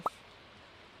 25.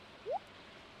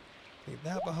 Leave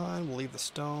that behind. We'll leave the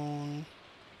stone.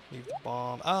 Leave the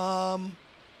bomb.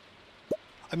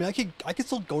 I mean, I could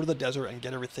still go to the desert and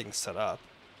get everything set up.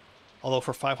 Although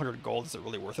for 500 gold, is it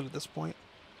really worth it at this point?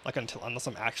 Like, unless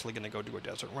I'm actually going to go do a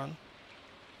desert run?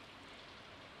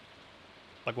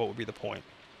 Like, what would be the point?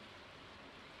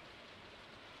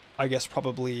 I guess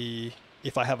probably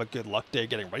if I have a good luck day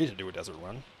getting ready to do a desert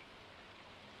run.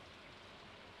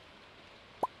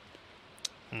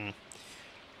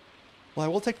 Well, I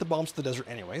will take the bombs to the desert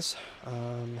anyways.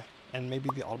 And maybe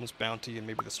the Autumn's Bounty and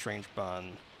maybe the Strange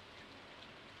Bun.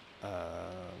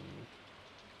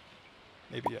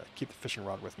 Maybe keep the fishing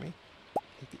rod with me.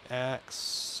 Take the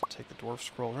axe, take the dwarf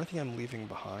scroll. Anything I'm leaving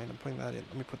behind, I'm putting that in.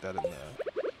 Let me put that in there.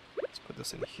 Let's put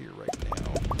this in here right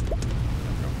now.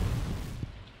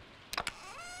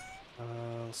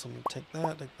 So I'm going to take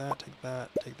that, take that, take that,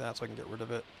 take that so I can get rid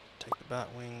of it. Take the bat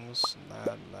wings, and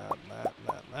that, and that, and that, and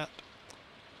that, and that.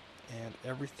 And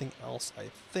everything else,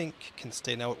 I think, can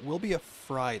stay. Now, it will be a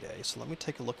Friday, so let me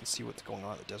take a look and see what's going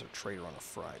on at the Desert Trader on a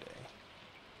Friday.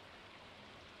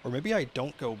 Or maybe I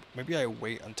don't go, maybe I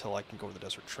wait until I can go to the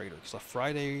Desert Trader, because a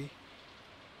Friday,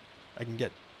 I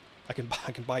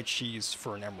can buy cheese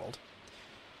for an emerald.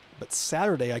 But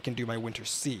Saturday, I can do my winter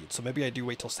seed, so maybe I do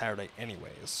wait till Saturday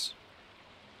anyways.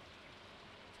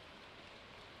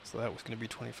 So that was going to be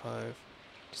 25,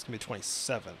 it's going to be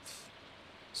 27th.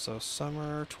 So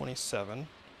summer 27,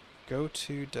 go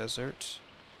to desert,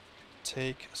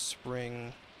 take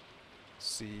spring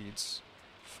seeds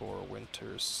for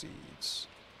winter seeds.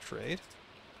 Trade.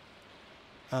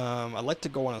 I'd like to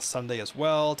go on a Sunday as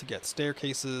well to get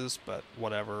staircases, but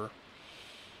whatever.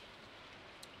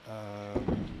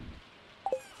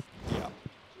 Yeah.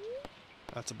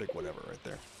 That's a big whatever right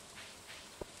there.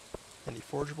 Any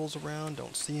forgeables around?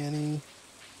 Don't see any.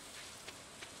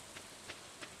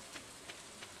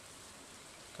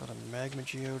 Got a magma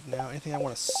geode now. Anything I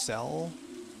want to sell?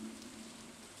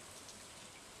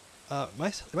 Am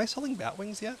I selling bat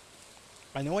wings yet?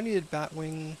 I know I needed bat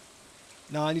wing.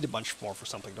 No, I need a bunch more for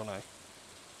something, don't I?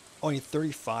 Oh, I need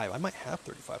 35. I might have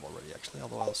 35 already, actually.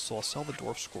 Although I'll sell the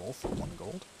dwarf scroll for 1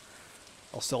 gold.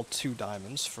 I'll sell 2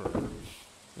 diamonds for,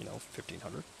 you know,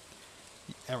 1,500.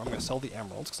 I'm going to sell the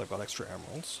emeralds because I've got extra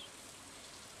emeralds.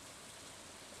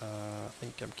 I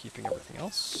think I'm keeping everything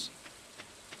else.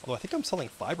 Although I think I'm selling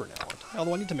fiber now, aren't I?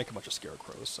 Although I need to make a bunch of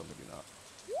scarecrows, so maybe not.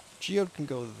 Geode can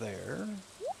go there.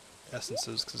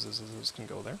 Essences can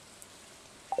go there.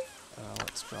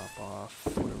 Let's drop off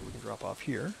whatever we can drop off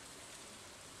here.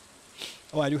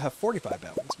 Oh, I do have 45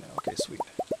 bat wings now. Okay, sweet.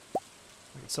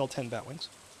 We can sell 10 bat wings.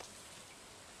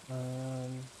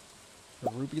 The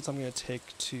rubies I'm going to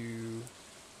take to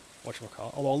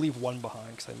whatchamacallit. Although I'll leave 1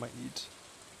 behind because I might need...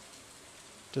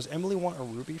 Does Emily want a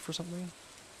ruby for something?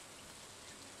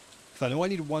 Because I know I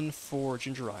need 1 for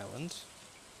Ginger Island.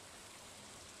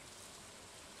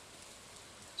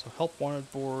 So help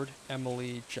wanted board,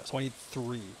 Emily, so I need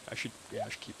 3. I should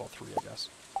keep all 3, I guess.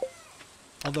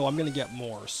 Although I'm gonna get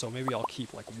more, so maybe I'll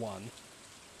keep like 1.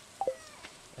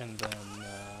 And then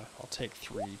I'll take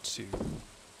 3 to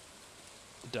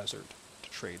the desert to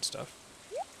trade stuff.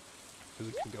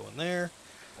 Because it can go in there.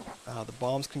 The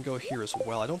bombs can go here as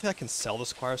well. I don't think I can sell the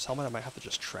Squire's helmet, I might have to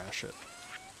just trash it.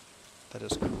 That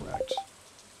is correct.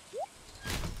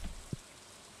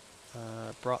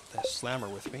 Brought the slammer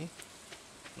with me.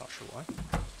 Not sure why.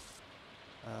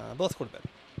 But let's go to bed.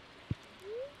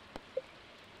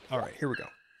 Alright, here we go.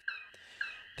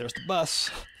 There's the bus.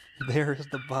 There is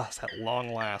the bus at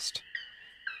long last.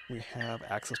 We have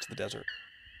access to the desert.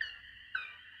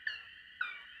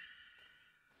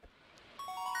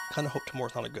 Kind of hope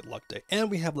tomorrow's not a good luck day.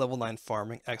 And we have level 9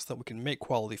 farming. Excellent. We can make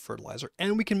quality fertilizer.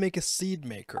 And we can make a seed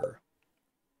maker.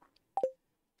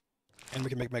 And we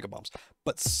can make mega bombs.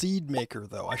 But seed maker,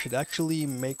 though, I should actually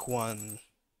make one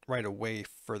right away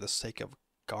for the sake of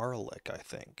garlic, I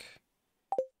think.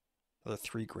 Another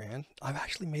 3 grand. I've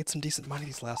actually made some decent money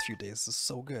these last few days. This is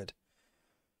so good.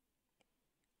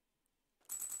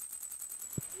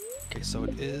 Okay, so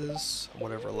it is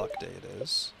whatever luck day it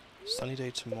is. Sunny day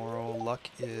tomorrow. Luck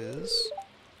is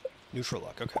neutral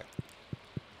luck. Okay.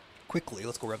 quickly,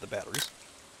 let's go grab the batteries.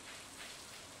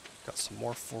 Got some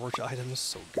more forage items,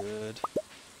 so good.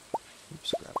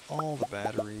 Oops, grab all the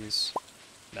batteries.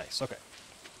 Nice, okay.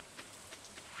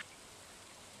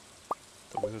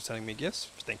 The wizard's sending me gifts.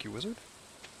 Thank you, wizard.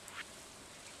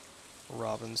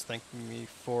 Robin's thanking me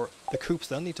for the coops.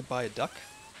 Then need to buy a duck.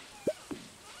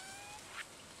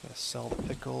 Gonna sell the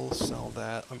pickles, sell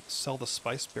that. Sell the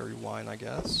spiceberry wine, I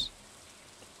guess.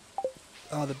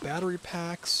 The battery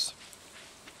packs.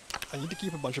 I need to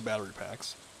keep a bunch of battery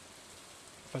packs.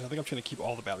 But I think I'm just gonna keep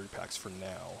all the battery packs for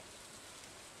now.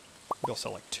 Maybe I'll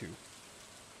sell like 2.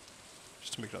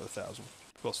 Just to make another 1,000.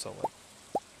 Maybe I'll sell like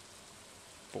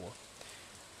 4.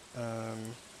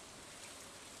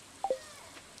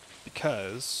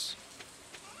 Because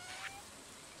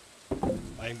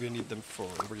I'm going to need them for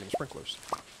iridium sprinklers.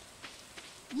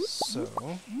 So,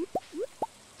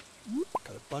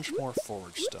 got a bunch more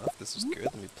forage stuff. This is good.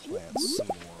 Let me plant some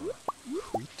more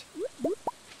wheat.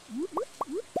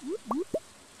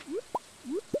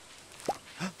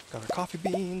 Got our coffee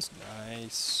beans.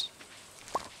 Nice.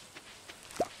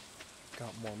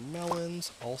 Got more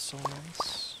melons. Also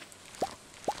nice.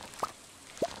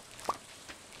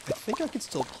 I think I can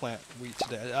still plant wheat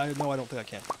today. No, I don't think I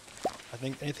can. I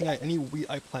think any wheat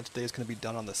I plant today is going to be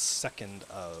done on the 2nd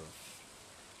of...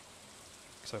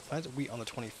 So I planted wheat on the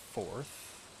 24th.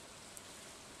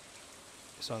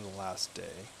 It's on the last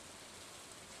day.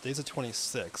 Today's the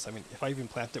 26th. I mean, if I even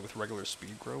plant it with regular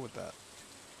speed grow, would that...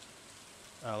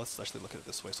 let's actually look at it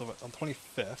this way. So on the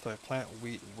 25th, if I plant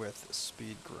wheat with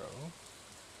speed grow...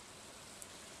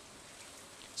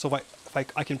 So if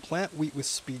I can plant wheat with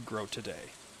speed grow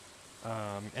today,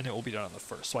 and it will be done on the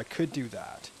 1st. So I could do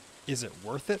that. Is it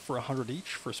worth it for 100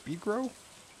 each for speed grow?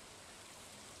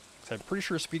 I'm pretty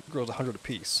sure speed grow is 100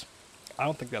 apiece. I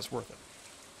don't think that's worth it.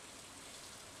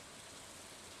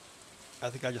 I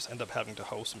think I just end up having to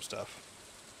hoe some stuff.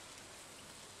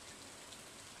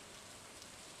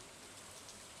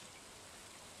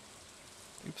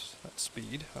 Oops, that's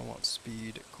speed. I want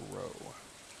speed grow.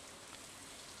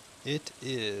 It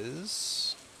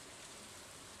is...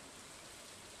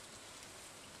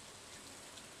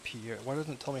 Why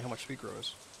doesn't it tell me how much speed grow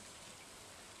is?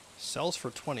 Sells for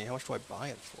 20. How much do I buy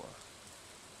it for?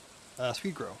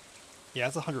 Speed grow. Yeah,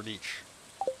 it's 100 each.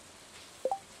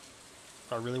 If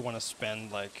I really want to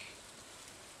spend like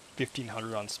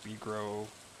 1,500 on speed grow,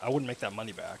 I wouldn't make that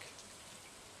money back.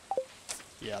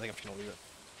 Yeah, I think I'm just gonna leave it.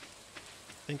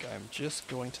 I think I'm just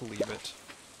going to leave it.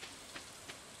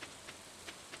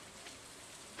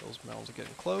 Those melons are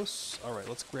getting close. Alright,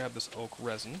 let's grab this oak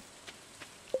resin.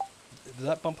 Does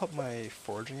that bump up my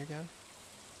foraging again?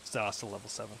 Still level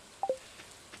 7.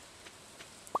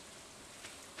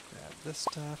 Grab this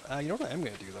stuff. You know what I am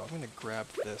going to do though? I'm going to grab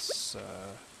this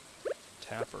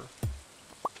tapper.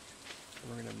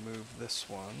 We're going to move this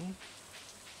one.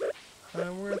 We're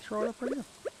going to throw it up right here.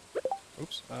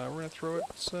 Oops. We're going to throw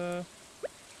it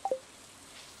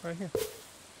right here.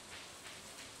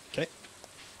 Okay.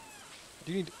 I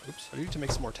do need to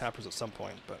make some more tappers at some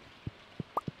point, but...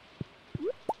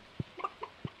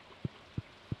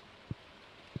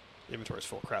 Inventory's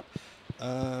full of crap.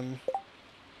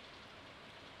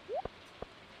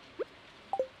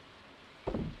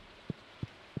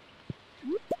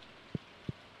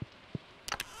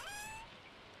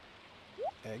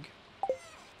 Egg.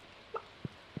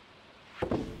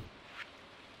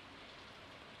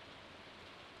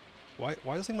 Why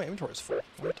does it think my inventory is full?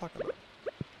 What are you talking about?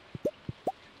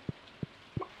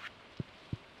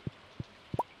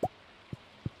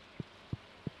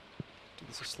 Do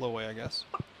this a slow way, I guess.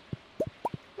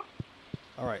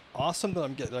 Alright, awesome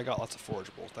that I got lots of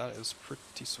forageables. That is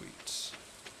pretty sweet.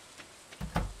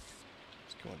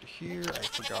 Let's go into here. I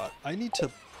forgot. I need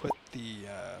to put the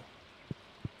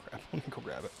crap, let me go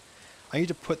grab it. I need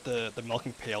to put the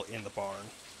milking pail in the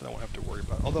barn, and I won't have to worry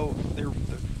about it. Although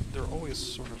they're always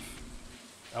sort of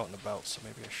out and about, so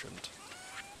maybe I shouldn't.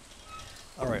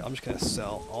 Alright, I'm just gonna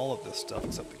sell all of this stuff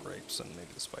except the grapes and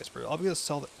maybe the spiceberry. I'll be able to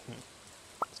sell the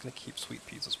it's gonna keep sweet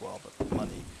peas as well, but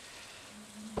money.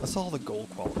 Let's sell all the gold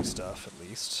quality stuff, at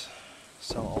least.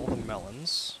 Sell all the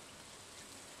melons.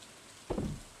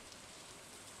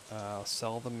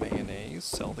 Sell the mayonnaise.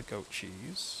 Sell the goat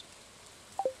cheese.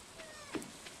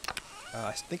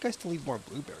 I think I still need more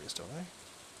blueberries, don't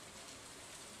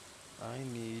I? I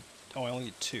only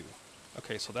need 2.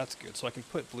 Okay, so that's good. So I can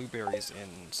put blueberries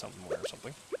in somewhere or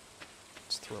something.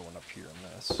 Let's throw one up here in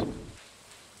this.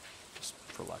 Just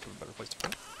for lack of a better place to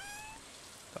put it.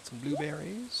 Got some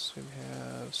blueberries, we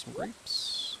have some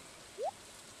grapes,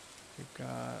 we've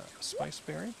got a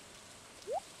spiceberry,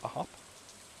 a hop,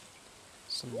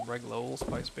 some regular old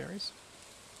spiceberries,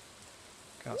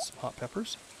 Got some hot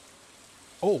peppers.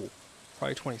 Oh,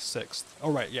 Friday 26th.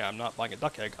 Oh, right, yeah, I'm not buying a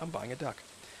duck egg. I'm buying a duck.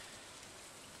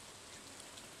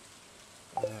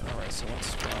 Alright, so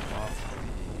let's drop off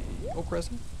the oak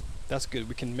resin. That's good.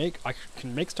 I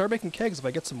can start making kegs if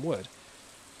I get some wood.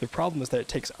 The problem is that it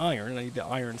takes iron, and I need the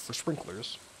iron for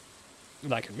sprinklers.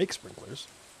 And I can make sprinklers.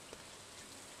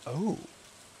 Oh.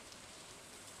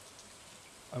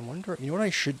 I wonder, you know what I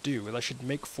should do? Is I should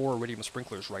make 4 iridium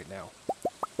sprinklers right now.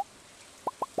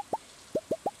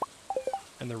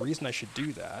 And the reason I should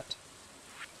do that,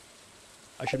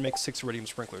 I should make 6 iridium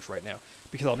sprinklers right now,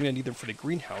 because I'm going to need them for the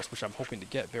greenhouse, which I'm hoping to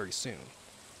get very soon.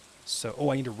 So,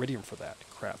 oh, I need iridium for that.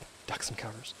 Crap. Ducks and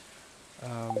covers.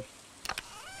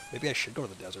 Maybe I should go to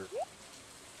the desert.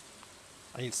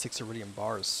 I need 6 iridium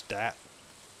bars stat.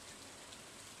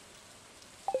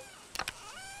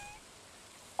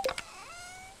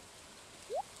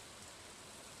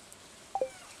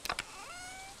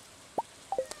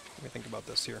 Let me think about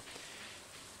this here.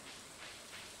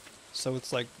 So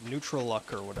it's like neutral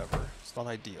luck or whatever. It's not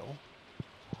ideal.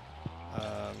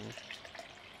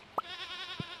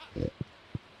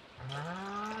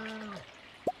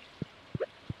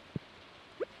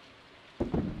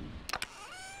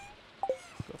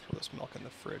 Go throw this milk in the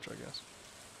fridge, I guess.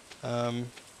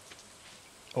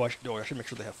 Oh, I should make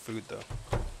sure they have food though.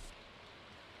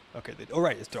 Okay, oh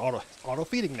right, it's auto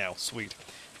feeding now. Sweet.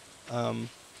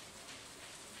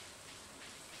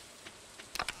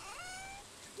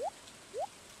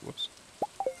 Whoops.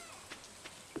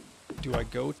 Do I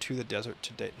go to the desert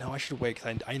today? No, I should wait,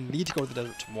 because I need to go to the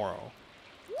desert tomorrow.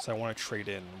 Because I want to trade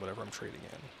in whatever I'm trading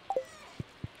in.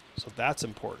 So that's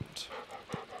important.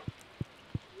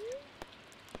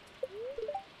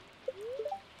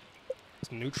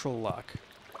 It's neutral luck.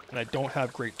 And I don't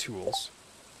have great tools.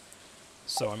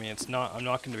 So, I mean, I'm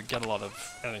not going to get a lot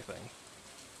of anything.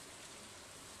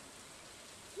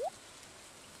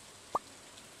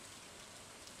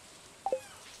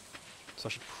 So I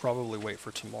should probably wait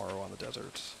for tomorrow on the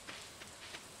desert.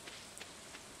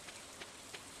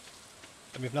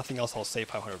 I mean, if nothing else, I'll save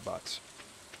 500 bucks.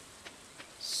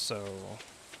 So...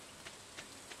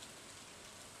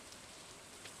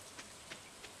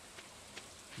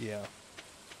 yeah.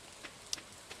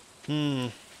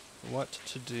 What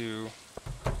to do?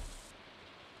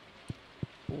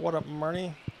 What up,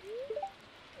 Marnie?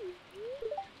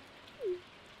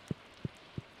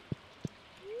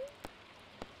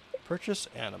 Purchase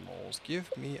animals.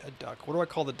 Give me a duck. What do I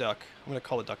call the duck? I'm going to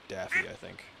call the duck Daffy, I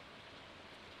think.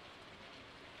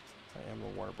 I am a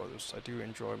Warner Brothers. I do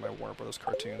enjoy my Warner Brothers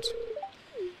cartoons.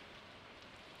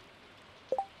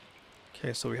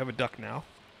 Okay, so we have a duck now.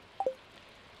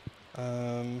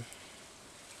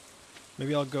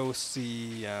 Maybe I'll go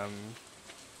see,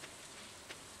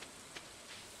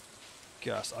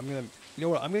 Gus. You know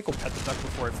what, I'm gonna go pet the duck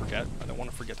before I forget. I don't want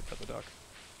to forget to pet the duck.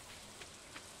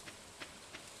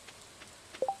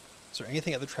 Is there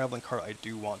anything at the traveling cart I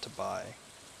do want to buy?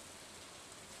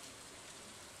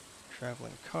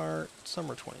 Traveling cart,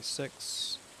 summer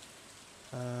 26.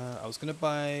 I was gonna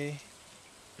buy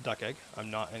a duck egg. I'm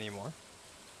not anymore.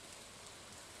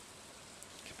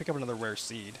 Can pick up another rare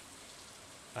seed.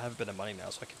 I have a bit of money now,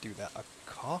 so I could do that. A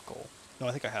cockle? No,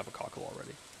 I think I have a cockle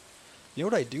already. You know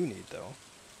what I do need, though?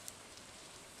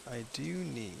 I do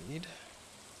need...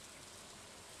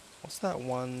 what's that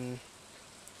one...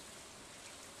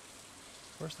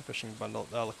 where's the fishing bundle?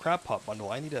 The crab pot bundle.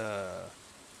 I need a...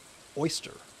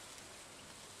 oyster.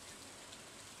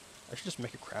 I should just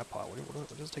make a crab pot.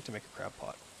 What does it take to make a crab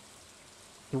pot?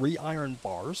 3 iron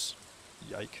bars.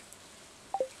 Yike.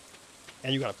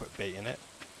 And you gotta put bait in it.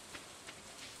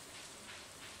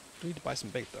 I need to buy some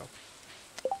bait, though.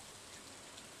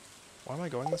 Why am I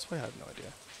going this way? I have no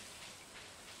idea.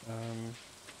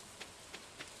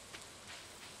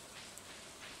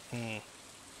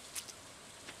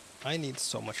 I need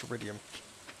so much iridium.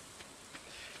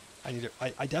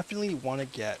 I definitely want to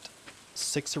get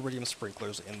 6 iridium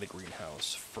sprinklers in the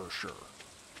greenhouse, for sure.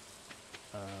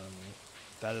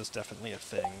 That is definitely a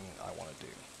thing I want to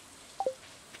do.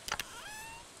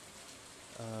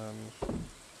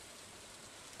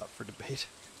 Up for debate.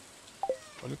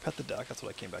 Let me pet the duck. That's what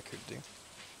I came back here to do.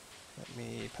 Let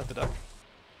me pet the duck.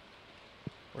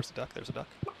 Where's the duck? There's a duck.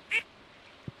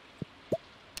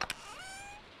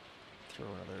 Throw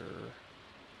another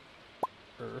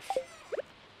earth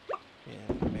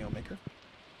in the mail maker.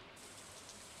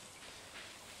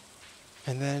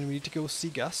 And then we need to go see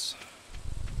Gus.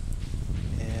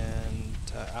 And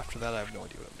after that, I have no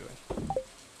idea what I'm doing.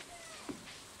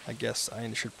 I guess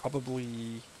I should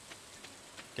probably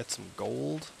get some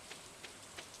gold.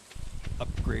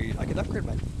 Upgrade. I could upgrade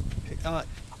my...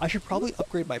 I should probably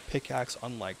upgrade my pickaxe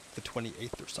on like the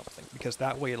 28th or something, because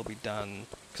that way it'll be done.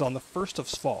 Because on the 1st of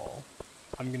fall,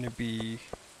 I'm going to be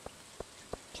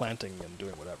planting and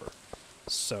doing whatever.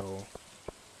 So,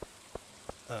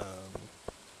 well,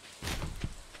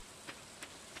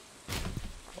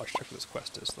 I should check what this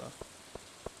quest is though.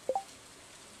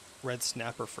 Red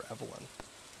snapper for Evelyn.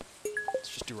 Let's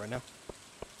just do it right now.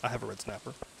 I have a red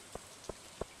snapper.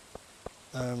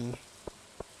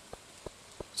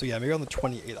 So yeah, maybe on the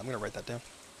 28th, I'm going to write that down.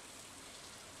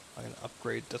 I'm going to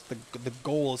upgrade, that's the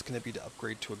goal is going to be to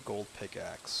upgrade to a gold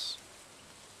pickaxe.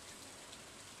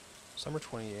 Summer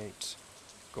 28,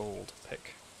 gold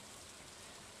pick.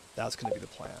 That's going to be the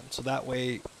plan. So that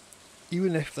way,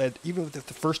 even if the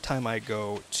first time I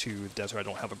go to the desert I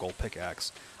don't have a gold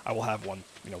pickaxe, I will have one,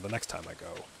 you know, the next time I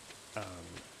go.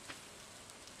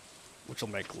 Which will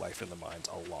make life in the mines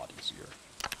a lot easier.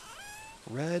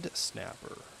 Red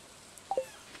snapper.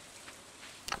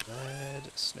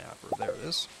 Red snapper. There it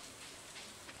is.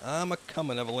 I'm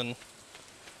a-comin', Evelyn.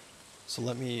 So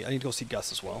I need to go see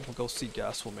Gus as well. We'll go see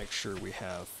Gus. We'll make sure we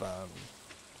have,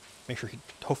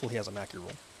 hopefully he has a Mackie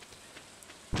roll.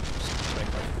 Just to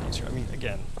make life a bit easier. I mean,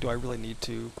 again, do I really need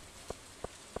to?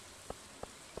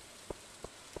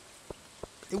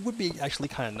 It would be actually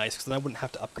kind of nice, because then I wouldn't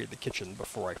have to upgrade the kitchen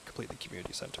before I complete the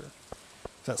community center.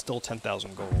 That's still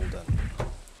 10,000 gold and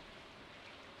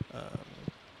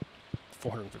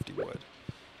 450 wood.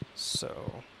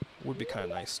 So, it would be kind of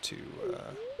nice to...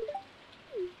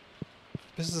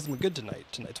 Business isn't good tonight.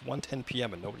 It's 1:10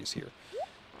 p.m. and nobody's here.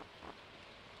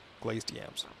 Glazed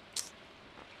yams.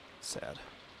 Sad.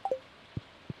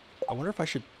 I wonder if I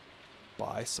should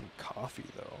buy some coffee,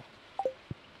 though.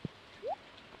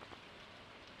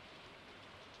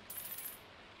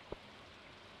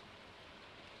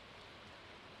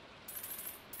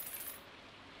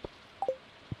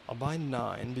 I'll buy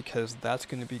 9 because that's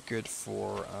going to be good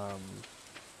for,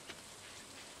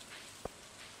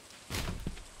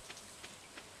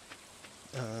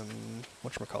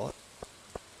 whatchamacallit?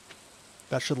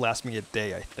 That should last me a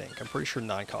day, I think. I'm pretty sure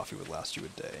 9 coffee would last you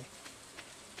a day.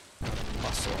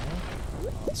 Muscle.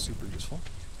 Super useful.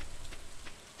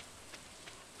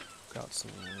 Got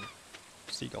some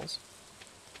seagulls.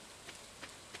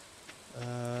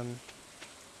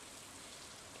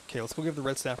 Okay, let's go give the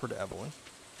red snapper to Evelyn.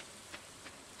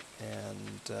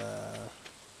 And,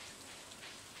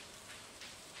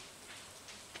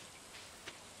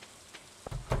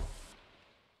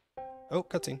 oh,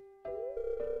 cutscene.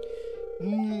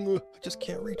 I just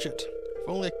can't reach it. If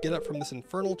only I could get up from this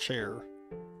infernal chair.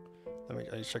 I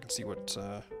need to check and see what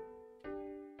I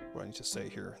need to say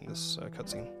here in this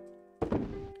cutscene.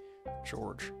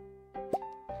 George.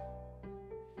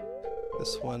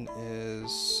 This one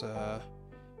is,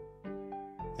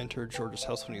 enter George's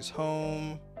house when he's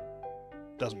home.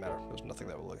 Doesn't matter. There's nothing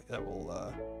that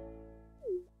will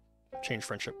change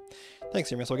friendship. Thanks,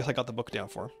 Yumi. So I guess I got the book down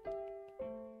for him.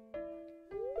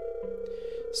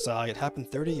 Sigh, it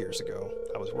happened 30 years ago.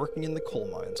 I was working in the coal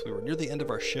mines. We were near the end of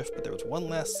our shift, but there was one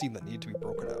last seam that needed to be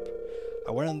broken up.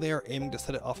 I went in there, aiming to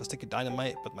set it off a stick of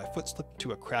dynamite, but my foot slipped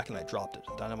into a crack and I dropped it.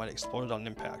 The dynamite exploded on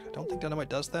impact. I don't think dynamite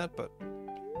does that, but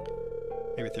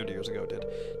maybe 30 years ago it did.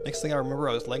 Next thing I remember,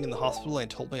 I was laying in the hospital and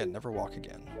told me I'd never walk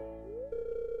again.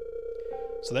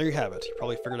 So there you have it. You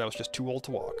probably figured I was just too old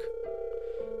to walk.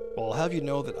 Well, I'll have you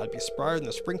know that I'd be sprier than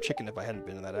a spring chicken if I hadn't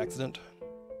been in that accident. ...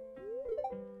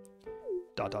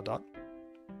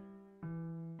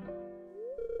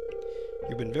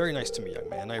 You've been very nice to me, young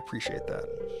man. I appreciate that.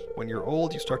 When you're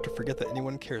old, you start to forget that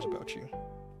anyone cares about you.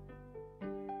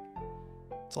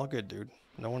 It's all good, dude.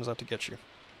 No one's out to get you.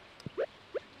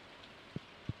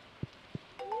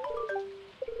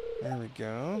 There we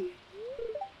go.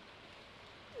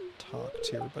 Talk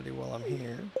to everybody while I'm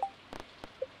here.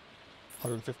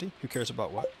 150? Who cares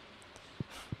about what?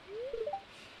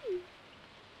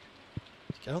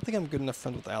 I don't think I'm good enough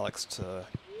friends with Alex to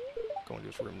go into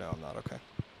his room. No, I'm not. Okay.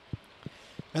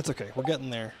 That's okay. We're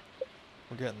getting there.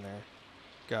 We're getting there.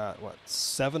 Got, what,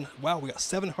 7? Wow, we got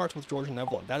 7 hearts with George and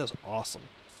Evelyn. That is awesome.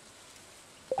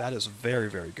 That is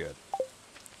very, very good.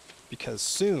 Because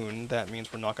soon, that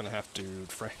means we're not going to have to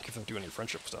do any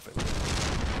friendship stuff anymore.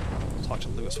 Let's talk to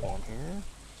Lewis while I'm here.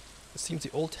 It seems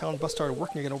the old town bus started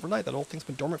working again overnight. That old thing's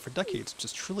been dormant for decades. It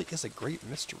just truly is a great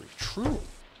mystery. Truly.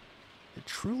 It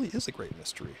truly is a great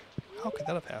mystery. How could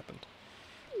that have happened?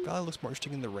 Valley looks more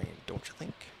interesting in the rain, don't you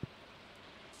think?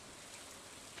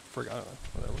 I don't know,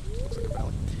 whatever. Looks like a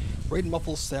valley. Rain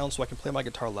muffles sound so I can play my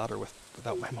guitar louder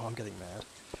without my mom getting mad.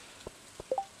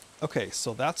 Okay,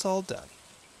 so that's all done.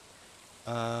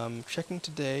 Checking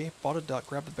today. Bought a duck,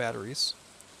 grabbed the batteries.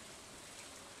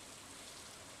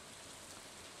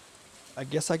 I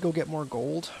guess I go get more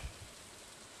gold.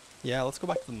 Yeah, let's go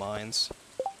back to the mines.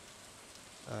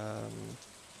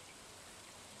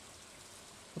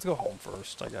 Let's go home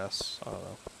first, I guess. I don't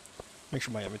know. Make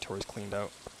sure my inventory's cleaned out.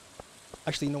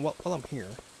 Actually, you know what? While I'm here...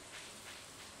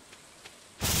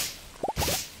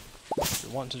 I've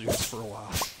been wanting to do this for a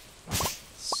while.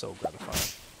 So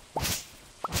gratifying.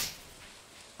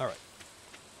 Alright.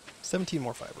 17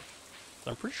 more fiber.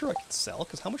 I'm pretty sure I can sell,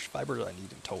 because how much fiber did I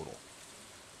need in total?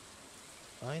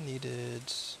 I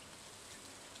needed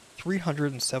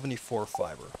 374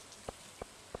 fiber.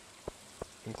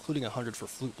 Including 100 for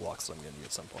flute blocks that I'm going to need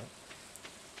at some point.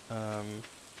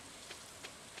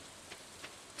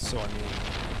 So, I mean...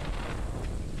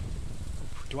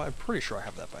 I'm pretty sure I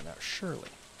have that by now. Surely.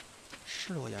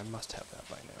 Surely I must have that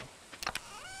by now.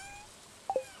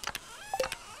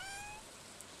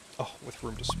 Oh, with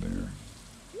room to spare.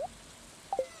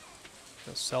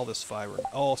 Gonna sell this fiber.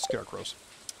 Oh, scarecrows.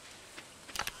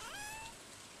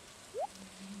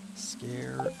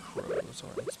 Scarecrows.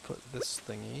 Alright, let's put this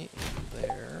thingy in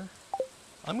there.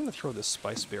 I'm gonna throw this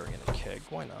spice berry in a keg.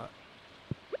 Why not?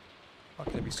 Not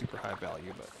gonna be super high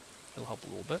value, but it'll help a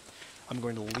little bit. I'm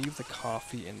going to leave the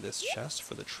coffee in this chest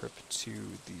for the trip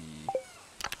to the...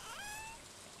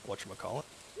 whatchamacallit?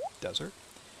 Desert.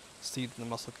 Seeds and the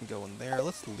muscle can go in there.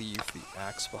 Let's leave the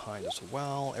axe behind as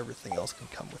well. Everything else can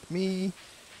come with me.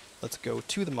 Let's go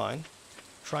to the mine.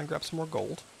 Try and grab some more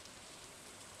gold.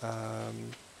 So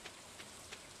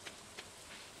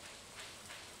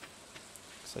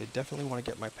I definitely want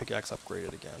to get my pickaxe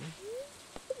upgraded again.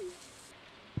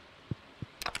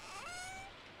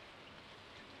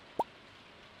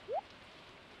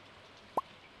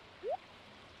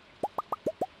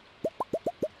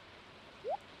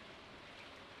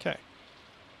 Okay.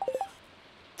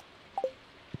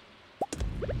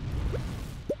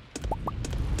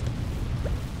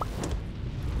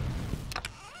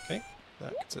 Okay,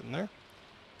 that gets it in there.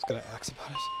 Just gonna axe about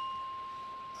it.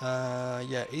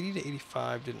 Yeah, 80 to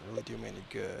 85 didn't really do me any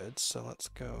good, so let's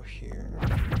go here.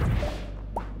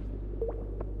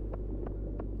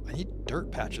 I need dirt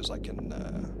patches I can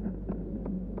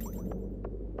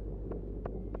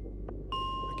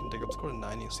dig up. Let's go to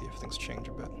 90 and see if things change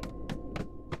a bit.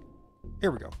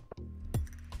 Here we go.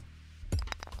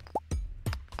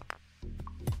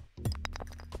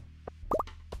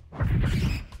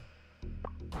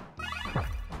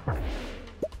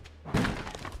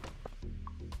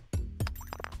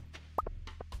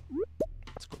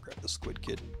 Let's go grab the squid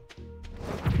kid.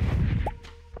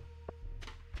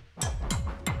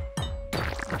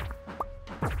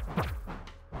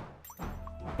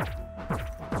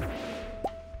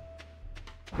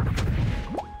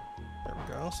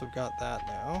 So we've got that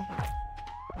now.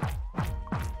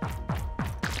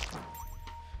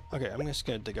 Okay, I'm just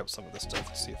gonna dig up some of this stuff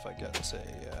and see if I get a see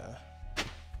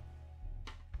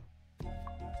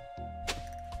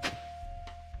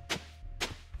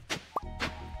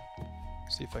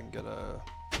if I can get a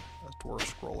dwarf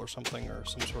scroll or something, or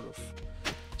some sort of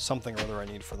something or other I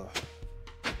need for the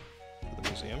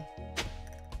museum.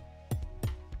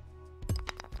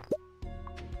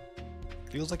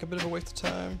 Feels like a bit of a waste of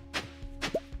time.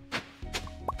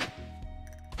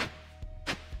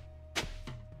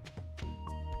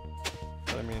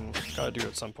 I mean, gotta do it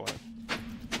at some point.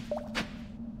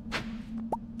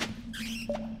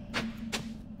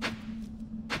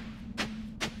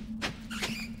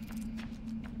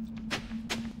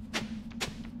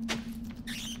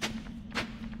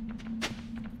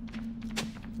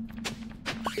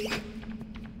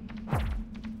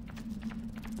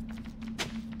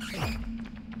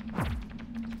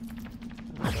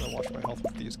 I'm gonna watch my health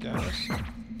with these guys.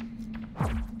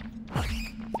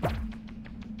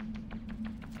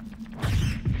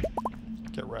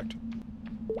 Get wrecked.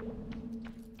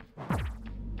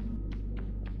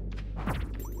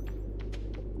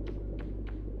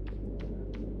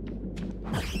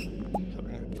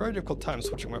 Having a very difficult time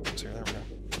switching weapons here. There we go.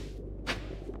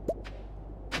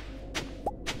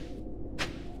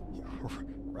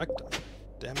 Wrecked him.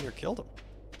 Damn near killed him.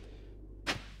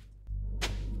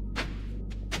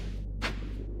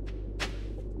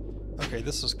 Okay,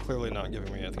 this is clearly not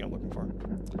giving me anything I'm looking for.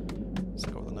 Let's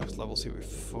go to the next level, see what we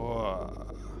for.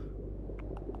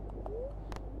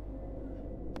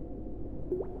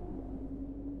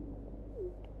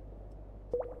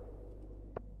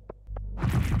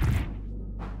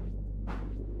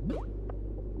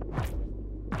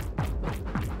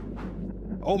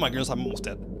 Oh my goodness, I'm almost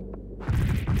dead.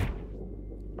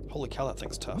 Holy cow, that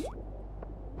thing's tough.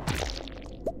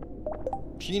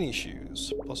 Genie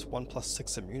shoes,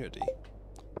 +1/+6 immunity.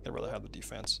 I'd rather have the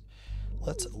defense.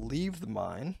 Let's leave the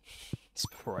mine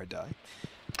before I die.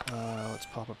 Let's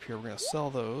pop up here. We're going to sell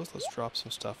those. Let's drop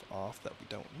some stuff off that we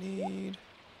don't need.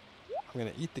 I'm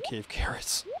going to eat the cave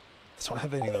carrots. I don't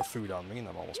have any other food on me, and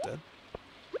I'm almost dead.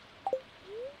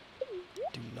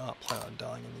 Do not plan on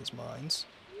dying in these mines.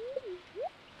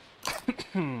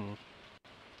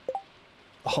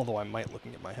 Although I might,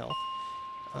 looking at my health.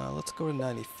 Let's go to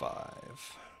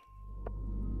 95.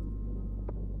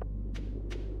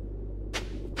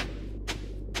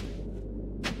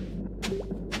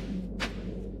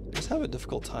 I just have a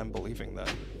difficult time believing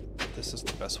that this is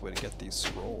the best way to get these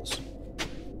scrolls.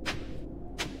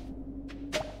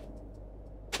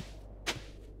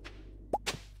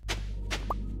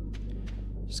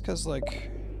 Just because, like,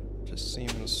 it just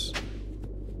seems...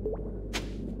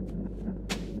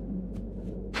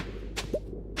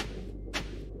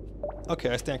 Okay,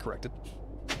 I stand corrected.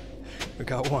 We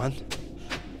got one.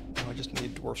 Now I just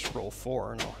need Dwarf Scroll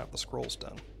 4 and I'll have the scrolls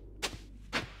done.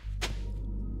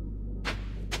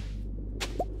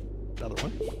 Another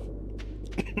one.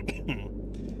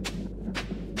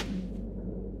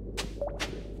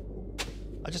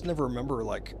 I just never remember,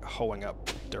 like, hoeing up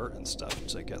dirt and stuff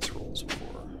to get scrolls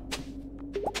before.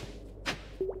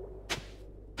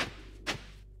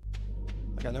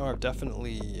 Like, I know I've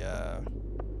definitely,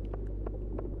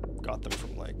 got them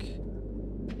from, like,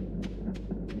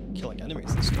 killing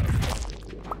enemies and stuff.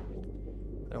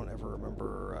 I don't ever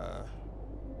remember,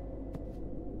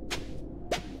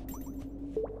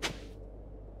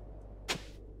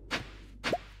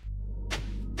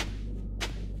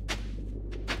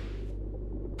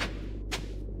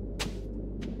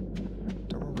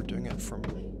 doing it from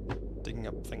digging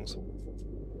up things.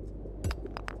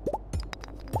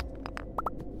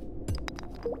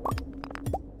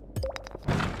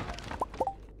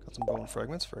 Got some bone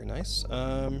fragments, very nice.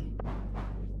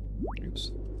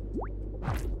 Oops.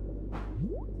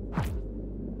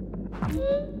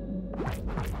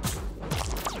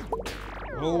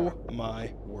 Oh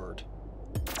my word.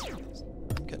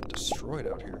 I'm getting destroyed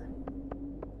out here.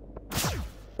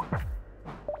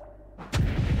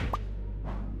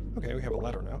 Okay, we have a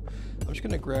ladder now. I'm just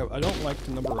gonna grab... I don't like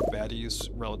the number of baddies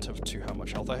relative to how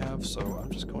much health I have, so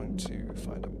I'm just going to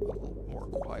find a little more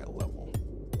quiet level.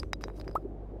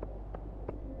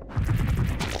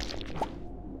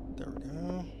 There we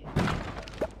go.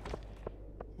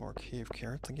 More cave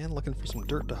carrots again, looking for some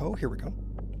dirt to hoe. Here we go.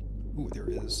 Ooh, there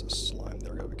is a slime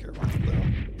there. Gotta be careful though.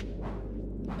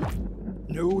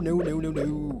 No, no, no, no, no,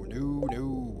 no,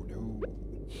 no, no.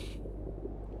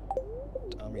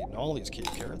 I'm eating all these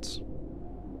cave carrots.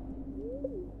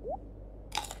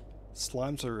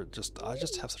 Slimes are just... I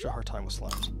just have such a hard time with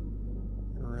slimes.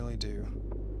 I really do.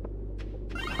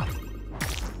 I'm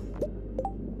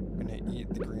gonna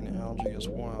eat the green algae as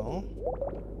well.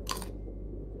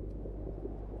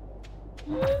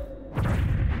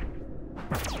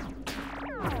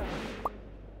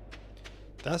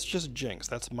 That's just Jinx.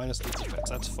 That's minus 8 defense.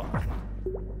 That's fine.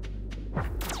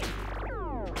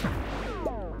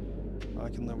 I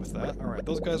can live with that. Alright,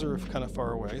 those guys are kind of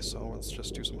far away, so let's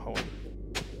just do some hoeing.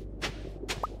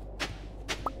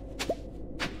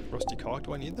 Rusty Cog,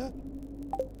 do I need that?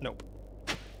 Nope.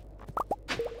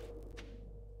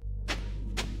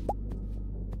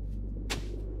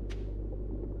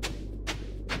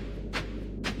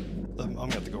 I'm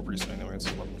gonna have to go pretty soon anyway. It's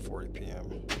 11:40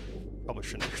 p.m. Probably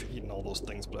shouldn't have eaten all those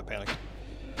things, but I panicked.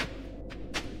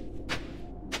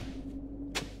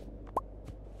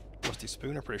 Rusty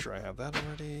Spoon, I'm pretty sure I have that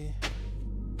already.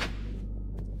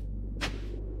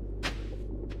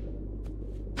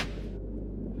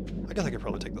 I guess I could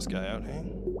probably take this guy out, hey?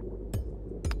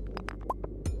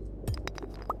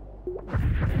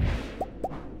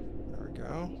 There we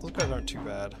go. Those guys aren't too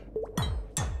bad.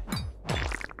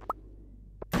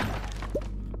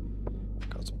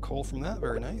 Got some coal from that,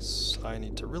 very nice. I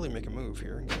need to really make a move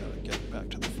here and get back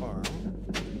to the farm.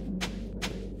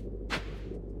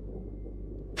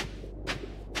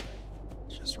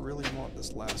 Just really want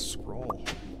this last scroll.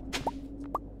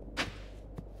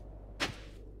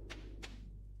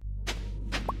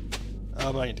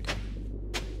 But I need to go.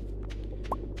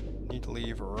 Need to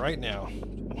leave right now.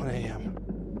 1 a.m.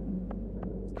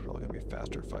 Probably gonna be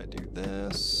faster if I do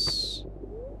this.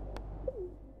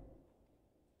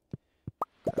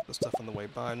 Grab the stuff on the way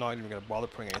by. I'm not even gonna bother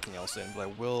putting anything else in, but I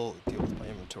will deal with my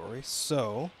inventory.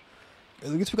 So, at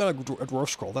least we got a dwarf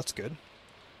scroll. That's good.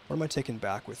 What am I taking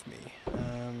back with me?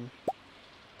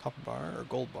 Copper bar or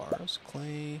gold bars,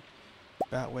 clay,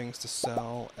 bat wings to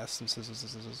sell,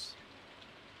 essences.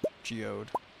 Geode,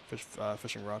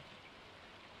 fishing rod.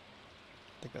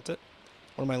 I think that's it.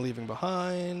 What am I leaving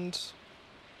behind?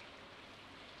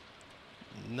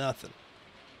 Nothing.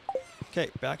 Okay,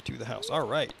 back to the house.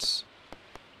 Alright.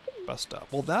 Bus stop.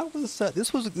 Well, that was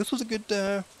this was a good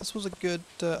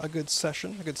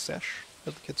session, a good sesh,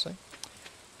 as the kids say.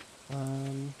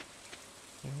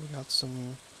 Yeah, we got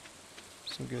some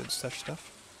good sesh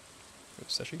stuff. Good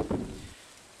seshy.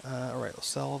 All right, let's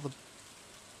sell the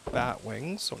bat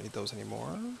wings. Don't need those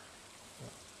anymore.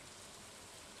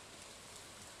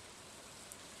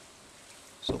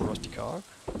 So the rusty cog,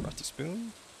 rusty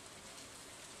spoon,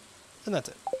 and that's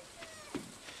it.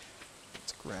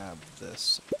 Let's grab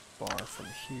this bar from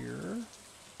here.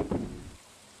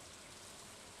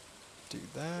 Do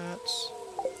that.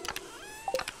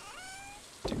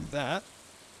 Do that.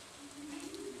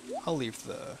 I'll leave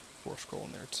the 4 scroll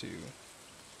in there too.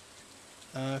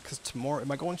 Because tomorrow,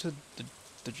 am I going to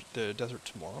the desert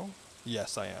tomorrow?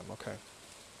 Yes, I am. Okay.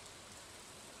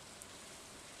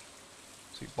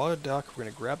 So we bought a duck. We're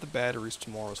going to grab the batteries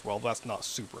tomorrow as well. That's not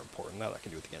super important. That I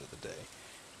can do at the end of the day.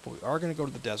 But we are going to go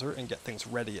to the desert and get things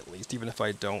ready at least, even if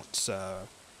I don't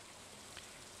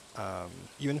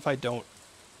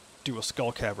do a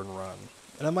skull cavern run.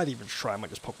 And I might even try. I might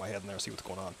just poke my head in there and see what's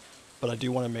going on. But I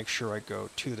do want to make sure I go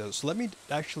to the desert. So let me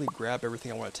actually grab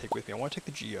everything I want to take with me. I want to take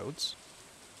the geodes,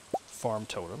 farm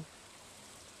totem,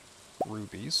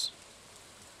 rubies,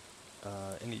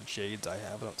 any jades I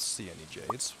have. I don't see any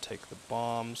jades. Take the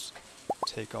bombs,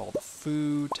 take all the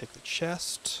food, take the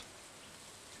chest,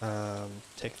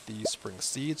 take the spring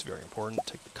seeds, very important.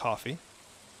 Take the coffee,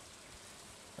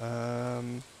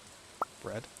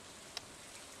 bread,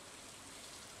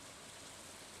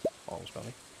 almost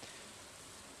bounty.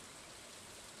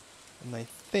 And I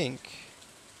think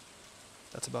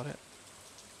that's about it.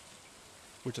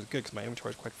 Which is good because my inventory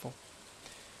is quite full.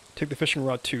 Take the fishing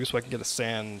rod too so I can get a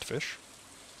sand fish.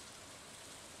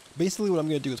 Basically what I'm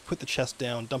going to do is put the chest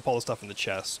down, dump all the stuff in the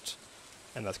chest,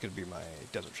 and that's going to be my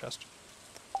desert chest.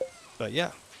 But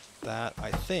yeah, that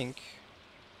I think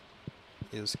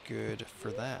is good for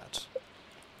that.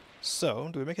 So,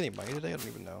 do we make any money today? I don't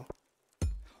even know.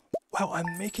 Wow,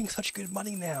 I'm making such good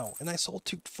money now, and I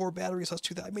sold 4 batteries, that's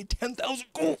 2,000. I made 10,000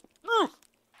 gold!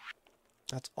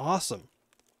 That's awesome.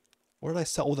 What did I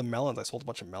sell? Oh, the melons. I sold a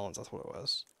bunch of melons, that's what it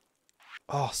was.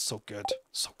 Oh, so good.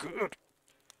 So good!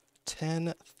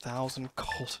 10,000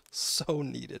 gold. So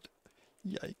needed.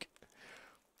 Yike.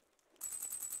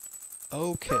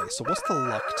 Okay, so what's the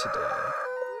luck today?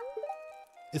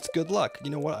 It's good luck. You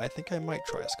know what? I think I might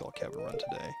try a skull cavern run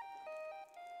today.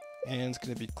 And it's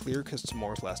going to be clear because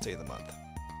tomorrow's last day of the month.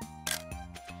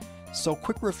 So,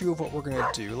 quick review of what we're going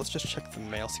to do. Let's just check the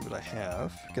mail, see what I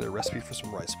have. Get a recipe for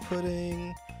some rice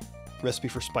pudding. Recipe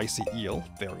for spicy eel.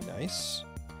 Very nice.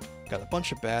 Got a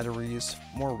bunch of batteries.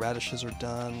 More radishes are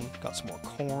done. Got some more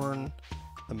corn.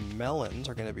 The melons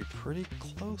are going to be pretty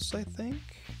close, I think.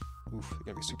 Oof,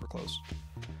 they're going to be super close.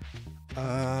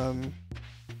 The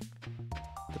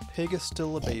pig is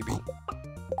still a baby,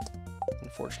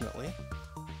 unfortunately.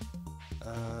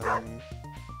 Am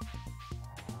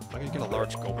I going to get a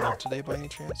large gold block today by any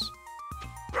chance?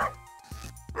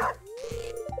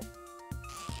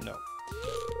 No.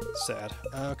 Sad.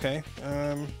 Okay,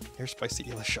 here's spicy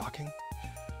eel is shocking.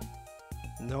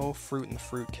 No fruit in the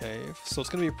fruit cave. So it's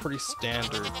going to be a pretty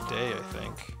standard day, I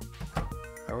think.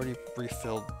 I already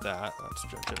refilled that. That's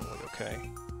generally okay.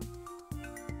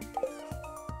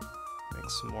 Make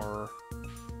some more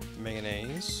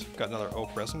mayonnaise. Got another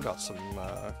oak resin. Got some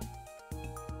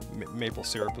maple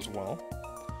syrup as well.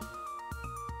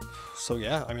 So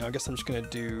yeah, I mean, I guess I'm just gonna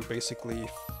do basically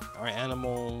our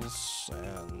animals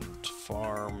and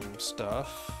farm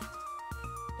stuff,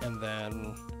 and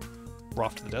then we're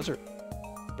off to the desert,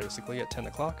 basically at 10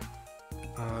 o'clock.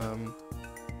 And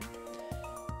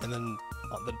then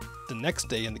on the next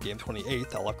day in the game,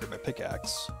 28th, I'll upgrade my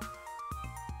pickaxe.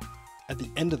 At the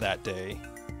end of that day,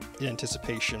 in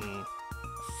anticipation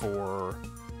for,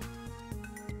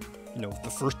 you know, the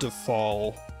 1st of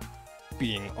fall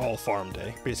being all farm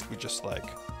day, basically just like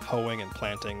hoeing and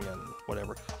planting and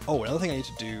whatever. Oh, another thing I need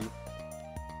to do,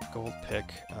 gold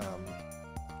pick,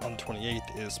 on the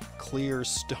 28th is clear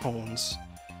stones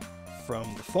from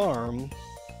the farm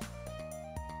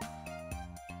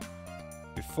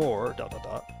before ...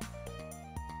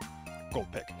 gold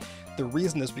pick. The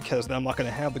reason is because then I'm not going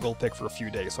to have the gold pick for a few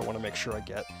days, so I want to make sure I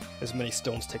get as many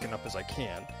stones taken up as I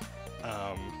can.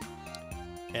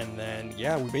 And then,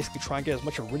 yeah, we basically try and get as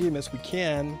much iridium as we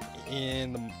can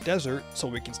in the desert so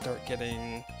we can start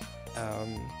getting,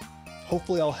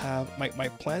 hopefully I'll have, my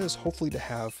plan is hopefully to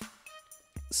have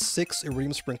 6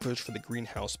 iridium sprinklers for the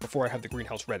greenhouse before I have the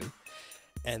greenhouse ready.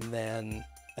 And then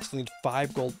I still need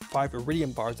 5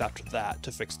 iridium bars after that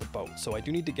to fix the boat. So I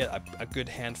do need to get a good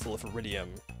handful of iridium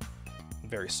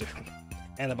very soon.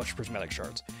 And a bunch of prismatic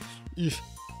shards. Eesh.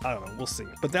 I don't know. We'll see.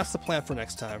 But that's the plan for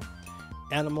next time.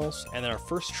 Animals, and then our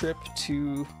first trip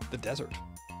to the desert.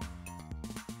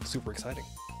 Super exciting.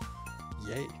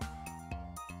 Yay.